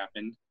that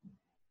happened.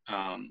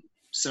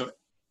 So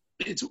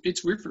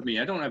it's weird for me.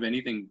 I don't have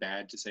anything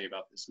bad to say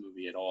about this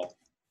movie at all.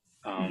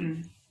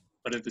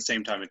 But at the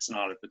same time, it's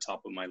not at the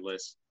top of my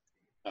list.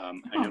 I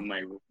know my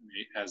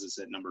roommate has this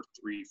at number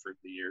 3 for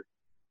the year,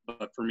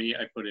 but for me,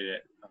 I put it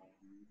at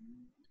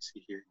let's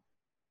see here,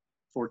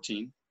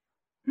 14.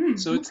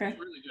 So it's really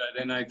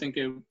good, and I think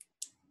it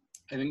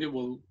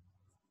will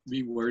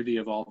be worthy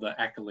of all the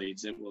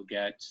accolades it will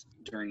get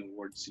during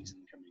award season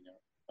coming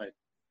up. But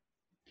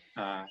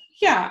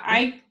yeah,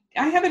 I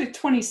have it at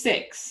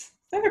 26.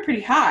 I have it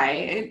pretty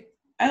high.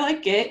 I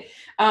like it,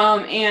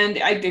 and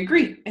I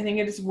agree. I think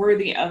it is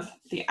worthy of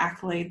the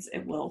accolades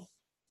it will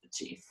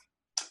achieve.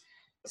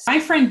 My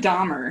Friend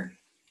Dahmer.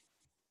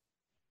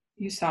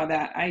 You saw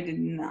that. I did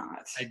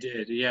not. I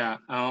did, yeah.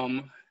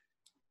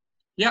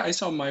 Yeah, I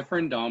saw My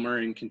Friend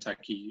Dahmer in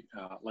Kentucky.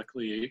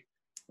 Luckily,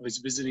 I was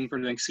visiting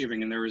for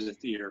Thanksgiving, and there was a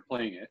theater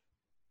playing it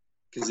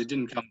because it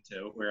didn't come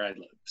to where I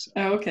live. So.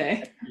 Oh,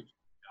 okay.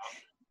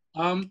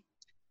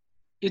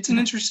 It's an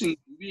interesting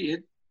movie.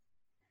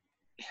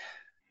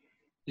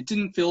 It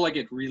didn't feel like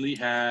it really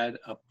had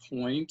a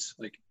point,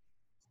 like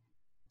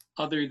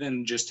other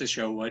than just to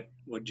show what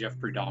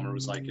Jeffrey Dahmer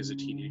was like as a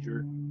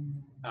teenager.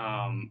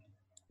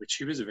 Which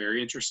he was a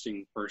very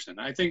interesting person.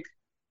 I think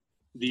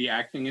the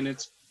acting in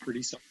it's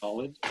pretty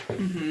solid.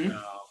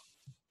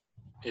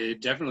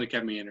 It definitely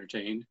kept me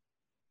entertained.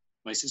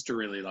 My sister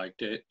really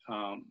liked it,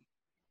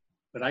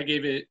 but I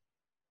gave it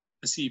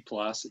a C+.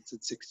 It's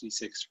at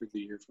 66 for the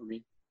year for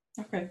me.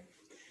 Okay,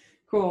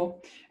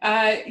 cool.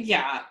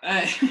 Yeah,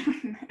 I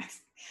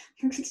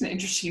think it's an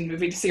interesting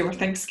movie to see over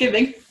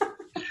Thanksgiving.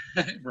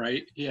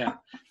 Right? Yeah,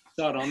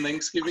 saw it on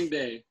Thanksgiving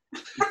Day.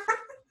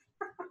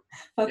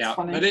 That's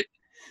funny. But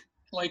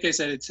like I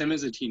said, it's him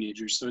as a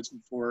teenager, so it's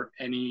before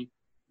any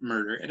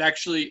murder. It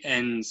actually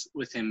ends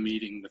with him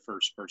meeting the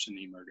first person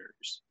he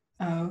murders.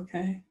 Oh,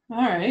 okay.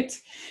 All right.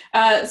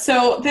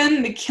 So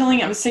then the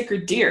killing of a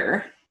sacred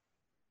deer.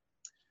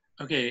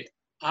 Okay,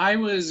 I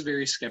was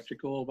very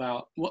skeptical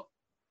about,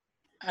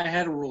 I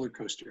had a roller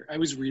coaster. I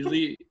was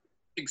really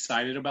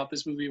excited about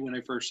this movie when I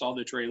first saw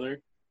the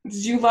trailer.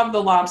 Did you love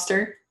The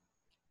Lobster?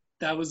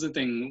 That was the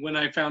thing. When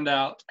I found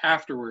out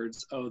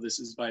afterwards, oh, this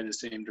is by the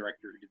same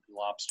director who did The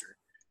Lobster,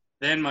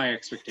 then my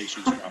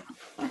expectations dropped.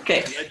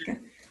 Okay.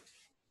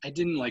 I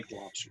didn't like The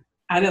Lobster.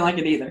 I didn't like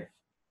it either.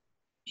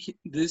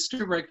 This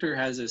director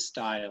has a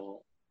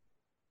style.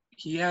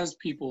 He has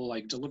people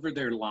like deliver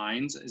their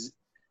lines as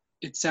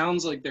it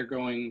sounds like they're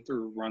going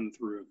through a run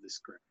through of the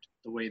script,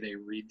 the way they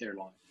read their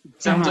lines.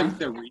 It sounds like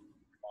they're reading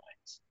their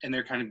lines and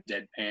they're kind of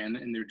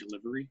deadpan in their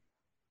delivery.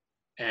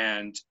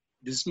 And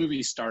this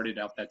movie started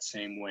out that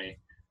same way.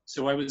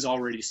 So I was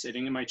already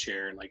sitting in my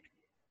chair, like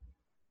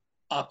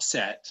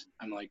upset.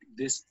 I'm like,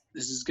 this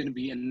is going to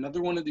be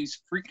another one of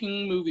these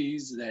freaking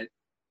movies that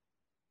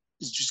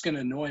is just going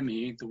to annoy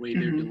me the way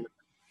they're delivering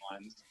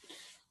lines.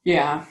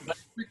 Yeah. But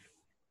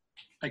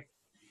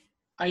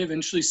I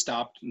eventually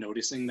stopped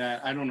noticing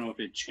that. I don't know if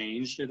it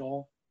changed at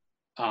all.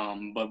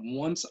 But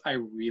once I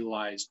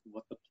realized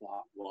what the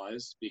plot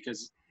was,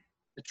 because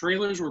the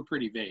trailers were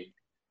pretty vague,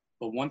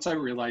 but once I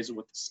realized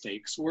what the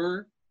stakes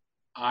were,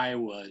 I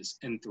was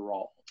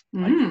enthralled.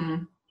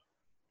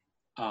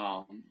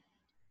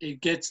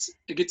 It gets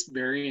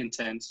very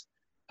intense.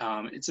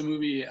 It's a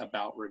movie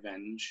about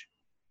revenge,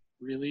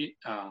 really.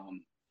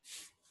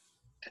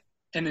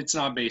 And it's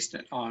not based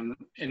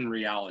in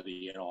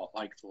reality at all,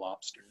 like The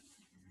Lobster.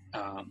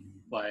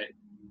 But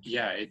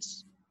yeah,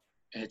 it's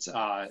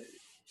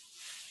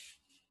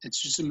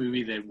just a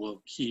movie that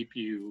will keep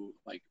you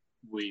like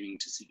waiting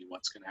to see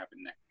what's going to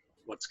happen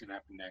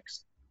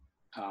next.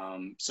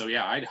 So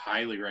yeah, I'd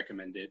highly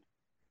recommend it.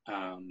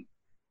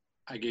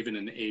 I gave it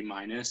an A-.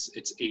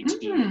 It's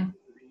 18.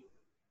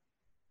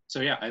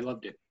 So yeah, I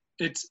loved it.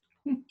 It's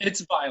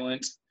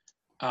violent.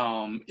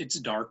 It's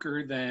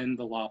darker than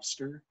The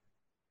Lobster.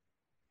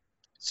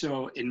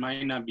 So it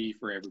might not be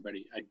for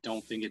everybody. I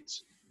don't think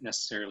it's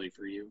necessarily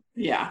for you.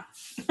 Yeah.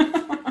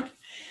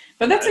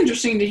 But that's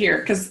interesting to hear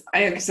because,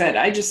 like I said,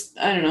 I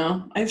don't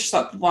know. I just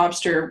thought The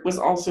Lobster was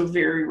also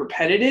very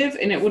repetitive,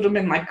 and it would have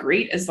been like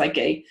great as like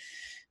a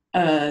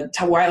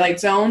Twilight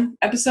Zone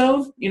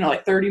episode,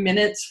 like 30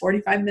 minutes,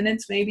 45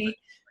 minutes maybe.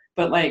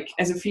 But like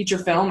as a feature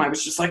film, I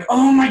was just like,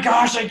 oh my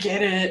gosh, I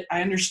get it.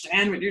 I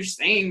understand what you're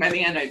saying. By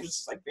the end, I was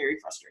just like very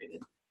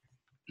frustrated.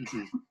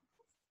 Mm-hmm.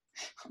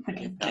 Like,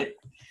 I get it.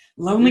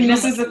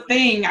 Loneliness is a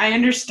thing. I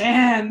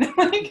understand.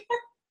 Like,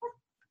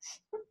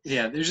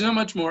 yeah, there's not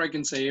much more I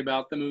can say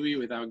about the movie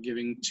without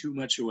giving too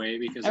much away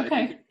because I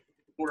think it's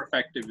more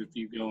effective if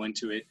you go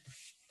into it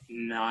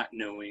not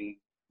knowing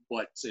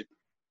what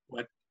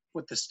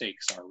the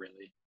stakes are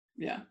really.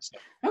 Yeah. So.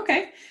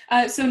 Okay.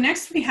 So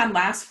next we had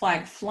Last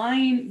Flag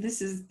Flying.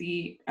 This is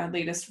the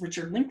latest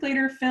Richard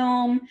Linklater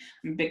film.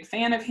 I'm a big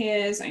fan of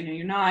his. I know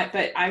you're not,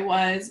 but I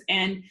was,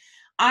 and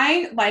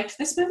I liked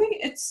this movie.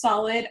 It's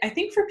solid. I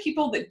think for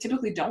people that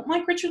typically don't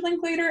like Richard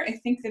Linklater, I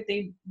think that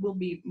they will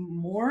be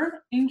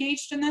more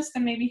engaged in this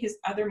than maybe his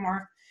other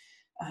more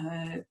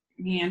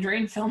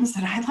meandering films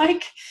that I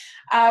like.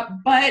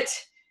 But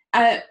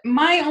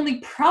my only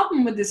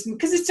problem with this,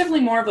 because it's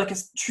definitely more of like a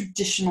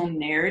traditional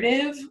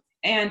narrative,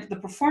 and the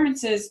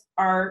performances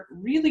are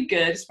really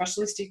good,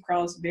 especially Steve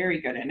Carell is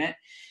very good in it.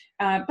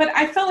 But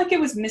I felt like it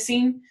was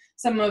missing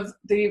some of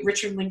the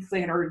Richard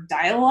Linklater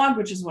dialogue,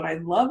 which is what I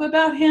love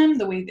about him,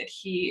 the way that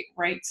he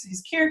writes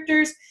his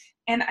characters.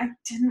 And I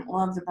didn't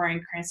love the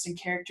Bryan Cranston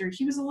character.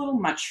 He was a little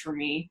much for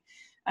me.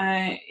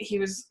 He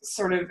was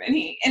sort of,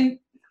 and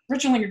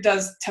Richard Linklater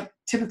does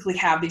typically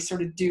have these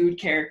sort of dude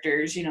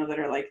characters, that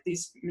are like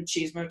these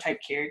machismo type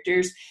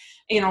characters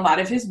in a lot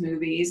of his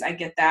movies. I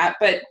get that.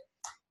 But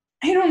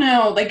I don't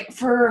know, like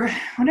for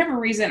whatever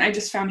reason, I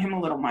just found him a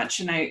little much,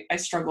 and I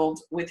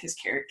struggled with his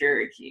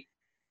character.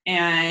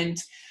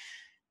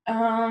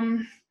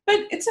 But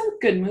it's a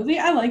good movie.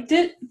 I liked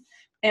it,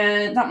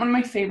 and not one of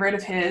my favorite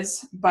of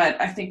his, but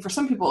I think for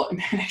some people it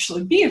might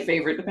actually be a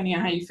favorite depending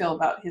on how you feel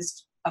about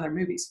his other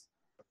movies.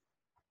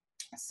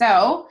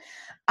 So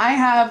I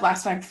have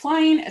Last Flag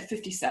Flying at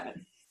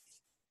 57.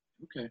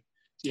 Okay.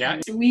 Yeah.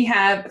 So we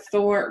have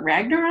Thor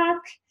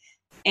Ragnarok,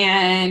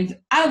 and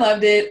I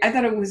loved it. I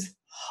thought it was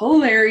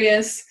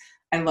hilarious.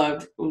 I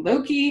loved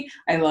Loki.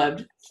 I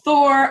loved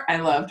Thor. I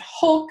loved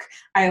Hulk.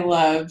 I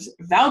loved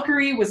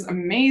Valkyrie. Was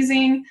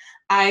amazing.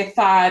 I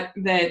thought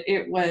that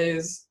it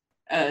was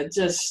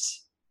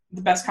just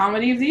the best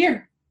comedy of the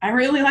year. I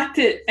really liked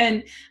it.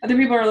 And other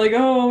people are like,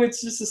 oh,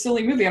 it's just a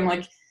silly movie. I'm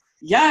like,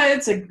 yeah,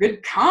 it's a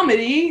good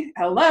comedy.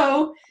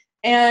 Hello.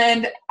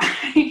 And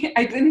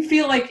I didn't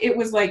feel like it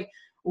was like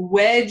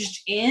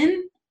wedged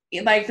in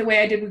like the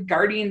way I did with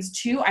Guardians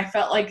 2. I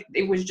felt like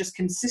it was just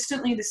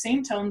consistently the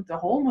same tone the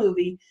whole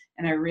movie,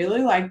 and I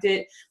really liked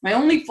it. My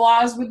only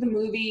flaws with the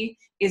movie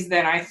is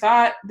that I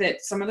thought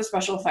that some of the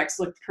special effects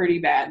looked pretty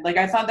bad. Like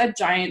I thought that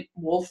giant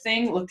wolf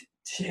thing looked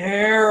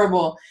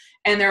terrible,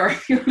 and there were a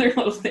few other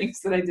little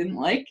things that I didn't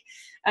like.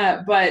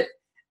 But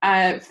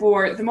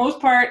for the most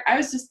part, I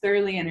was just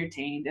thoroughly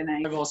entertained.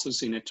 And I've also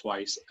seen it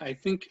twice. I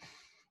think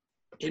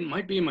it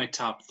might be in my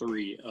top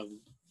 3 of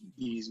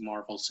these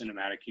Marvel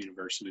Cinematic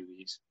Universe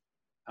movies,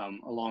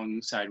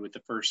 alongside with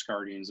the first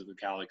Guardians of the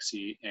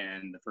Galaxy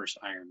and the first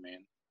Iron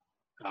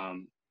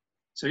Man.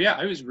 So yeah,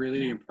 I was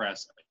really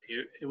impressed.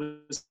 It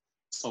was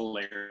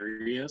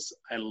hilarious.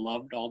 I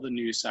loved all the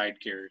new side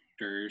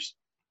characters.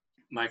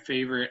 My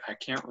favorite, I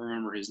can't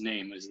remember his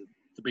name, is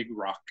the big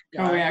rock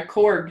guy. Oh yeah,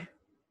 Korg,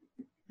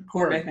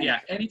 I think. Yeah,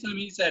 anytime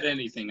he said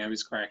anything, I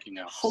was cracking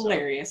up.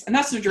 Hilarious. So. And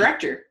that's the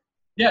director.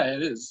 Yeah,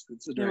 it is.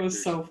 It's the director. It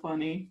was so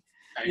funny.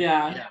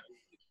 Yeah.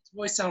 His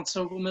voice sounds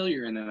so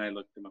familiar, and then I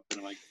looked him up, and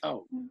I'm like,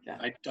 oh, yeah.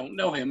 I don't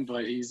know him,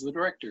 but he's the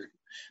director.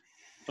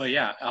 But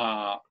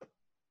yeah,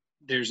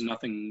 there's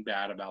nothing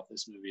bad about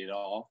this movie at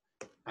all.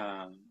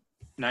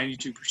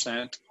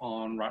 92%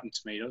 on Rotten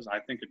Tomatoes. I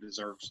think it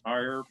deserves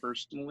higher,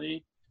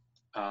 personally.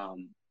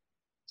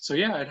 So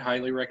yeah, I'd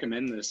highly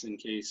recommend this in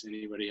case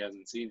anybody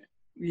hasn't seen it.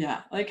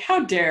 Yeah, like how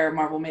dare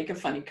Marvel make a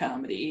funny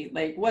comedy?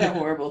 Like what a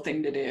horrible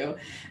thing to do.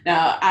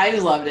 Now, I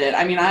loved it.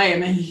 I mean, I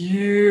am a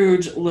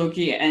huge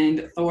Loki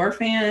and Thor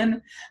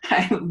fan.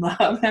 I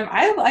love them.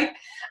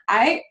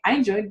 I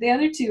enjoyed the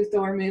other 2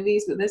 Thor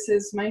movies, but this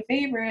is my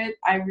favorite.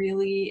 I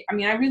really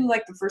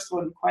like the first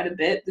one quite a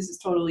bit. This is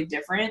totally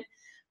different.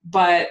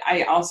 But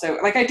I also,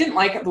 like, I didn't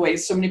like the way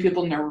so many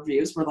people in their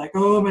reviews were like,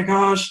 oh my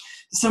gosh,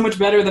 it's so much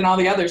better than all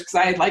the others, because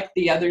I liked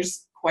the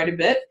others quite a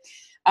bit.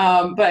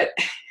 But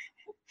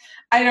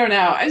I don't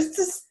know. I was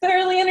just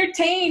thoroughly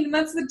entertained, and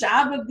that's the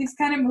job of these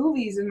kind of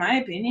movies, in my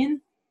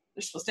opinion.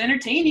 They're supposed to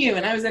entertain you,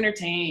 and I was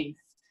entertained.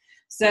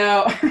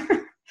 So,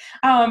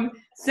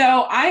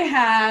 so I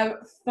have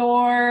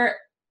Thor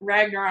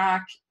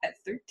Ragnarok at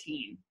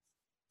 13.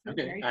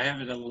 Okay, I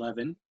have it at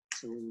 11,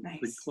 so we're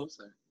pretty close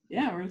there.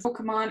 Yeah, we're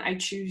Pokemon I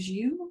Choose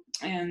You,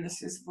 and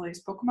this is the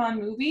latest Pokemon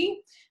movie.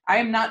 I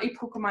am not a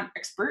Pokemon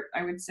expert,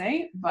 I would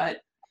say,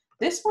 but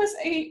this was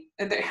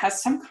it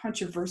has some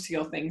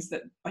controversial things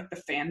that like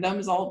the fandom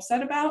is all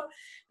upset about,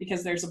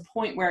 because there's a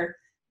point where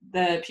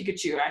the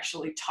Pikachu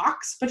actually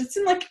talks, but it's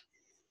in like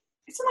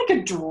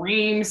a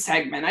dream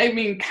segment. I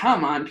mean,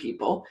 come on,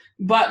 people.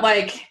 But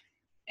like,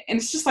 and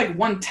it's just like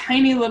one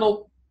tiny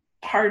little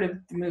part of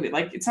the movie.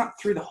 Like, it's not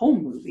through the whole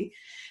movie.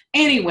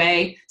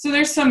 Anyway, so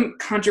there's some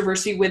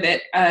controversy with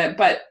it,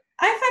 but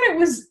I thought it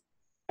was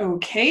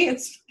okay.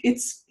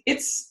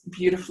 It's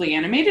beautifully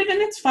animated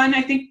and it's fun,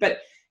 I think, but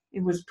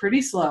it was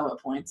pretty slow at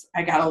points.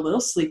 I got a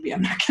little sleepy,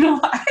 I'm not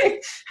gonna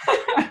lie.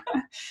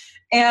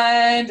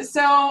 And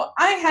so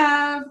I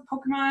have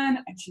Pokemon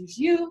I Choose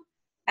You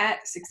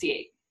at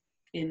 68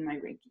 in my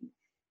ranking.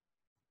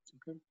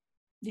 Okay.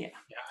 Yeah.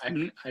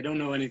 I don't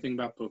know anything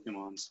about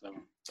Pokemon, so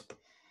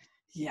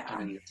yeah. I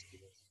didn't get to do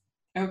this.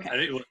 Okay. I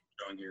didn't want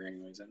to go on here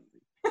anyways. I don't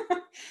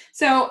think.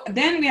 So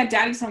then we had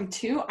Daddy's Home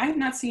 2. I have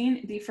not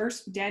seen the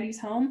first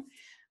Daddy's Home.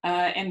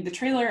 And the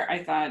trailer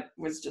I thought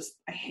was just,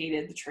 I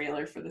hated the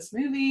trailer for this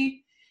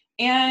movie.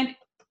 And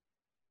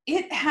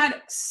it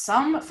had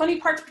some funny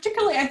parts,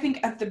 particularly I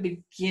think at the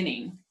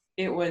beginning.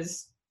 It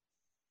was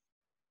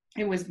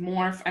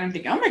more, and I'm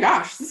thinking, oh my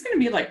gosh, this is going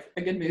to be like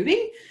a good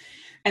movie.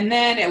 And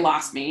then it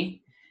lost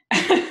me.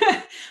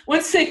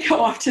 Once they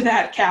go off to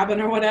that cabin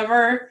or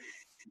whatever,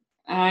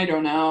 I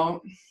don't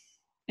know.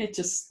 It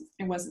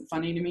wasn't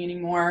funny to me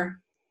anymore.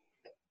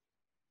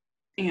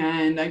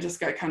 And I just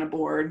got kind of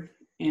bored.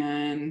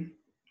 And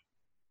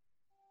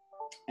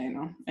I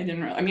don't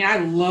know. I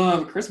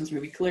love a Christmas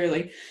movie,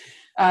 clearly.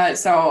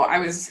 So I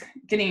was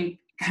getting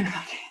kind of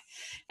like,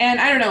 and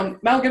I don't know,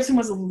 Mel Gibson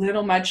was a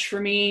little much for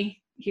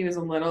me. He was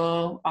a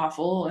little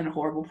awful and a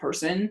horrible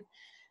person.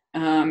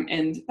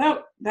 And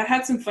that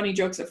had some funny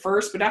jokes at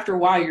first, but after a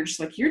while you're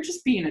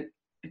just being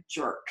a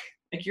jerk.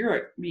 Like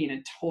you're being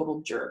a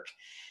total jerk.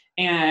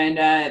 And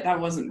that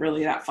wasn't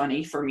really that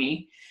funny for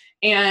me.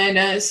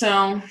 And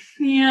so,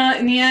 yeah,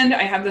 in the end,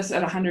 I have this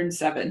at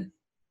 107.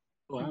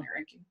 Wow.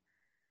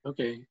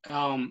 Okay.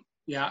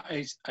 Yeah,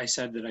 I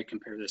said that I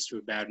compare this to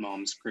A Bad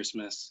Mom's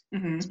Christmas.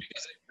 Mm-hmm. It's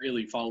because they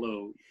really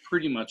follow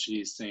pretty much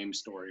the same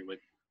story with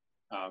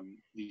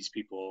these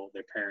people.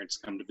 Their parents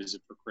come to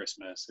visit for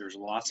Christmas. There's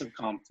lots of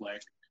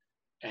conflict,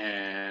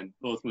 and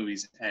both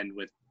movies end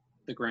with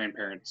the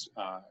grandparents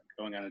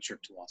going on a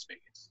trip to Las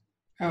Vegas.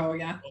 Oh,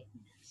 yeah.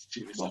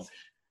 So,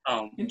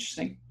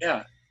 interesting.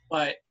 Yeah,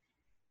 but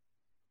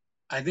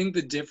I think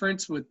the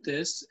difference with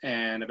this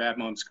and A Bad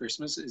Mom's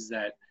Christmas is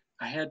that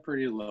I had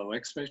pretty low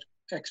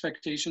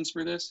expectations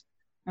for this,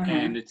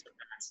 and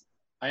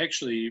I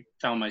actually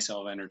found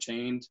myself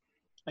entertained.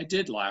 I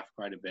did laugh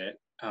quite a bit.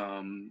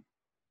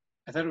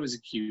 I thought it was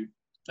a cute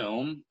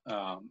film,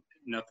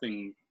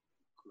 nothing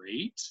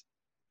great,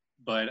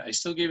 but I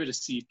still gave it a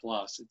C+.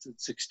 It's at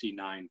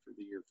 69 for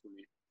the year for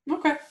me.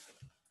 Okay.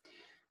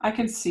 I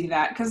can see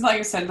that, because like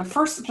I said,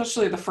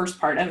 especially the first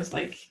part, I was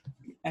like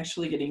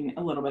actually getting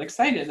a little bit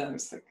excited. I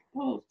was like,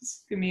 oh, this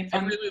is going to be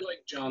fun. I really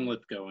like John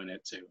Lithgow in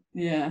it too.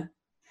 Yeah.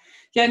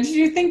 Yeah, did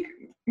you think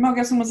Mel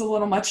Gibson was a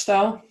little much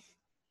though?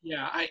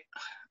 Yeah,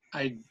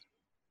 I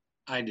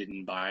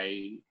didn't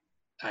buy,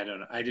 I don't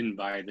know, I didn't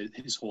buy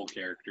his whole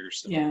character.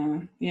 So.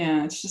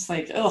 Yeah, it's just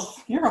like, ugh,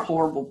 you're a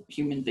horrible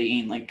human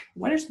being. Like,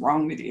 what is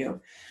wrong with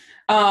you?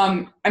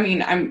 I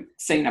mean, I'm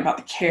saying about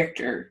the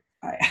character.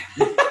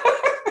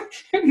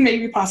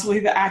 Maybe possibly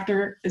the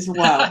actor as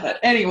well, but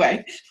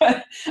anyway.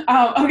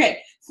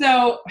 Okay,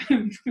 so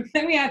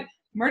then we had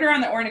Murder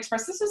on the Orient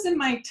Express. This was in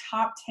my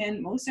top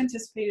 10 most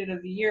anticipated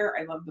of the year.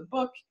 I love the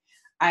book.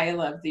 I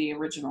love the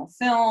original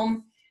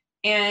film.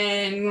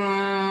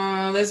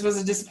 And this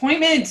was a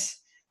disappointment.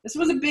 This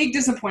was a big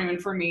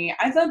disappointment for me.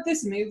 I thought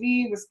this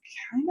movie was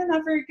kind of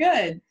not very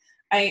good.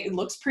 It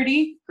looks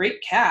pretty,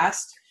 great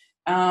cast.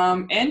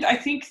 And I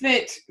think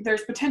that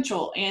there's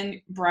potential in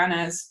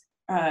Branagh's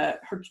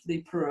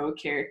Hercule Poirot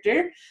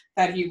character,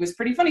 that he was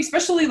pretty funny,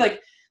 especially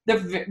like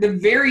the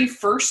very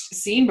first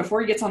scene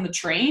before he gets on the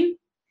train.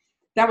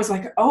 That was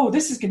like, oh,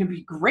 this is going to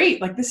be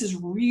great. Like, this is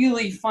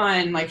really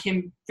fun. Like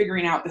him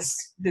figuring out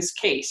this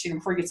case,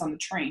 before he gets on the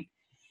train.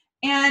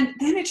 And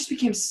then it just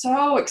became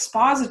so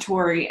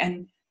expository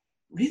and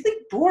really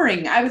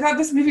boring. I thought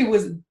this movie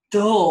was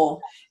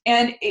dull,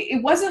 and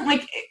it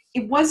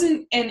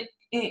wasn't an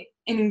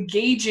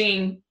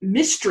engaging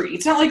mystery.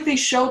 It's not like they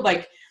showed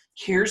like,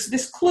 here's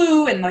this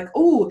clue and like,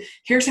 oh,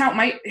 here's what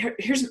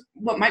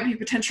might be a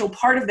potential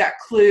part of that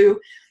clue.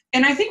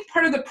 And I think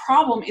part of the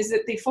problem is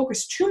that they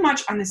focus too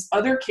much on this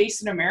other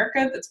case in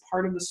America that's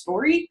part of the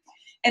story.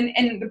 And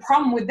the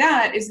problem with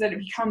that is that it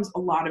becomes a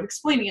lot of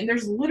explaining. And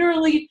there's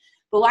literally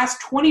the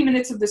last 20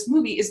 minutes of this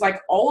movie is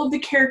like all of the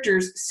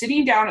characters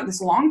sitting down at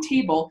this long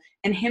table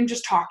and him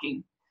just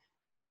talking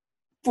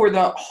for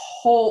the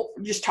whole,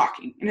 just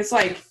talking. And it's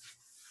like,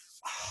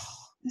 oh,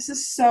 this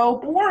is so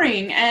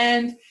boring.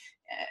 And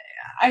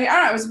I don't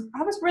know,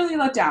 I was really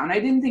let down. I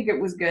didn't think it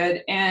was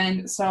good.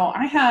 And so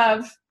I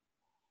have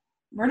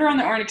Murder on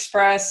the Orient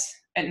Express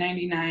at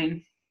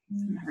 99.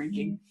 That's my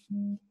ranking.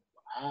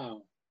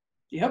 Wow.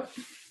 Yep.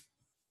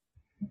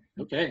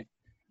 Okay.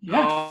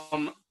 Yeah.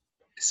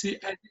 See,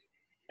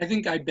 I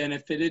think I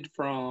benefited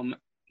from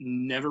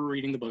never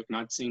reading the book,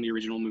 not seeing the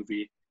original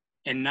movie,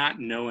 and not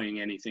knowing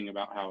anything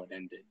about how it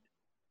ended.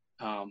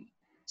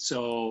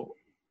 So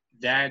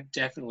that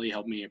definitely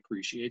helped me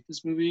appreciate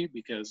this movie,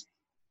 because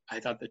I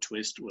thought the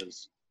twist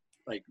was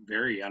like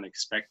very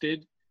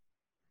unexpected,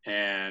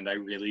 and I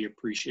really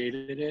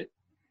appreciated it.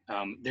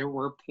 There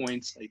were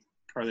points like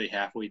probably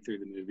halfway through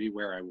the movie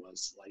where I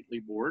was slightly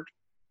bored,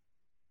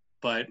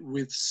 but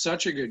with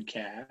such a good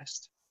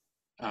cast,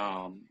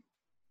 I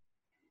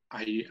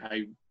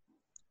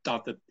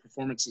thought the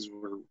performances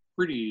were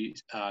pretty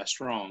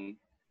strong,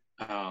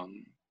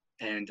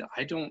 and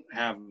I don't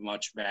have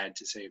much bad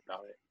to say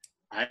about it.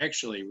 I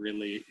actually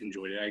really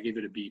enjoyed it. I gave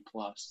it a B+.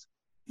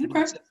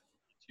 Okay.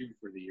 32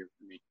 for the year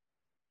for me.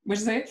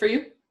 What'd you say for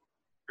you?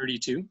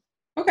 32.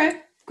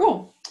 Okay,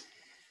 cool.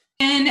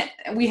 And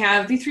we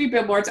have The Three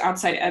Billboards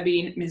Outside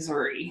Ebbing,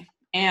 Missouri.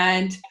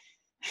 And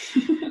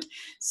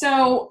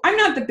so I'm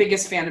not the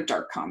biggest fan of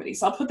dark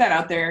comedies. I'll put that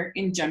out there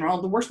in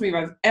general. The worst movie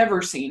I've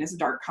ever seen is a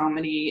dark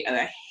comedy. And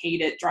I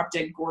hate it. Drop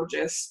Dead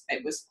Gorgeous.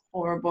 It was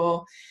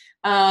horrible.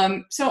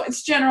 So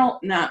it's general,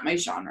 not my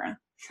genre.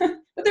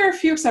 But there are a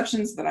few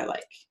exceptions that I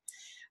like.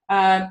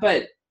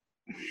 But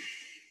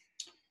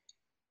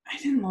I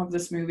didn't love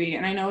this movie.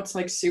 And I know it's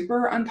like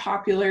super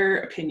unpopular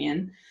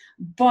opinion.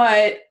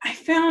 But I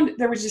found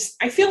there was just,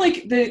 I feel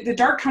like the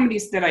dark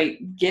comedies that I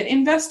get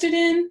invested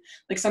in,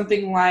 like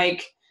something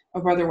like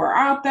Oh Brother, Where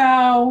Art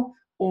Thou,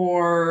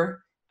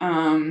 or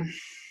other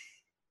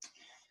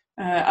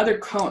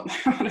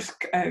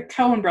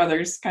Coen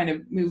brothers kind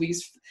of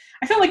movies.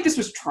 I felt like this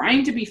was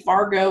trying to be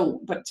Fargo,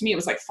 but to me it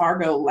was like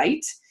Fargo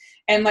light.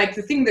 And like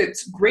the thing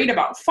that's great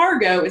about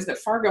Fargo is that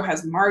Fargo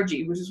has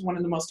Margie, which is one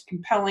of the most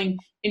compelling,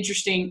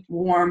 interesting,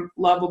 warm,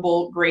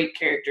 lovable, great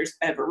characters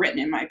ever written,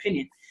 in my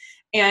opinion.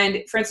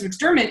 And Frances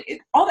McDormand,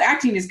 all the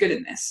acting is good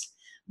in this.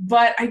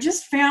 But I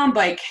just found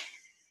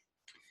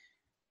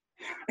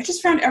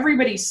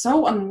everybody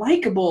so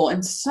unlikable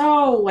and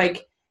so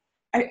like,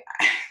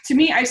 to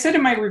me, I said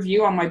in my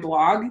review on my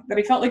blog that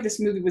I felt like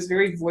this movie was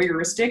very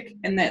voyeuristic,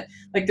 and that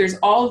like there's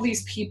all of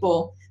these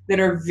people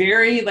that are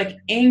very like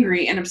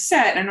angry and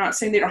upset. And I'm not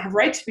saying they don't have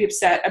right to be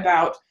upset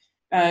about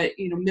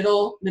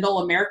middle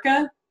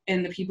America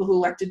and the people who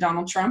elected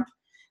Donald Trump.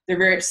 They're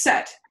very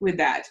upset with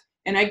that,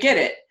 and I get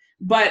it.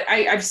 But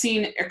I've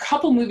seen a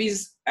couple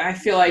movies, I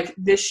feel like,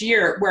 this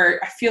year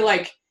where I feel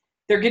like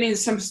they're getting the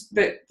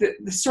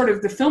sort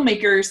of the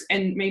filmmakers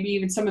and maybe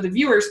even some of the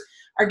viewers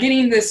are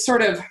getting this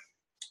sort of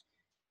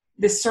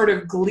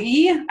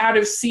glee out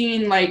of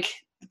seeing like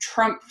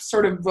Trump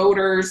sort of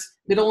voters,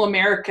 middle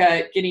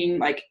America getting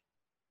like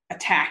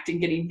attacked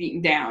and getting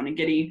beaten down and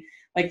getting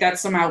like that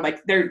somehow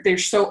like they're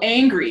so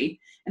angry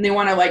and they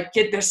want to like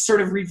get this sort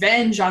of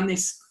revenge on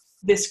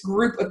this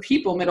group of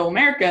people, middle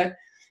America.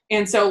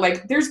 And so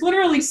like there's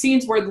literally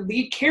scenes where the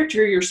lead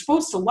character you're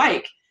supposed to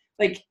like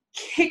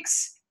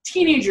kicks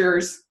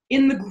teenagers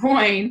in the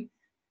groin,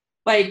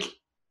 like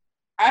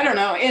I don't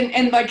know,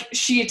 and like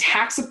she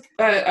attacks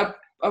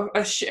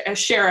a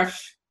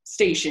sheriff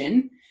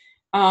station,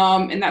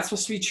 and that's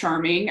supposed to be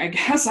charming, I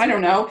guess. I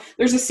don't know.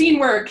 There's a scene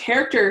where a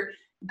character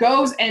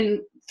goes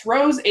and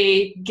throws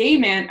a gay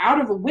man out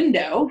of a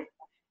window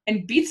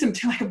and beats him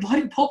to like a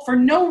bloody pulp for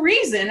no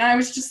reason. And I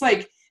was just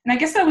like, and I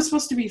guess that was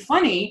supposed to be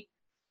funny,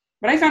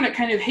 but I found it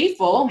kind of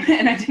hateful,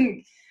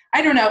 and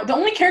I don't know. The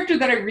only character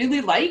that I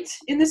really liked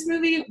in this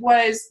movie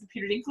was the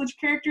Peter Dinklage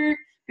character,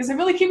 because I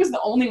feel like he was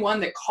the only one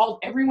that called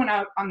everyone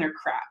out on their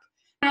crap.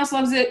 Everyone else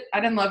loves it.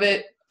 I didn't love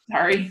it.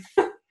 Sorry.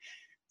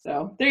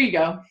 So there you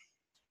go.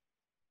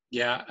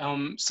 Yeah.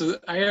 So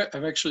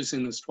I've actually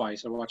seen this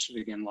twice. I watched it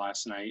again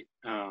last night.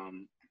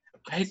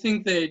 I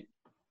think that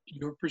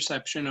your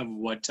perception of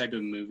what type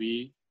of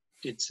movie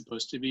it's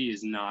supposed to be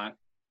is not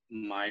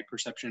my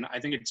perception. I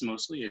think it's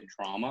mostly a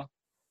drama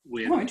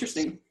with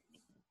interesting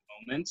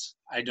moments.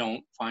 I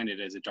don't find it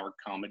as a dark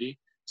comedy.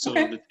 So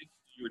okay. The things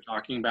you were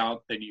talking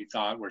about that you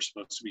thought were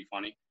supposed to be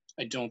funny,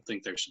 I don't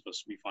think they're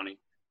supposed to be funny.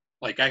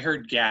 Like I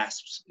heard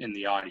gasps in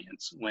the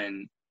audience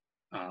when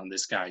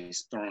this guy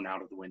is thrown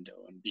out of the window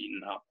and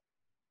beaten up.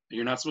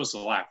 You're not supposed to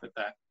laugh at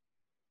that.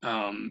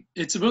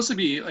 It's supposed to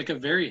be like a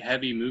very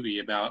heavy movie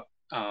about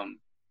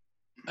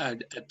a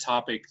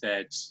topic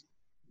that's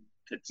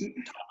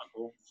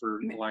topical, for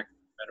lack of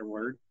a better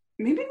word.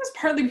 Maybe it was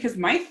partly because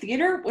my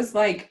theater was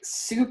like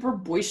super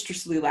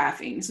boisterously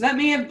laughing. So that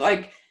may have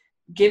like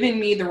given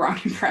me the wrong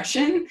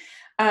impression.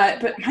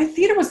 But my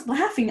theater was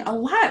laughing a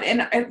lot.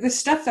 And the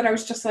stuff that I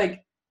was just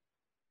like,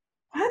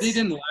 what? They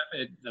didn't laugh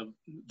at the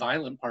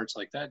violent parts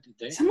like that, did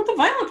they? Some of the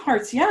violent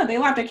parts, yeah, they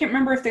laughed. I can't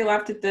remember if they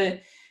laughed at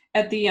the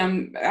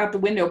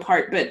window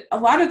part, but a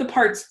lot of the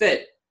parts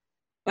that,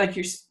 like,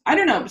 I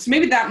don't know. So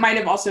maybe that might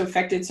have also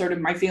affected sort of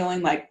my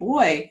feeling like,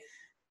 boy,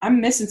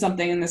 I'm missing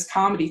something in this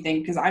comedy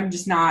thing because I'm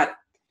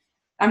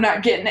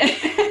not getting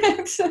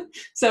it.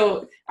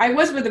 So I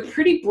was with a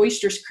pretty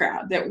boisterous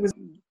crowd. That was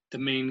the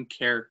main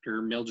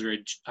character,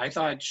 Mildred. I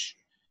thought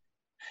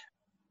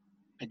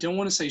I don't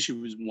want to say she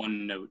was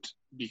one note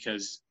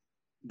because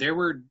there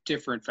were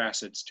different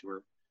facets to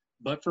her.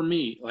 But for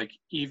me, like,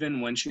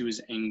 even when she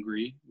was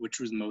angry, which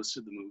was most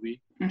of the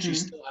movie, she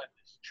still had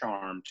this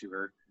charm to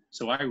her.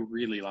 So I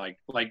really like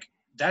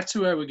that's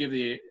who I would give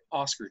the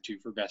Oscar to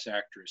for Best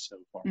Actress so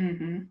far out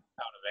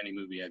of any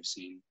movie I've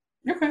seen.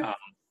 Okay.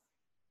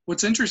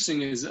 What's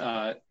interesting is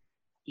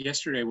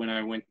yesterday when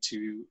I went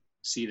to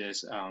see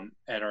this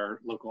at our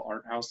local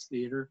art house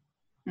theater,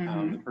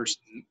 the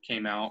person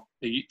came out.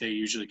 They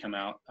usually come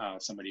out,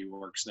 somebody who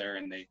works there,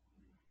 and they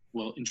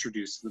will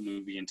introduce the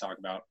movie and talk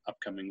about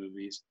upcoming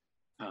movies.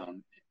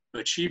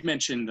 But she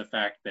mentioned the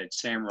fact that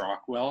Sam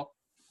Rockwell,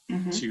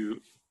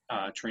 to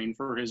train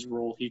for his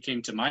role, he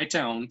came to my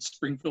town,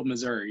 Springfield,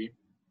 Missouri,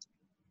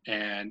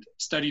 and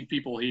studied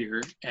people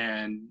here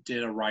and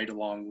did a ride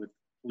along with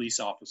police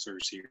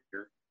officers here.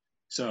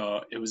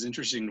 So it was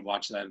interesting to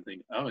watch that and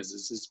think, oh, is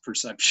this his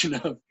perception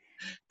of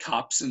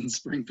cops in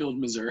Springfield,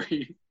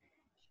 Missouri?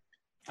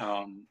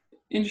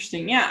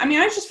 Interesting. Yeah. I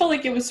mean, I just felt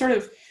like it was sort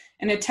of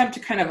an attempt to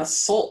kind of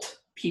assault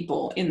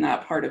people in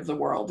that part of the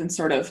world and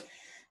sort of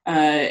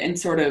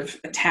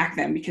attack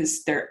them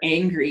because they're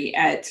angry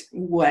at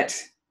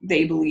what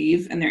they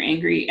believe and they're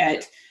angry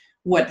at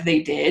what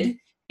they did.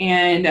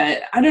 And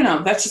I don't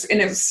know, that's just,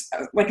 and it was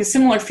like a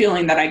similar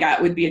feeling that I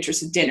got with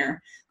Beatrice at dinner.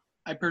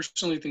 I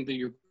personally think that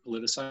you're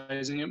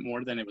politicizing it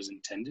more than it was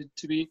intended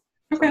to be.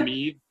 Okay. For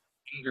me,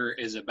 anger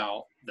is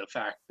about the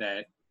fact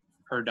that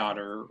her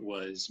daughter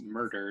was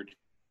murdered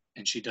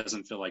and she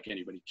doesn't feel like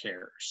anybody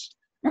cares.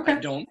 Okay. I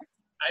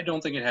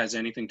don't think it has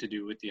anything to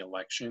do with the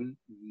election.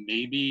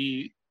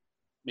 Maybe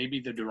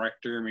the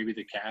director, maybe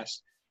the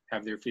cast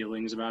have their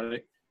feelings about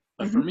it.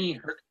 But for me,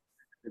 her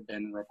had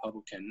been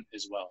Republican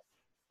as well,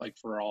 like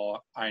for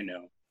all I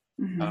know.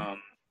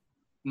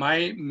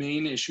 My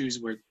main issues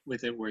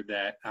with it were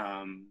that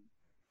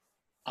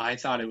I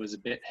thought it was a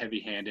bit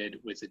heavy-handed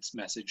with its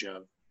message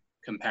of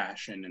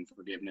compassion and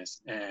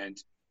forgiveness, and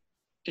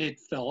it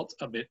felt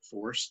a bit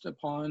forced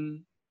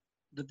upon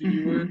the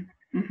viewer.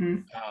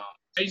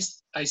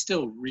 I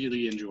still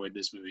really enjoyed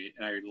this movie,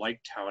 and I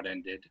liked how it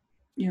ended.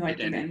 You liked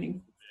the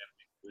ending.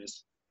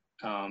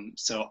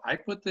 So I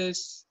put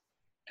this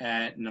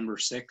at number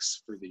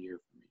 6 for the year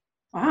for me.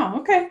 Wow,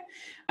 okay.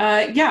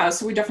 Yeah,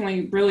 so we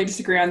definitely really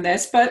disagree on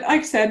this, but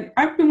like I said,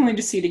 I've been willing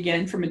to see it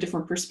again from a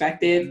different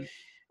perspective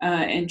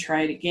and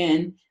try it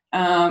again.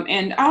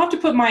 And I'll have to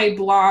put my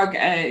blog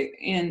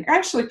in.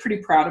 Actually pretty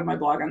proud of my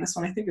blog on this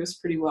one. I think it was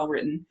pretty well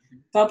written.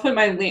 So I'll put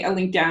a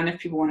link down if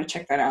people want to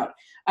check that out.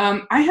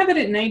 I have it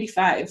at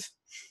 95.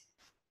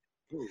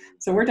 Ooh.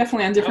 So we're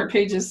definitely on different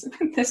pages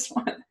with this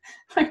one.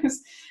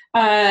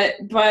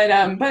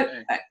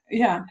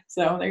 Yeah,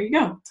 so there you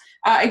go.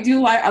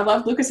 I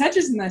love Lucas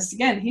Hedges in this.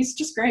 Again, he's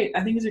just great.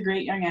 I think he's a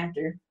great young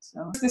actor.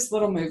 So this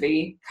little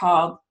movie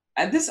called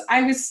this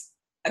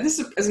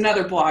is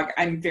another blog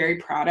I'm very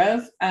proud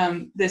of.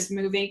 This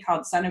movie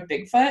called Son of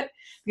Bigfoot,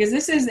 because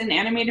this is an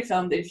animated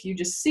film that if you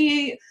just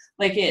see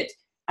like it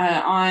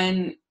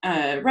on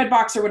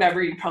Redbox or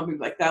whatever, you'd probably be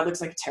like, that looks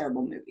like a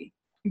terrible movie.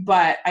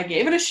 But I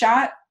gave it a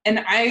shot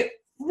and I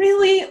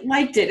really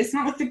liked it. It's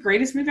not like the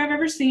greatest movie I've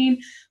ever seen,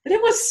 but it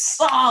was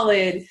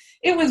solid.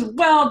 It was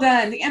well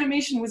done. The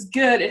animation was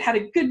good. It had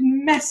a good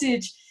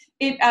message.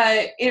 It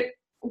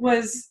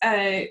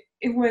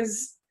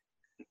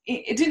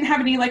didn't have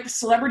any like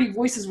celebrity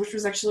voices, which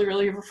was actually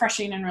really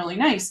refreshing and really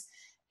nice.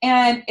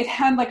 And it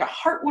had like a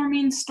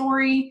heartwarming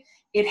story.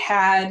 It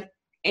had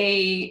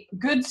a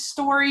good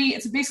story.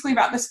 It's basically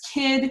about this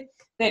kid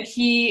that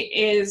he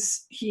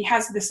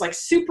has this like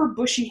super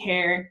bushy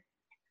hair.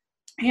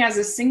 He has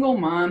a single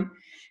mom,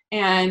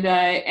 and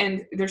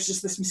there's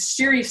just this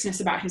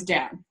mysteriousness about his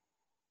dad.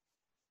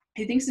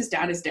 He thinks his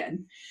dad is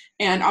dead,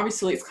 and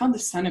obviously it's called The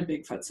Son of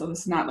Bigfoot, so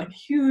this is not like a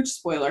huge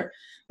spoiler,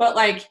 but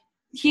like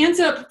he ends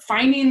up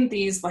finding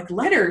these like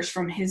letters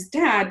from his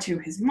dad to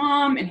his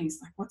mom, and he's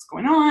like, what's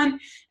going on?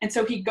 And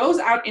so he goes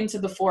out into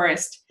the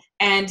forest,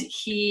 and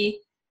he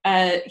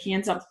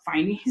ends up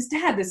finding his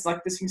dad, this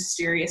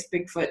mysterious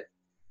Bigfoot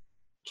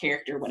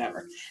character,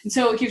 whatever. And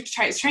so he's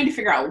trying to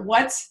figure out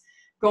what's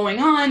going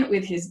on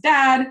with his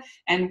dad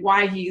and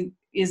why he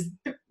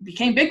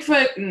became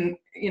Bigfoot, and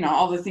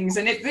all the things.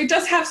 And it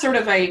does have sort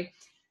of a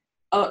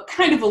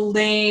kind of a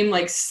lame,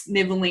 like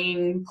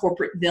sniveling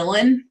corporate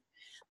villain.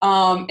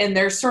 And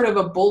there's sort of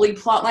a bully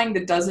plotline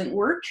that doesn't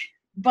work,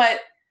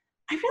 but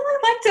I really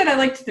liked it. I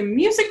liked the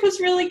music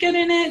was really good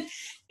in it.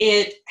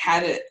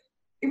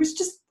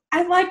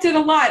 I liked it a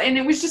lot. And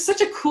it was just such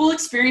a cool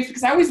experience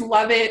because I always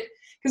love it.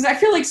 Because I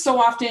feel like so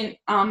often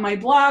on my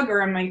blog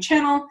or on my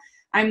channel,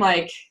 I'm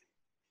like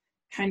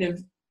kind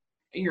of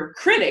you're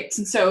critics,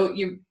 and so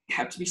you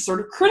have to be sort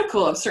of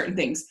critical of certain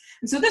things.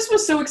 And so this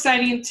was so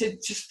exciting to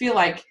just feel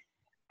like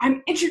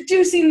I'm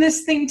introducing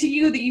this thing to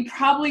you that you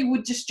probably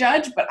would just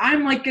judge, but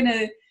I'm like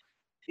gonna,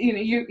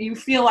 you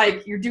feel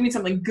like you're doing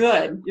something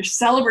good. You're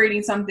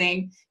celebrating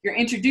something. You're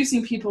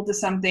introducing people to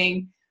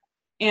something.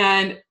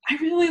 And I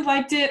really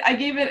liked it. I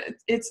gave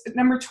it's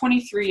number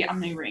 23 on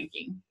my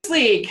ranking. Justice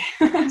League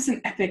was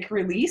an epic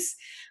release.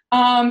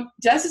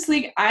 Justice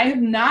League, I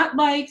have not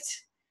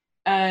liked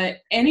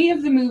any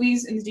of the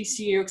movies in the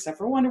DCU except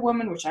for Wonder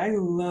Woman, which I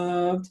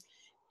loved.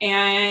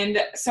 And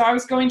so I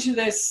was going to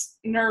this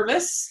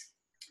nervous.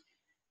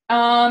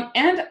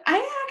 And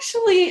I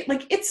actually,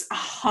 like, it's a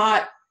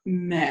hot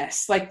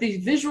mess. Like,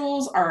 the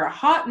visuals are a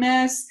hot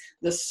mess.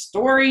 The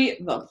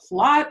story, the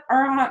plot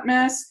are a hot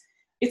mess.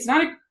 It's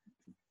not a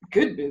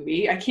good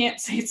movie. I can't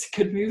say it's a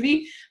good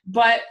movie,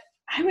 but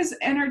I was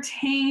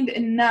entertained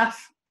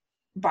enough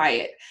by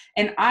it.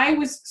 And I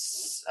was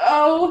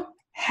so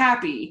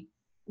happy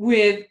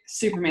with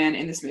Superman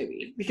in this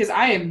movie because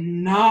I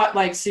am not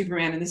like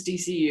Superman in this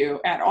DCU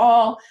at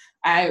all.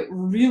 I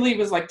really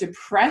was like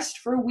depressed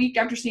for a week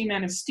after seeing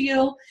Man of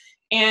Steel,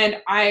 and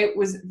I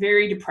was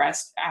very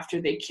depressed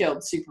after they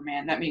killed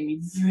Superman. That made me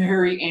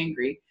very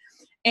angry.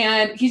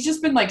 And he's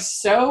just been like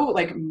so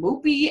like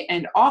mopey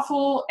and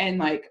awful and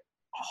like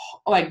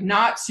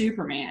not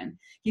Superman.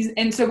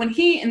 And so when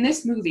he in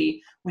this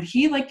movie, when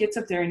he like gets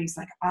up there and he's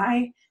like,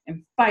 I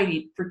am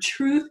fighting for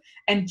truth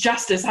and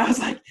justice, I was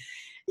like,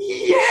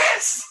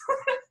 yes.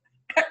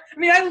 I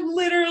mean, I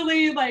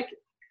literally like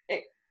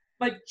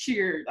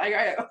cheered.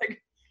 I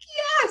like,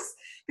 yes,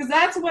 because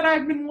that's what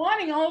I've been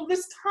wanting all of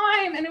this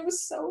time, and it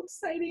was so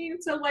exciting.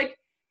 So like,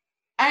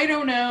 I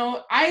don't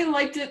know. I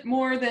liked it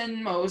more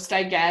than most,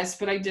 I guess,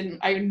 but I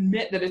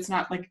admit that it's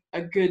not like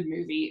a good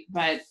movie.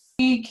 But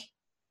League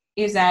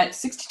is at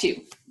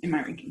 62 in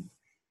my ranking.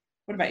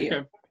 What about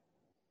you?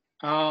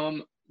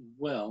 Okay.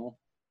 Well,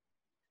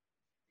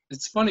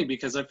 it's funny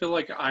because I feel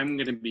like I'm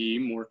going to be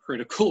more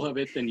critical of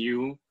it than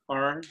you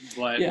are,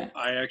 but yeah.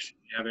 I actually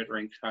have it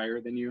ranked higher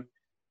than you.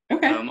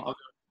 Okay. I'll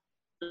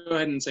go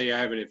ahead and say I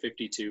have it at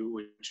 52,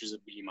 which is a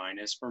B-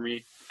 for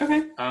me.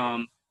 Okay.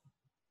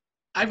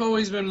 I've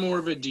always been more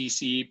of a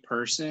DC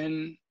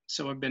person,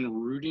 so I've been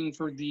rooting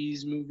for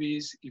these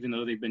movies, even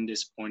though they've been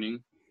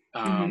disappointing.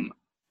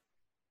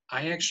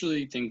 I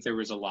actually think there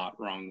was a lot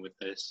wrong with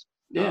this.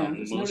 Yeah,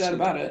 there's no doubt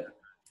about it.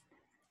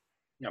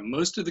 Yeah,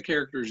 most of the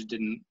characters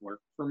didn't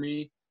work for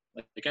me.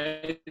 Like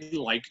I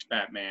liked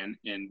Batman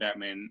in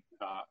Batman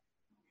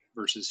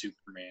versus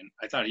Superman.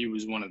 I thought he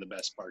was one of the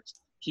best parts.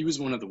 He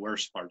was one of the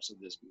worst parts of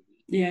this movie.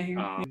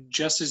 Yeah.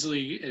 Justice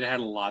League, it had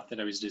a lot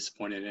that I was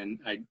disappointed in.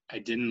 I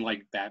didn't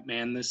like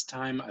Batman this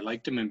time. I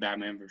liked him in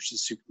Batman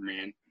versus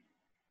Superman,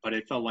 but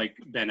I felt like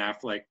Ben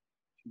Affleck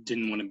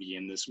didn't want to be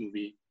in this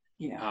movie.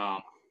 Yeah.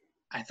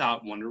 I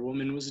thought Wonder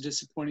Woman was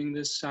disappointing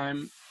this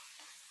time,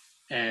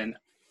 and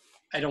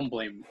I don't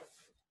blame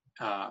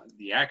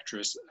the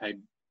actress. I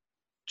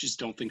just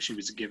don't think she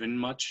was given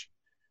much.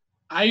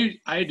 I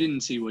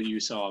didn't see what you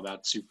saw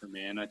about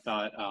Superman. I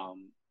thought,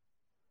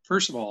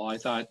 first of all, I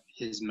thought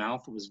his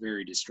mouth was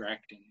very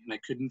distracting, and I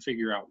couldn't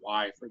figure out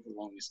why for the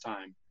longest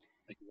time.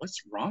 Like,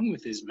 what's wrong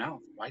with his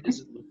mouth? Why does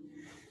it look?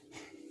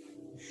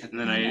 And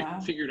then I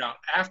figured out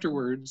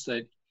afterwards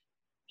that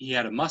he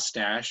had a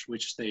mustache,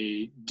 which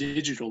they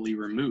digitally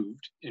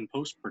removed in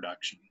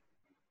post-production.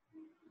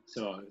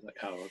 So I was like,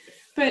 oh, okay.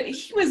 But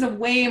he was a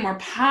way more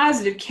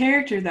positive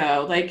character,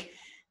 though, like,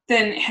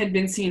 than had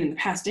been seen in the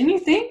past. Didn't you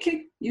think?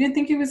 You didn't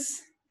think it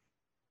was?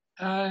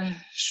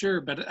 Sure,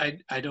 but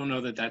I don't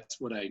know that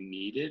that's what I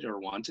needed or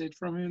wanted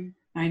from him.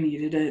 I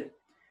needed it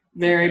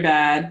very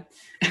bad.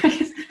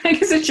 I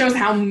guess it shows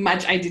how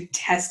much I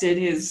detested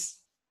his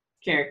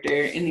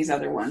character in these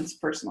other ones,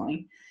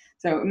 personally.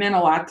 So it meant a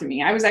lot to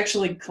me. I was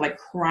actually like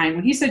crying.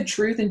 When he said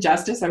truth and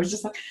justice, I was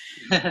just like,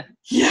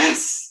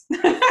 yes!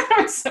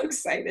 I was so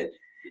excited.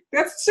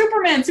 That's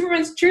Superman.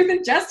 Superman's truth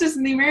and justice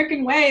in the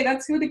American way.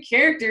 That's who the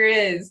character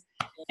is.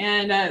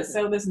 And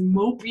so this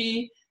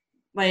mopey,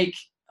 like,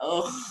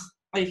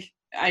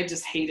 I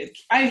just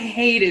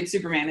hated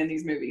Superman in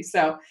these movies.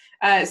 So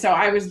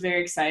I was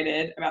very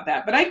excited about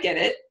that. But I get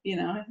it.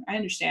 I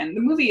understand.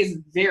 The movie is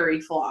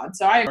very flawed.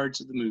 So parts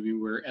of the movie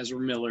where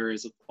Ezra Miller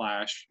is a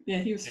Flash. Yeah,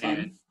 he was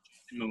fun.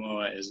 And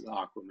Momoa is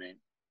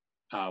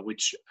Aquaman,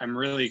 which I'm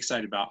really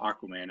excited about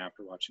Aquaman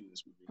after watching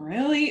this movie.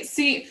 Really?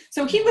 See,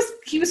 so he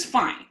was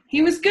fine.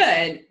 He was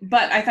good,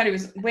 but I thought he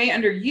was way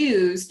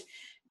underused.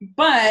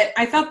 But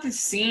I thought the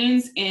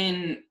scenes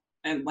in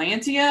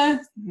Atlantia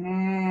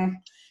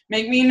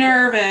make me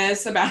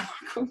nervous about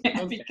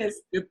Aquaman because.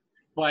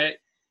 But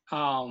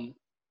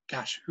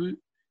gosh, who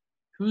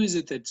is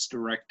it that's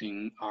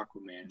directing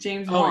Aquaman?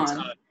 James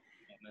Wan.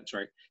 That's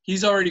right.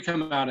 He's already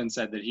come out and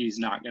said that he's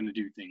not going to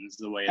do things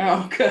the way.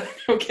 Oh, good.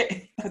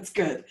 Okay, that's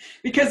good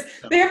because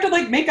they have to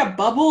like make a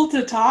bubble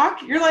to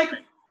talk. You're like,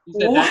 he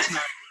said that's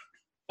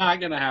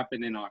not going to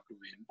happen in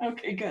Aquaman.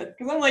 Okay, good.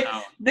 Because I'm like,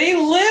 they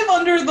live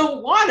under the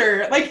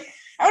water. Like,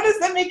 how does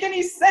that make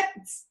any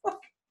sense?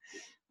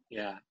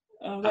 Yeah.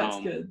 Oh, that's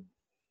good.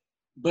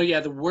 But yeah,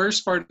 the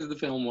worst part of the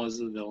film was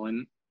the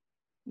villain.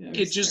 Yeah,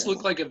 It just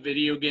looked like a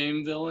video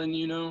game villain,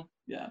 you know?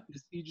 Yeah.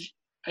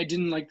 I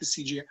didn't like the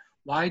CGI.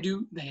 Why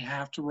do they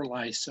have to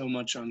rely so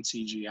much on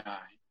CGI?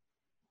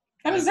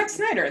 That was Zack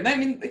Snyder. I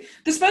mean,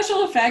 the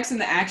special effects and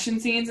the action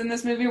scenes in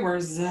this movie were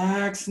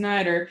Zack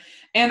Snyder.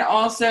 And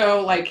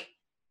also, like,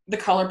 the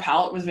color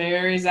palette was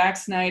very Zack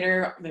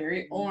Snyder,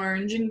 very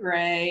orange and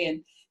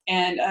gray.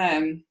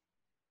 And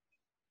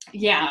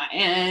yeah,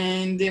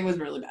 and it was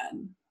really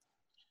bad.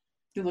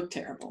 It looked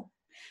terrible.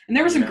 And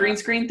there were some green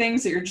screen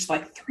things that you're just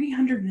like,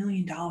 $300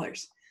 million.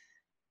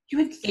 You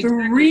had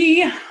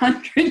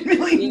 $300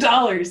 million.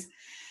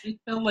 It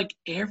felt like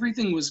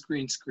everything was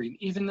green screen,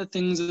 even the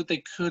things that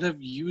they could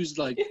have used,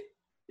 like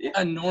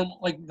a normal,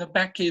 like the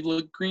Batcave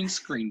looked green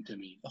screen to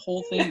me. The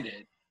whole thing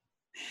did.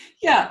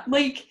 Yeah,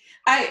 like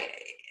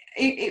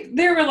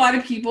there were a lot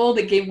of people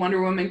that gave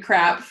Wonder Woman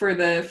crap for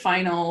the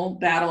final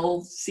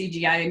battle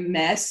CGI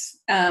mess,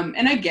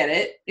 and I get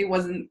it. It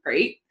wasn't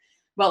great,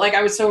 but like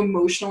I was so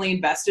emotionally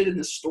invested in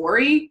the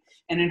story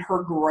and in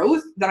her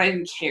growth that I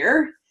didn't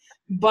care.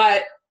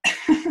 But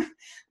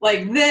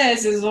like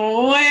this is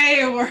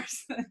way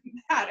worse than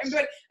that.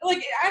 But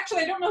like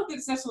actually, I don't know if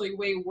it's necessarily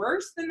way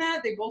worse than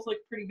that. They both look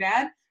pretty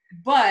bad,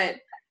 but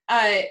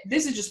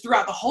this is just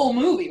throughout the whole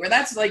movie, where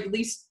that's like at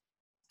least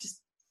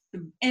just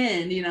the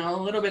end, you know,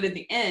 a little bit at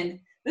the end.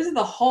 This is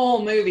the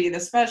whole movie. The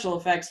special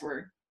effects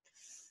were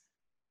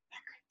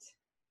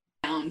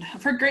not great.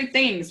 I've heard great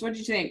things. What did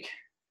you think?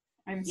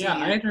 I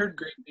had heard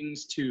great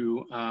things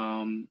too.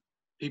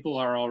 People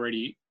are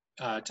already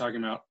talking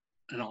about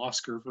an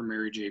Oscar for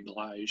Mary J.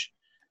 Blige.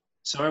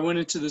 So I went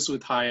into this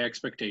with high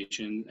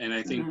expectation, and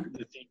I think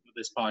the theme of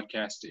this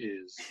podcast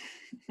is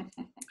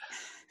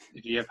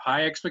if you have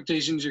high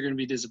expectations, you're going to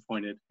be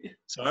disappointed.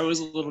 So I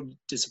was a little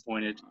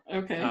disappointed.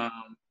 Okay.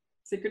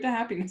 Secret to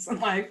happiness in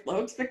life,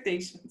 low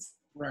expectations.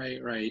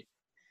 Right.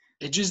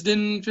 It just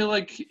didn't feel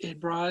like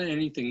it brought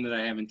anything that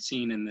I haven't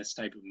seen in this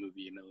type of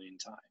movie a million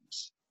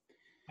times.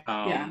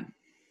 Yeah.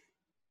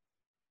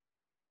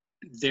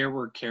 There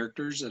were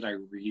characters that I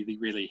really,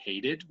 really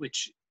hated,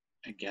 which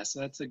I guess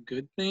that's a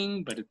good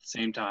thing, but at the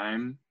same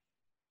time,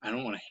 I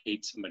don't want to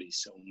hate somebody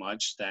so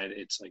much that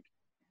it's like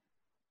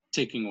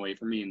taking away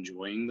from me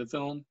enjoying the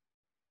film,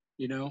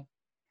 you know?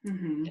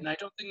 Mm-hmm. And I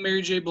don't think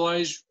Mary J.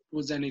 Blige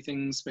was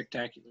anything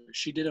spectacular.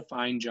 She did a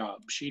fine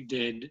job. She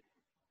did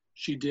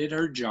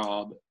her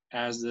job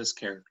as this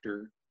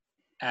character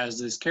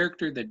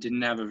that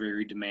didn't have a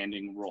very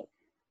demanding role.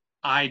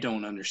 I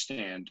don't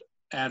understand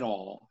at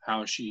all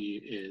how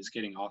she is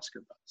getting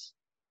Oscar buzz.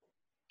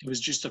 It was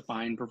just a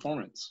fine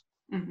performance.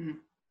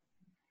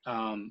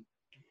 Mm-hmm.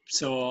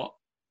 So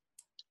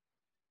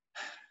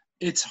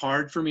it's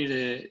hard for me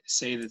to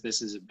say that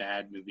this is a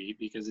bad movie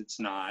because it's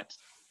not.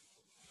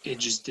 It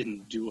just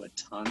didn't do a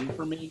ton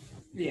for me.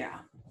 Yeah.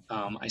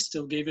 I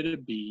still gave it a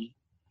B,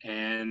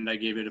 and I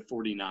gave it a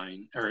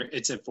 49, or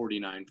it's at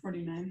 49.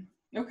 49.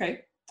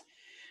 Okay.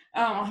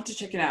 I'll have to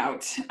check it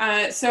out.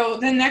 So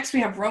then next we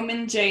have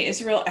Roman J.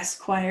 Israel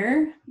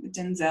Esquire, the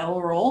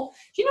Denzel role.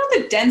 Do you know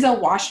that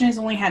Denzel Washington has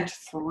only had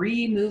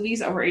 3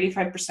 movies over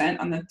 85%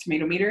 on the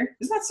tomato meter?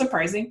 Isn't that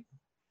surprising?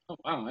 Oh,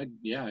 wow. I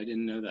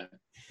didn't know that.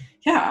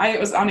 Yeah, I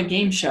was on a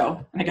game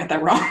show, and I got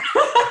that wrong.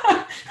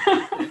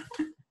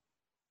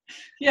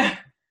 Yeah.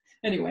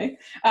 Anyway.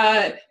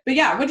 But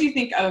yeah, what do you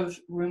think of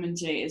Roman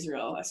J.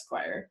 Israel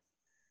Esquire?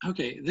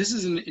 Okay, this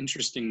is an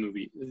interesting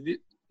movie.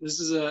 This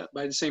is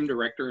by the same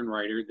director and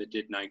writer that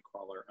did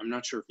Nightcrawler. I'm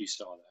not sure if you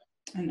saw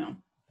that. I know.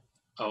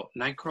 Oh,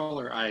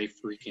 Nightcrawler, I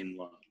freaking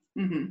love.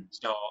 Mm-hmm.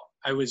 So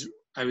I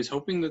was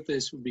hoping that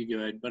this would be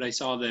good, but I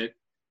saw that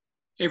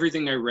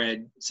everything I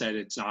read said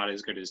it's not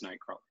as good as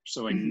Nightcrawler.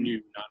 So I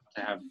knew not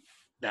to have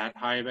that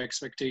high of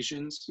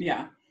expectations.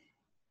 Yeah.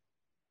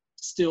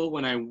 Still,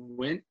 when I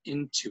went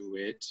into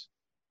it,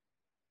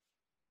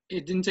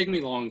 it didn't take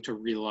me long to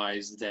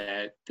realize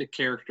that the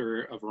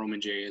character of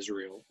Roman J.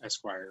 Israel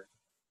Esquire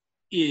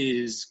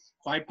is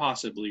quite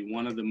possibly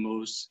one of the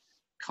most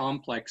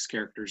complex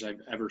characters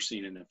I've ever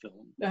seen in a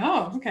film.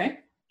 Oh, okay.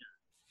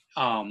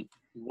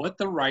 What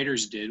the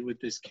writers did with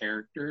this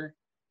character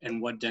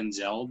and what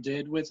Denzel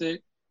did with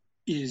it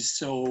is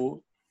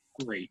so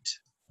great.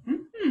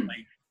 Mm-hmm.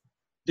 Like,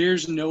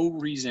 there's no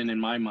reason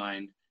in my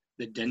mind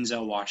that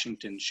Denzel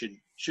Washington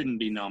shouldn't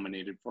be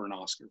nominated for an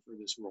Oscar for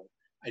this role.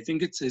 I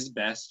think it's his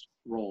best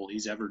role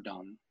he's ever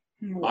done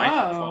by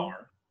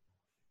far.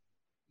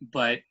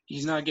 But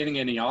he's not getting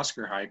any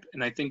Oscar hype,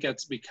 and I think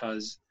that's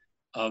because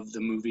of the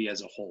movie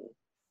as a whole.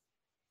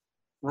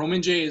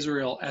 Roman J.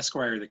 Israel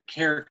Esquire, the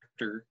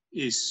character,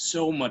 is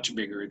so much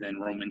bigger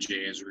than Roman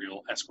J.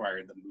 Israel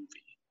Esquire, the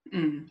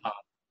movie.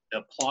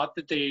 The plot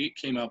that they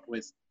came up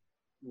with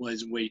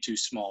was way too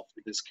small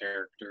for this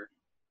character,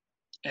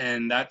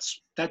 and that's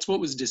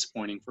what was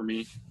disappointing for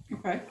me.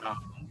 Okay.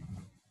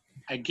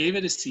 I gave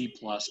it a C+,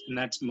 and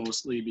that's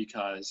mostly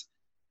because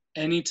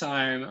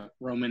anytime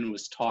Roman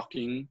was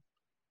talking,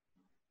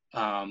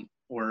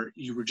 or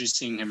you were just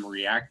seeing him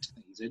react to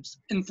things,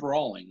 it's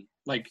enthralling.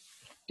 Like,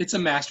 it's a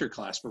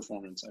masterclass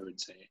performance, I would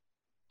say.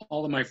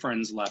 all of my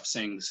friends left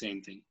saying the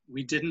same thing.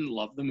 We didn't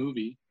love the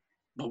movie,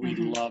 but we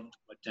loved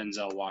what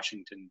Denzel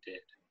Washington did.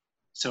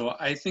 So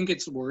I think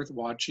it's worth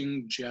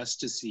watching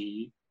just to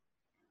see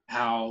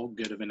how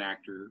good of an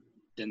actor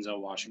Denzel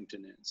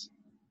Washington is.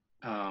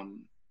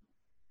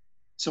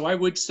 So I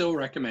would still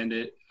recommend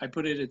it. I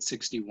put it at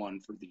 61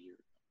 for the year.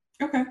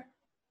 Okay.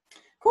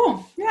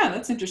 Cool. Yeah,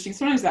 that's interesting.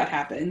 Sometimes that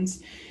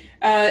happens.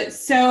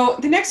 So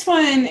the next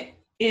one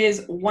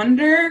is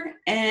Wonder,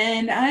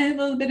 and I have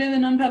a little bit of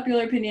an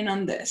unpopular opinion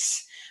on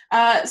this.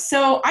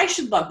 So I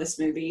should love this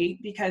movie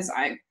because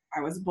I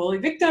was a bully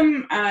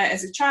victim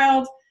as a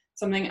child,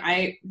 something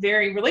I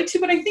very relate to,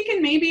 but I think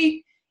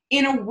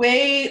in a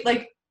way,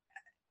 like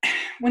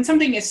when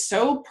something is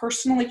so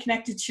personally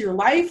connected to your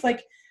life,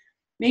 like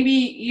maybe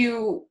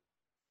you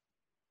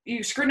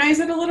scrutinize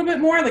it a little bit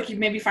more, like you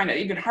maybe find it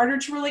even harder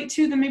to relate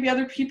to than maybe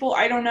other people.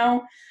 I don't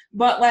know.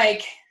 But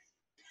like,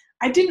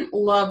 I didn't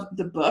love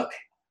the book.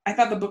 I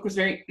thought the book was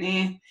very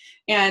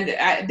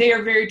and they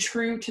are very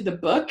true to the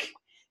book.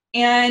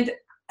 And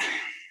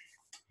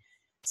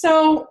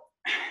so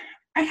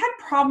I had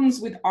problems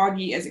with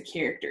Augie as a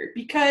character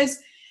because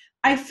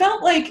I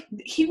felt like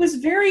he was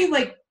very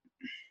like,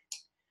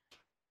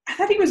 I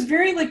thought he was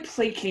very like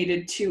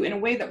placated to in a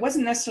way that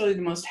wasn't necessarily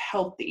the most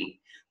healthy.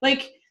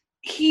 Like,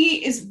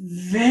 he is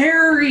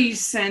very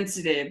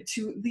sensitive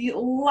to the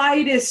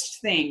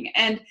lightest thing.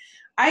 And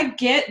I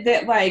get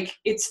that, like,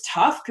 it's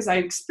tough because I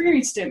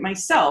experienced it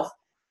myself.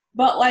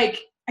 But, like,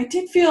 I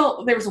did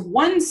feel there was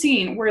one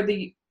scene where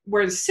the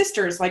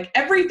sisters, like,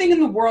 everything in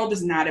the world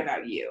is not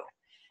about you.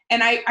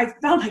 And I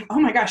felt like, oh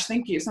my gosh,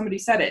 thank you. Somebody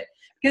said it.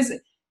 Because,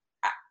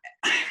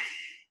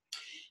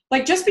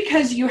 like, just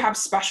because you have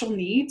special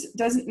needs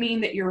doesn't mean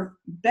that you're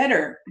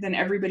better than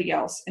everybody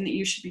else and that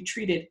you should be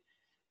treated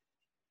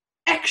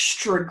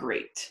extra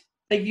great.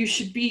 Like, you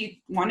should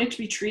be wanted to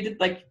be treated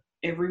like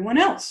everyone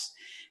else.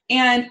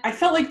 And I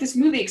felt like this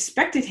movie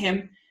expected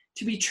him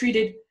to be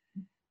treated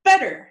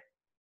better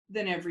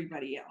than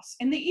everybody else.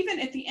 And they even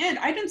at the end,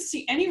 I didn't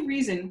see any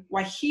reason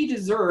why he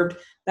deserved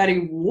that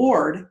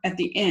award at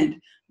the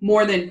end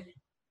more than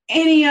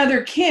any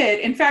other kid.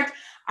 In fact,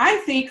 I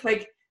think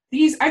like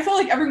I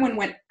felt like everyone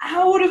went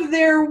out of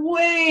their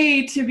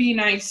way to be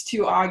nice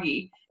to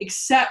Augie,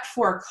 except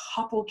for a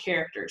couple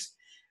characters.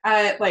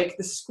 Like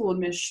the school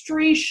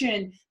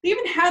administration. They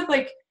even had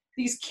like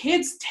these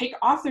kids take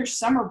off their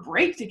summer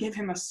break to give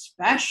him a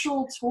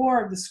special tour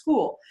of the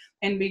school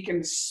and make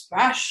him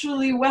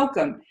especially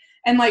welcome.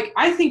 And like,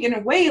 I think in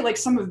a way, like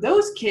some of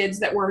those kids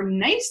that were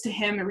nice to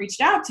him and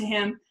reached out to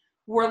him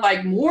were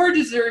like more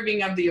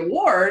deserving of the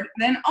award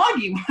than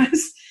Augie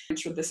was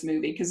with this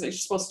movie, because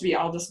it's supposed to be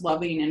all just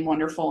loving and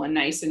wonderful and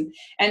nice, and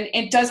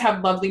it does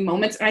have lovely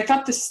moments. And I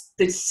thought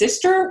the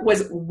sister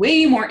was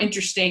way more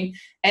interesting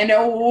and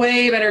a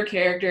way better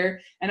character,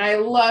 and I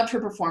loved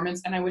her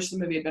performance, and I wish the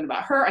movie had been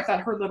about her. I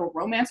thought her little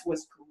romance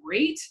was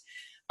great.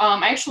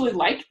 I actually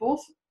liked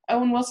both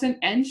Owen Wilson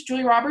and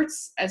Julia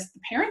Roberts as the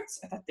parents.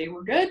 I thought they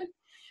were good.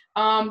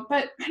 But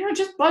I don't know, it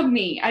just bugged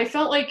me. I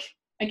felt like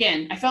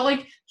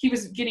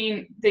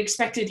they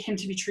expected him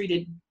to be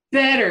treated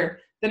better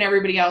than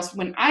everybody else,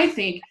 when I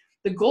think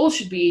the goal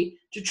should be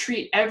to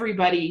treat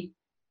everybody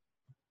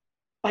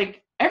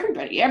like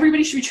everybody.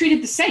 Everybody should be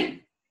treated the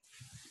same.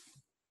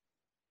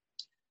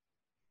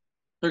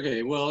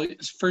 Okay, well,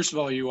 first of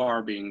all, you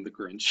are being the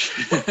Grinch.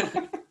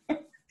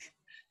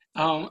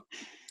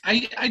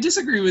 I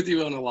disagree with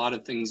you on a lot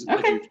of things.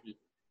 Okay.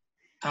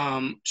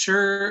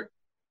 Sure,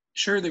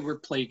 they were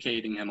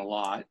placating him a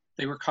lot.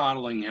 They were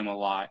coddling him a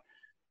lot.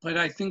 But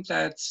I think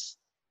that's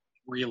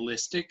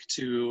realistic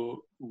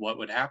to what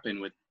would happen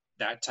with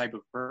that type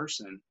of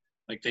person.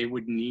 Like, they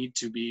would need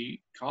to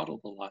be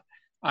coddled a lot.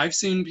 I've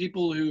seen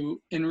people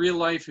who, in real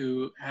life,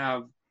 who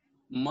have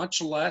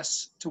much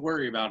less to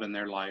worry about in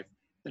their life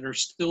that are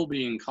still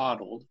being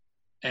coddled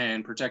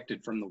and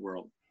protected from the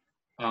world.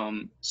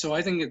 So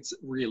I think it's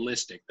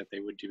realistic that they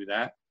would do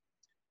that.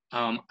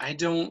 I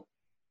don't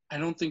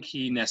think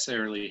he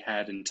necessarily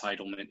had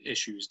entitlement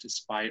issues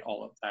despite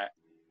all of that.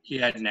 He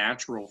had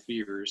natural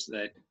fears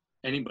that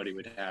anybody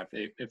would have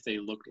if they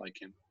looked like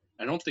him.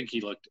 I don't think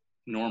he looked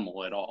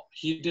normal at all.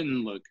 He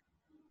didn't look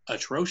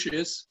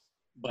atrocious,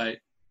 but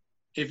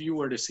if you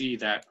were to see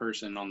that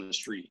person on the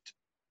street,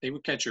 they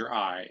would catch your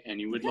eye and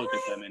you would look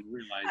at them and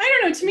realize. I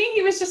don't know. To me,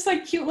 he was just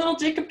like cute little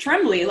Jacob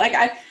Tremblay. Like,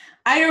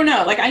 I don't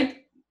know. Like, I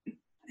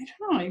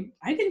don't know.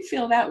 I didn't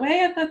feel that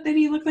way. I thought that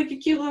he looked like a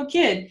cute little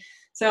kid.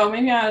 So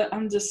maybe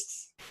I'm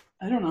just,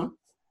 I don't know.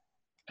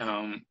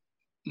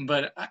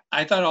 But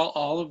I thought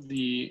all of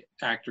the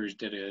actors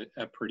did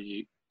a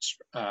pretty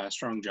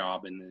strong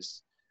job in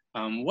this.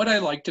 What I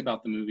liked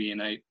about the movie,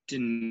 and I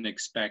didn't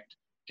expect,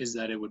 is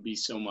that it would be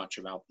so much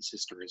about the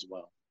sister as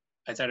well.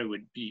 I thought it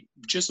would be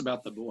just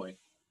about the boy,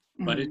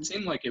 but it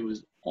seemed like it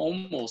was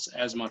almost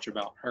as much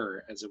about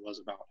her as it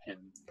was about him.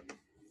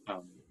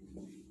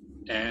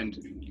 And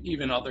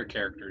even other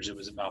characters, it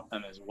was about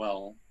them as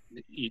well.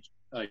 Each,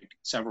 like,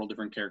 several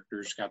different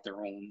characters got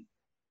their own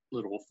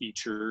little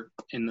feature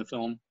in the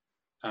film.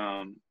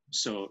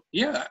 So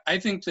yeah, I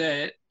think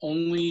that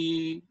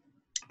only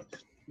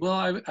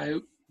Well,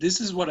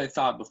 this is what I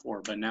thought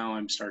before, but now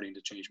I'm starting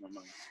to change my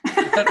mind.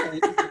 I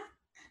thought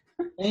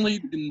only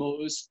the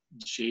most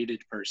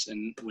jaded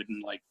person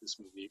wouldn't like this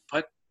movie,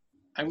 but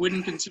I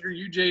wouldn't consider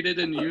you jaded,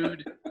 and you'd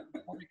like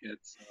it.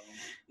 So.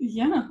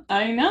 Yeah,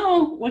 I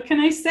know. What can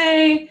I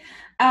say?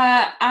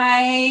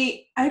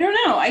 I don't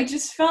know. I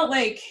just felt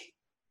like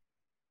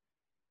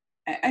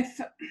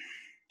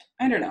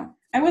I don't know.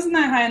 I wasn't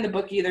that high on the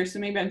book either, so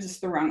maybe I'm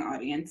just the wrong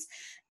audience.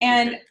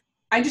 And okay.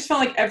 I just felt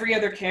like every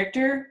other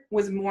character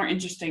was more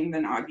interesting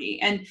than Augie,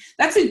 and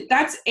that's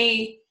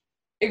a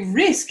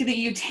risk that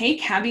you take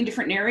having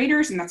different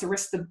narrators, and that's a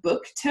risk the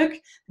book took.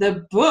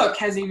 The book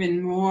has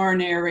even more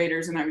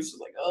narrators, and I was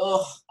just like,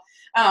 ugh.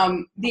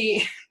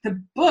 The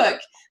book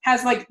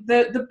has like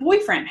the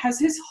boyfriend has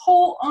his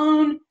whole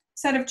own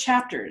set of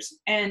chapters,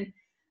 and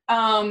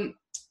I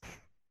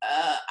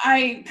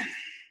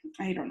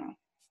don't know.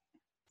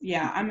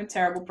 Yeah, I'm a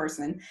terrible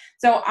person.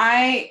 So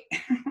I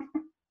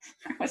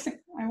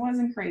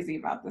wasn't crazy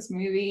about this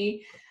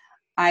movie.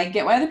 I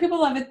get why other people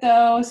love it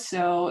though,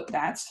 so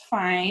that's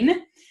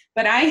fine.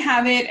 But I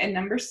have it at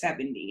number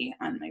 70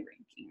 on my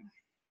ranking.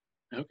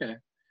 Okay.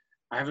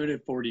 I have it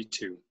at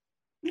 42.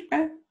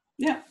 Okay.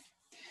 Yeah.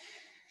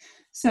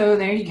 So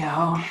there you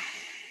go.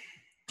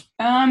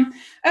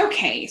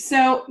 Okay,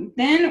 so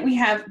then we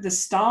have The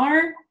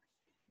Star.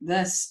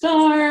 The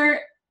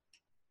Star,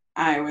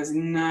 I was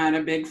not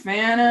a big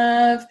fan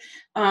of.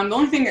 The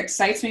only thing that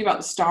excites me about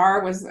The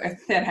Star was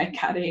that I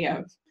got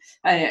a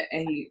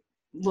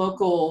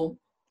local,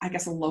 I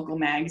guess a local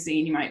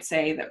magazine, you might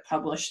say, that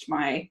published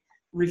my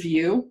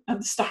review of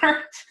The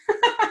Star.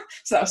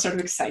 So that was sort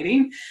of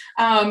exciting.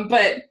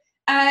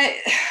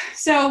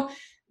 So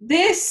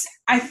this,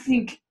 let's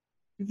see.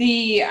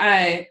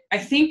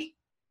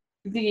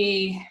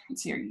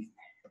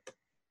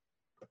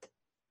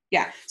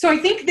 Yeah. So I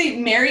think the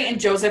Mary and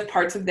Joseph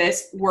parts of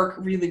this work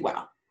really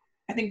well.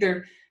 I think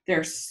they're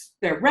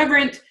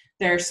reverent,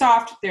 they're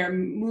soft, they're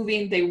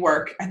moving, they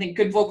work. I think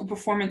good vocal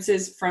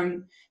performances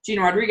from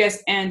Gina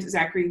Rodriguez and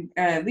Zachary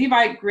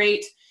Levi,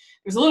 great.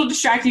 It was a little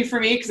distracting for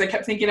me because I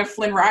kept thinking of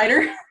Flynn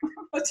Rider.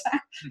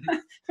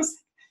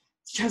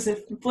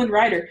 Joseph Flynn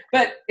Rider,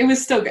 but it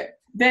was still good.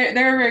 They're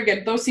very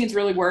good. Those scenes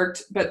really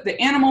worked, but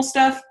the animal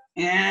stuff,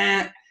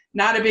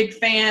 not a big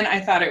fan.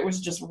 I thought it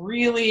was just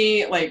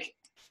really like,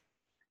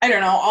 I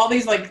don't know, all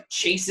these like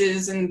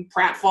chases and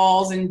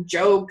pratfalls and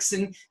jokes,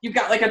 and you've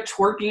got like a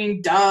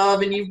twerking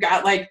dove, and you've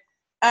got like,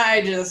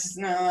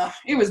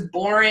 it was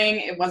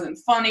boring. It wasn't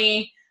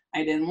funny.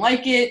 I didn't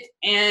like it,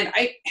 and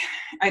I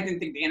didn't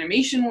think the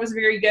animation was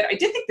very good. I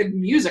did think the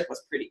music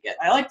was pretty good.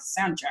 I liked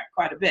the soundtrack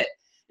quite a bit.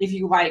 If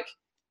you like,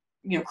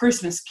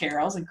 Christmas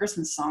carols and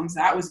Christmas songs,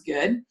 that was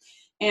good.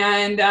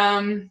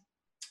 And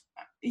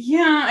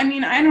yeah, I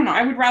mean, I don't know.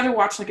 I would rather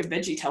watch like a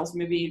VeggieTales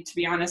movie, to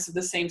be honest, of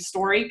the same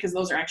story, because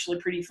those are actually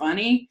pretty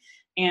funny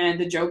and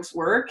the jokes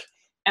work.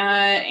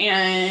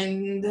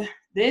 And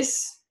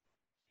this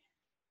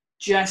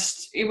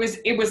just, it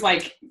was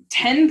like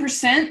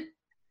 10%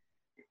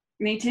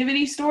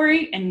 nativity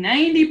story and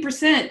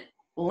 90%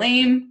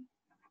 lame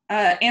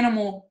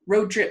animal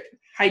road trip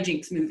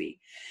hijinks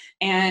movie.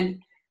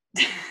 And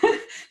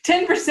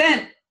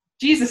 10%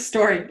 Jesus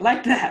story,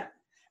 like that.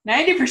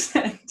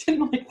 90%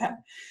 didn't like that.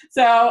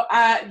 So,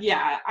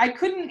 yeah, I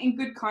couldn't in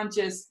good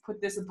conscience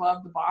put this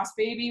above The Boss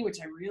Baby, which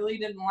I really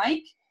didn't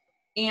like.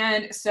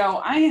 And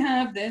so I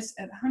have this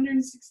at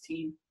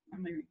 116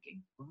 on my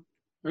ranking.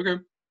 Okay.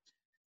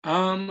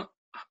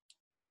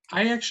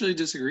 I actually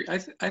disagree. I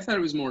thought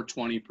it was more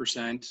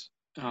 20%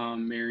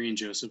 Mary and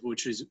Joseph,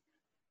 which is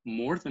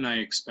more than I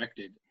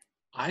expected.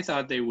 I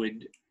thought they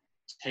would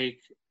take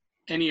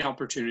any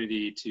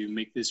opportunity to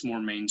make this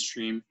more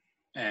mainstream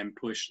and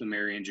push the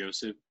Mary and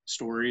Joseph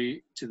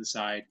story to the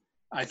side.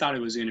 I thought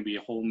it was going to be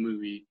a whole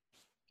movie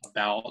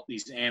about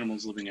these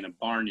animals living in a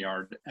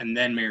barnyard, and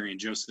then Mary and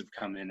Joseph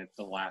come in at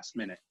the last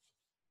minute,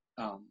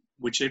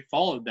 which it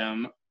followed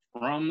them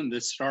from the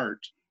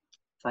start,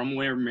 from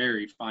where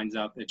Mary finds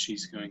out that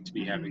she's going to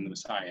be having the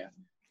Messiah.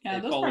 Yeah,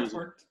 those parts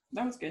worked.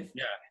 That was good.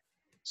 Yeah.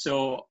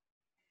 So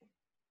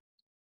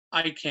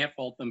I can't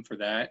fault them for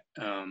that.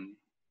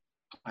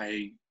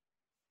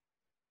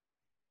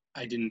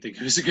 I didn't think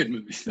it was a good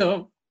movie,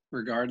 though,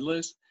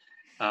 regardless.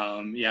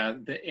 Yeah,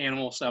 the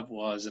animal stuff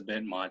was a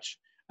bit much.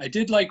 I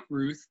did like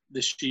Ruth,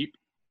 the sheep.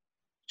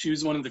 She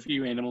was one of the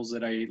few animals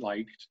that I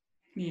liked.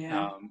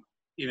 Yeah.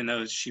 Even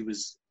though she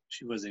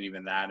wasn't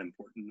even that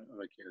important of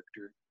a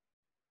character.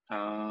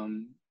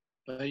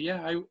 But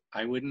yeah,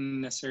 I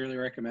wouldn't necessarily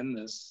recommend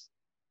this.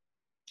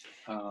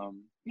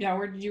 Yeah,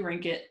 where did you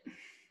rank it?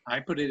 I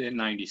put it at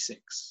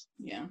 96.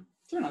 Yeah,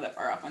 so we're not that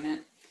far off on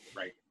it.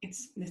 Right.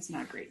 It's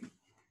not great.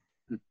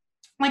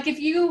 Like if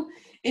you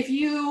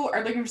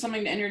are looking for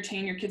something to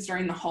entertain your kids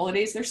during the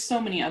holidays, there's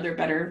so many other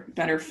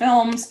better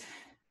films.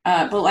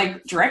 But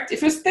like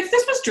if this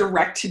was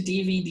direct to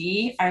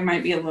DVD, I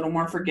might be a little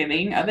more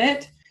forgiving of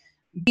it.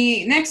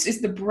 The next is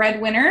The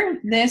Breadwinner.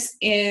 This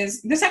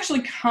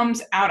actually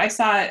comes out. I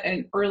saw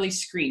an early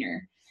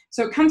screener,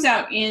 so it comes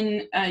out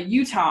in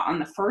Utah on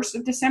the 1st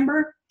of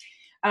December.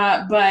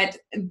 But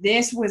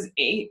this was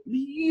a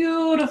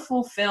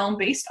beautiful film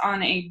based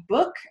on a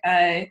book,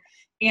 and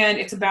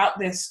it's about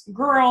this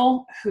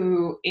girl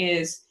who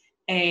is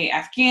a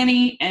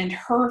Afghani, and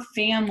her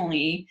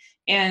family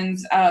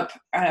ends up,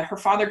 her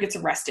father gets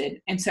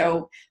arrested. And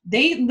so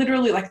they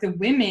literally, like, the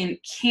women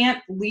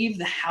can't leave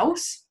the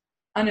house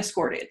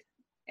unescorted,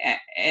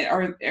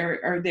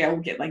 or they'll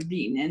get like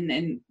beaten,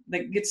 and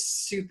like gets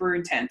super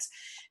intense.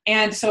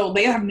 And so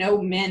they have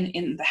no men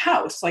in the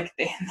house, like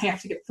they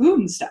have to get food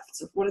and stuff.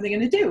 So what are they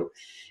going to do?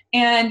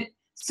 And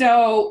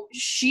so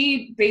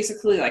she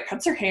basically like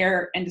cuts her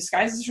hair and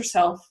disguises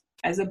herself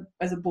as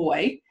a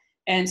boy,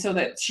 and so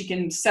that she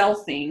can sell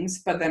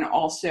things, but then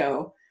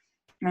also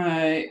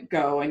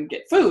go and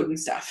get food and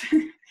stuff.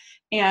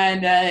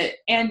 and it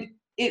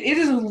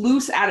is a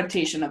loose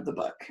adaptation of the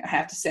book, I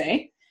have to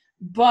say.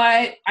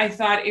 But I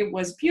thought it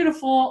was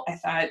beautiful. I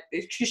thought,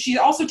 because she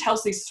also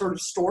tells these sort of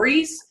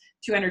stories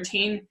to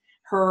entertain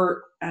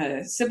her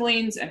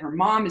siblings, and her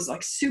mom is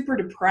like super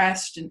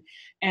depressed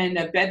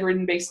and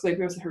bedridden basically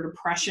because of her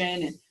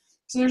depression. And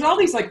so there's all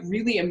these like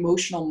really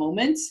emotional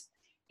moments,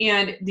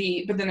 but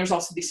then there's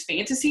also these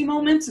fantasy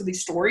moments of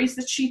these stories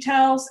that she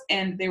tells,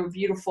 and they were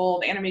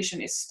beautiful. The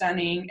animation is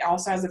stunning. It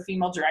also has a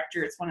female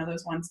director. It's one of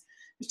those ones I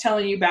was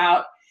telling you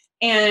about,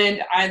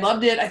 and I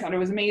loved it. I thought it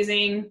was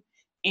amazing.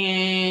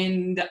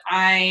 And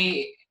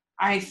I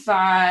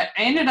thought I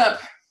ended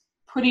up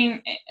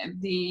putting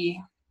the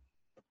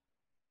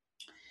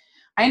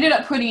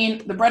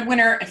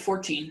Breadwinner at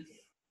 14.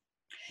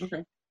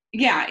 Okay.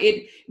 Yeah,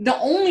 the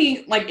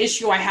only like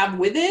issue I have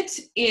with it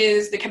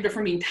is that kept it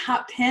from being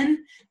top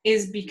 10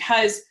 is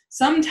because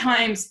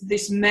sometimes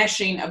this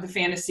meshing of the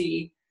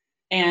fantasy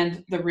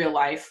and the real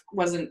life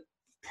wasn't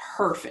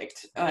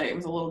perfect. It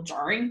was a little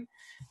jarring.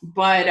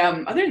 But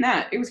other than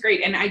that, it was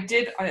great. And I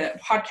did a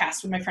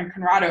podcast with my friend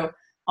Conrado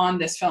on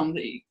this film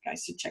that you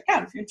guys should check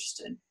out if you're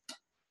interested.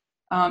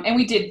 And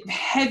we did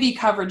heavy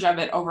coverage of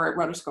it over at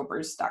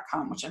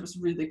rotoscopers.com, which I was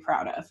really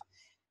proud of.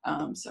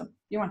 So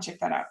you want to check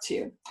that out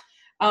too.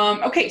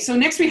 Okay, so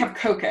next we have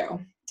Coco.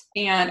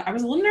 And I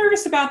was a little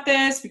nervous about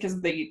this because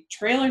the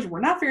trailers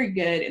were not very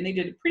good, and they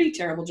did a pretty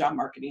terrible job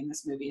marketing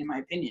this movie, in my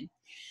opinion.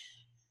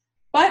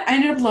 But I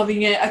ended up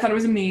loving it. I thought it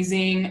was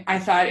amazing. I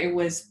thought it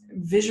was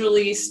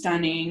visually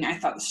stunning. I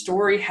thought the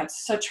story had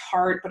such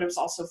heart, but it was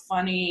also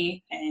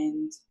funny.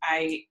 And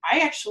I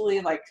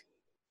actually like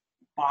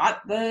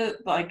bought the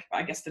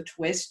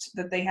twist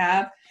that they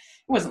have.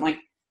 It wasn't like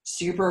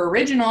super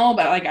original,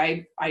 but like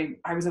I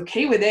was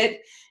okay with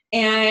it.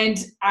 And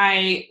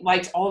I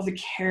liked all of the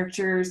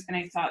characters, and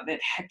I thought that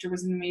Hector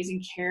was an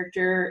amazing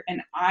character.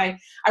 And I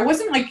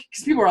wasn't like,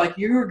 because people were like,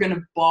 you're going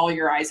to bawl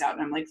your eyes out.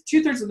 And I'm like,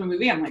 2/3 of the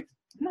movie, I'm like,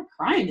 I'm not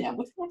crying yet.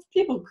 What's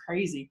people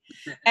crazy?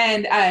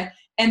 And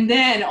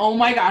then, oh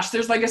my gosh,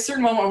 there's like a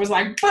certain moment where I was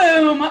like,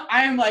 boom,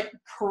 I'm like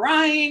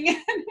crying. And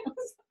it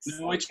was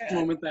so which good.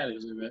 Moment that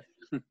is, I bet.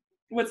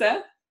 What's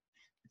that?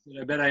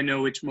 I bet I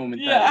know which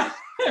moment that is.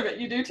 Yeah, I bet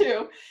you do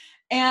too.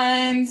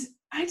 And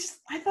I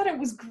thought it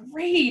was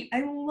great.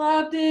 I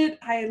loved it.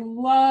 I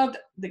loved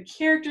the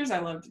characters. I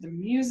loved the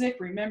music.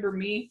 Remember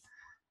Me.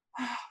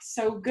 Oh,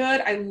 so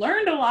good. I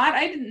learned a lot.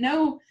 I didn't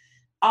know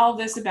all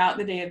this about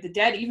the Day of the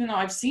Dead, even though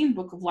I've seen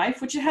Book of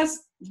Life, which it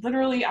has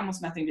literally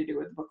almost nothing to do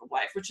with the Book of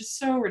Life, which is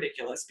so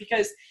ridiculous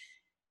because,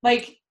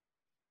 like,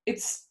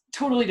 it's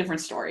totally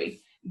different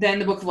story than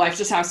the Book of Life,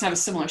 just happens to have a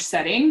similar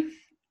setting.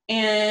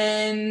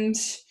 And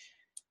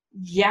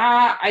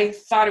yeah, I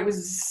thought it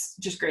was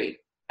just great.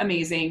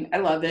 Amazing. I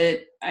love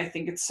it. I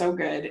think it's so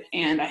good.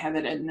 And I have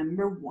it at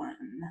number 1.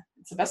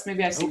 It's the best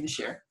movie I've seen this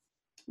year.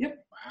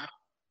 Yep. Wow.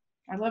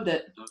 I loved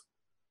it.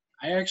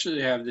 I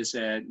actually have this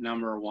at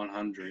number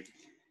 100.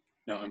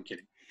 No, I'm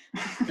kidding.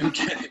 I'm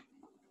kidding.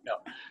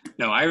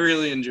 No, I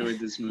really enjoyed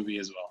this movie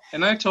as well.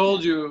 And I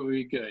told you it would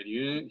be good.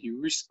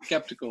 You were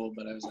skeptical,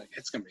 but I was like,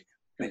 it's going to be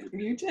good.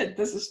 You did.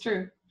 This is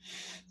true.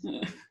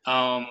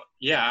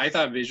 Yeah, I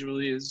thought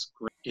visually is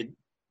great. It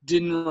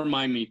didn't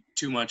remind me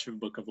too much of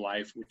Book of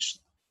Life, which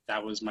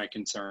that was my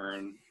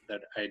concern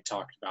that I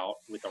talked about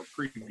with our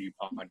preview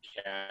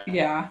podcast.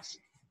 Yeah.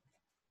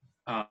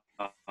 Yeah.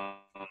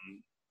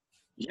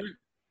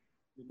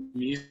 The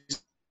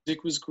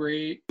music was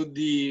great.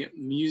 The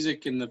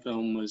music in the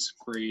film was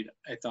great.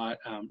 I thought,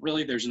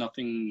 really, there's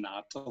nothing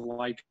not to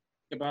like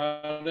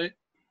about it.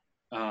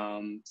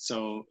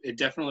 So it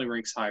definitely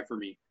ranks high for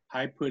me.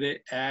 I put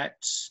it at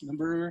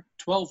number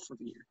 12 for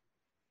the year.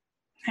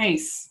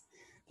 Nice.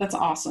 That's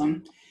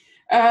awesome.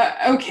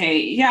 Okay,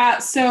 yeah,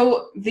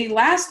 so the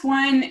last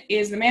one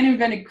is The Man Who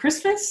Invented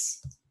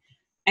Christmas.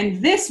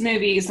 And this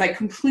movie is like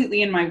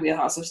completely in my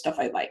wheelhouse of stuff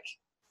I like.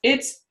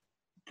 It's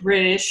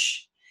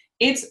British.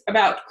 It's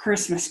about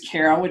Christmas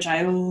Carol, which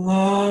I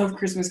love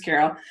Christmas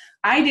Carol.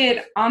 I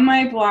did on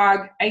my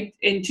blog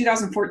in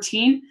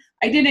 2014,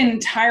 I did an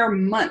entire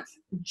month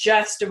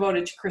just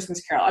devoted to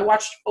Christmas Carol. I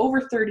watched over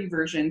 30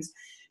 versions.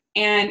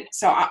 And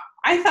so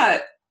I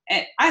thought,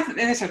 and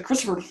this had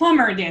Christopher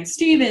Plummer and Dan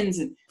Stevens,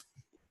 and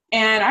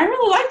And I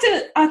really liked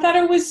it. I thought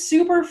it was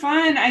super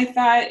fun. I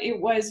thought it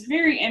was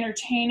very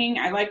entertaining.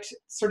 I liked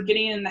sort of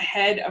getting in the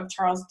head of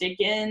Charles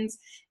Dickens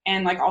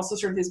and like also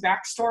sort of his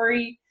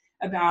backstory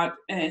about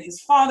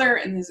his father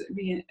and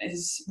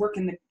his work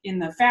in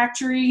the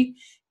factory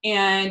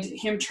and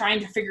him trying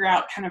to figure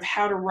out kind of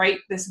how to write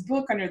this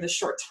book under this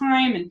short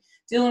time and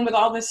dealing with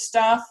all this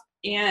stuff.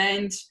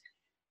 And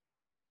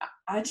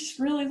I just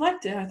really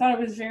liked it. I thought it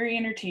was very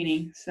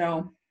entertaining.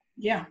 So,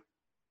 yeah.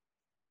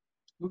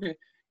 Okay.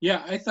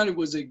 Yeah, I thought it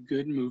was a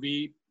good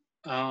movie.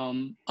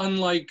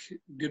 Unlike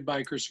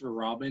Goodbye, Christopher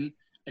Robin,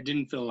 I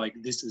didn't feel like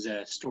this is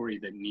a story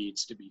that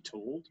needs to be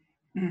told.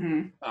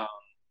 Mm-hmm.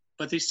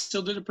 But they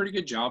still did a pretty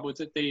good job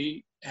with it.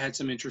 They had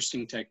some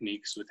interesting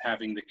techniques with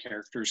having the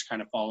characters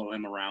kind of follow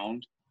him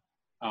around.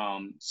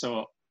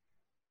 So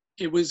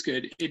it was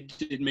good. It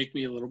did make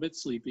me a little bit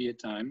sleepy at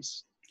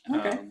times.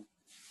 Okay.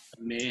 I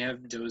may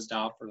have dozed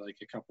off for like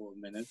a couple of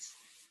minutes.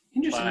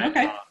 Interesting. But,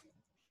 Okay.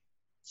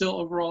 Still,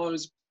 overall, it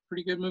was a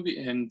pretty good movie,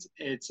 and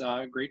it's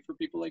great for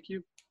people like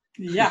you.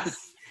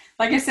 Yes.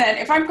 Like I said,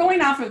 if I'm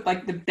going off of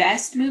like the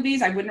best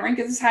movies, I wouldn't rank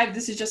it this high.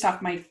 This is just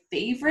off my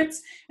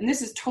favorites. And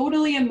this is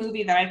totally a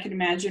movie that I could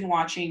imagine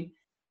watching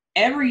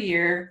every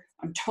year.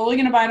 I'm totally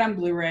going to buy it on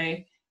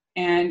Blu-ray.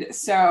 And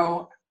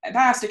so that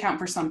has to count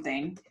for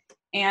something.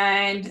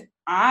 And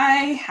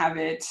I have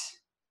it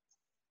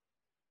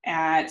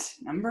at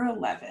number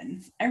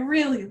 11. I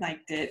really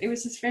liked it. It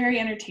was just very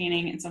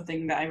entertaining and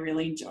something that I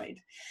really enjoyed.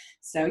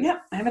 So yeah,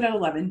 I have it at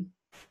 11.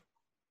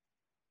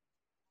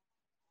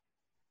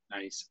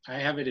 Nice. I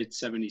have it at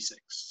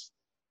 76.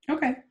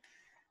 Okay.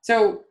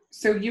 So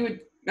you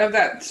would have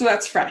that. So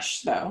that's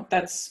fresh though.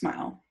 That's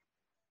Smile,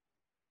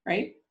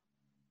 right?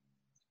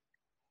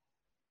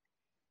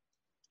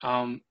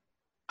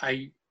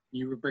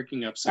 You were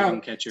breaking up, so I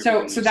didn't catch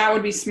everything. So that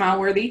would be Smile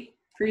worthy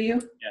for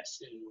you? Yes,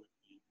 it would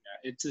be.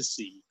 Yeah, it's a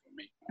C for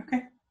me.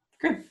 Okay,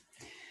 good.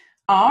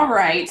 All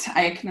right,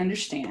 I can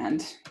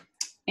understand.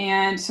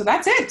 And so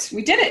that's it.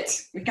 We did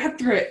it. We got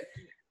through it.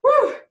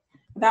 Woo!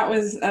 That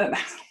was,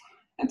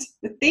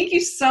 thank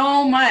you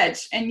so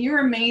much. And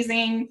you're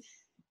amazing.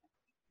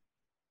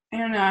 I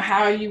don't know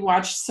how you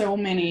watched so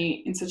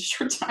many in such a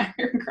short time.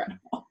 You're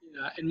incredible.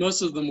 Yeah, and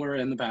most of them were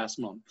in the past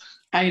month.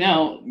 I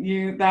know.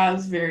 That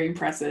was very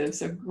impressive.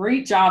 So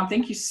great job.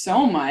 Thank you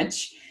so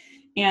much.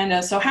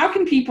 And so how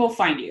can people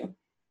find you?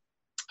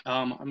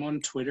 I'm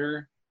on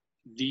Twitter,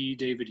 the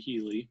David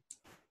Healy.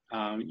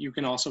 You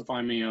can also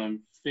find me on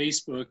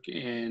Facebook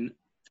and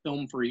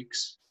Film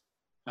Freaks.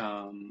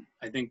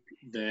 I think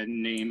the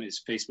name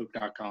is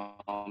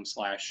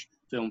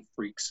facebook.com/Film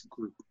Freaks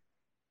Group.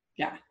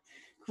 Yeah,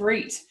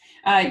 great.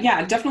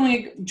 Yeah,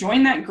 definitely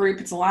join that group.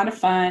 It's a lot of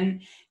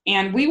fun.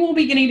 And we will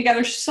be getting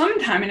together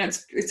sometime, and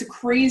it's a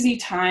crazy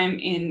time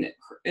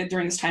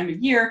during this time of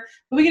year.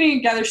 We'll be getting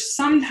together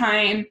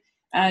sometime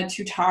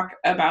to talk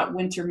about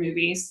winter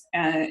movies.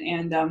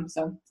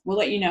 So we'll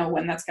let you know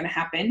when that's going to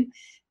happen.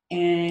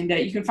 And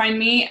you can find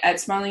me at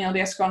Smiling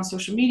LDS on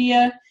social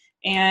media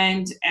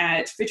and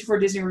at 54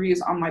 Disney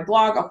Reviews on my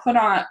blog. I'll put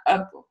on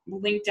a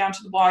link down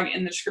to the blog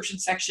in the description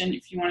section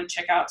if you want to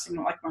check out some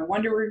like my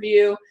Wonder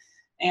review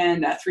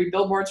and 3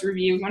 Billboards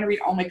review. If you want to read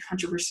all my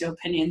controversial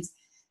opinions,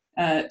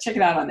 check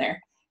it out on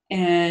there.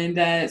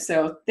 And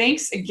so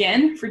thanks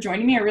again for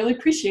joining me. I really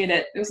appreciate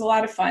it. It was a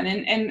lot of fun.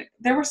 And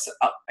there were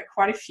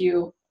quite a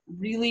few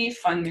really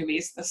fun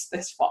movies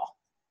this fall.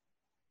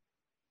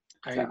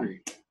 I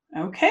agree.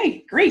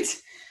 Okay,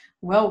 great.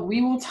 Well,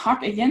 we will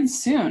talk again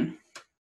soon.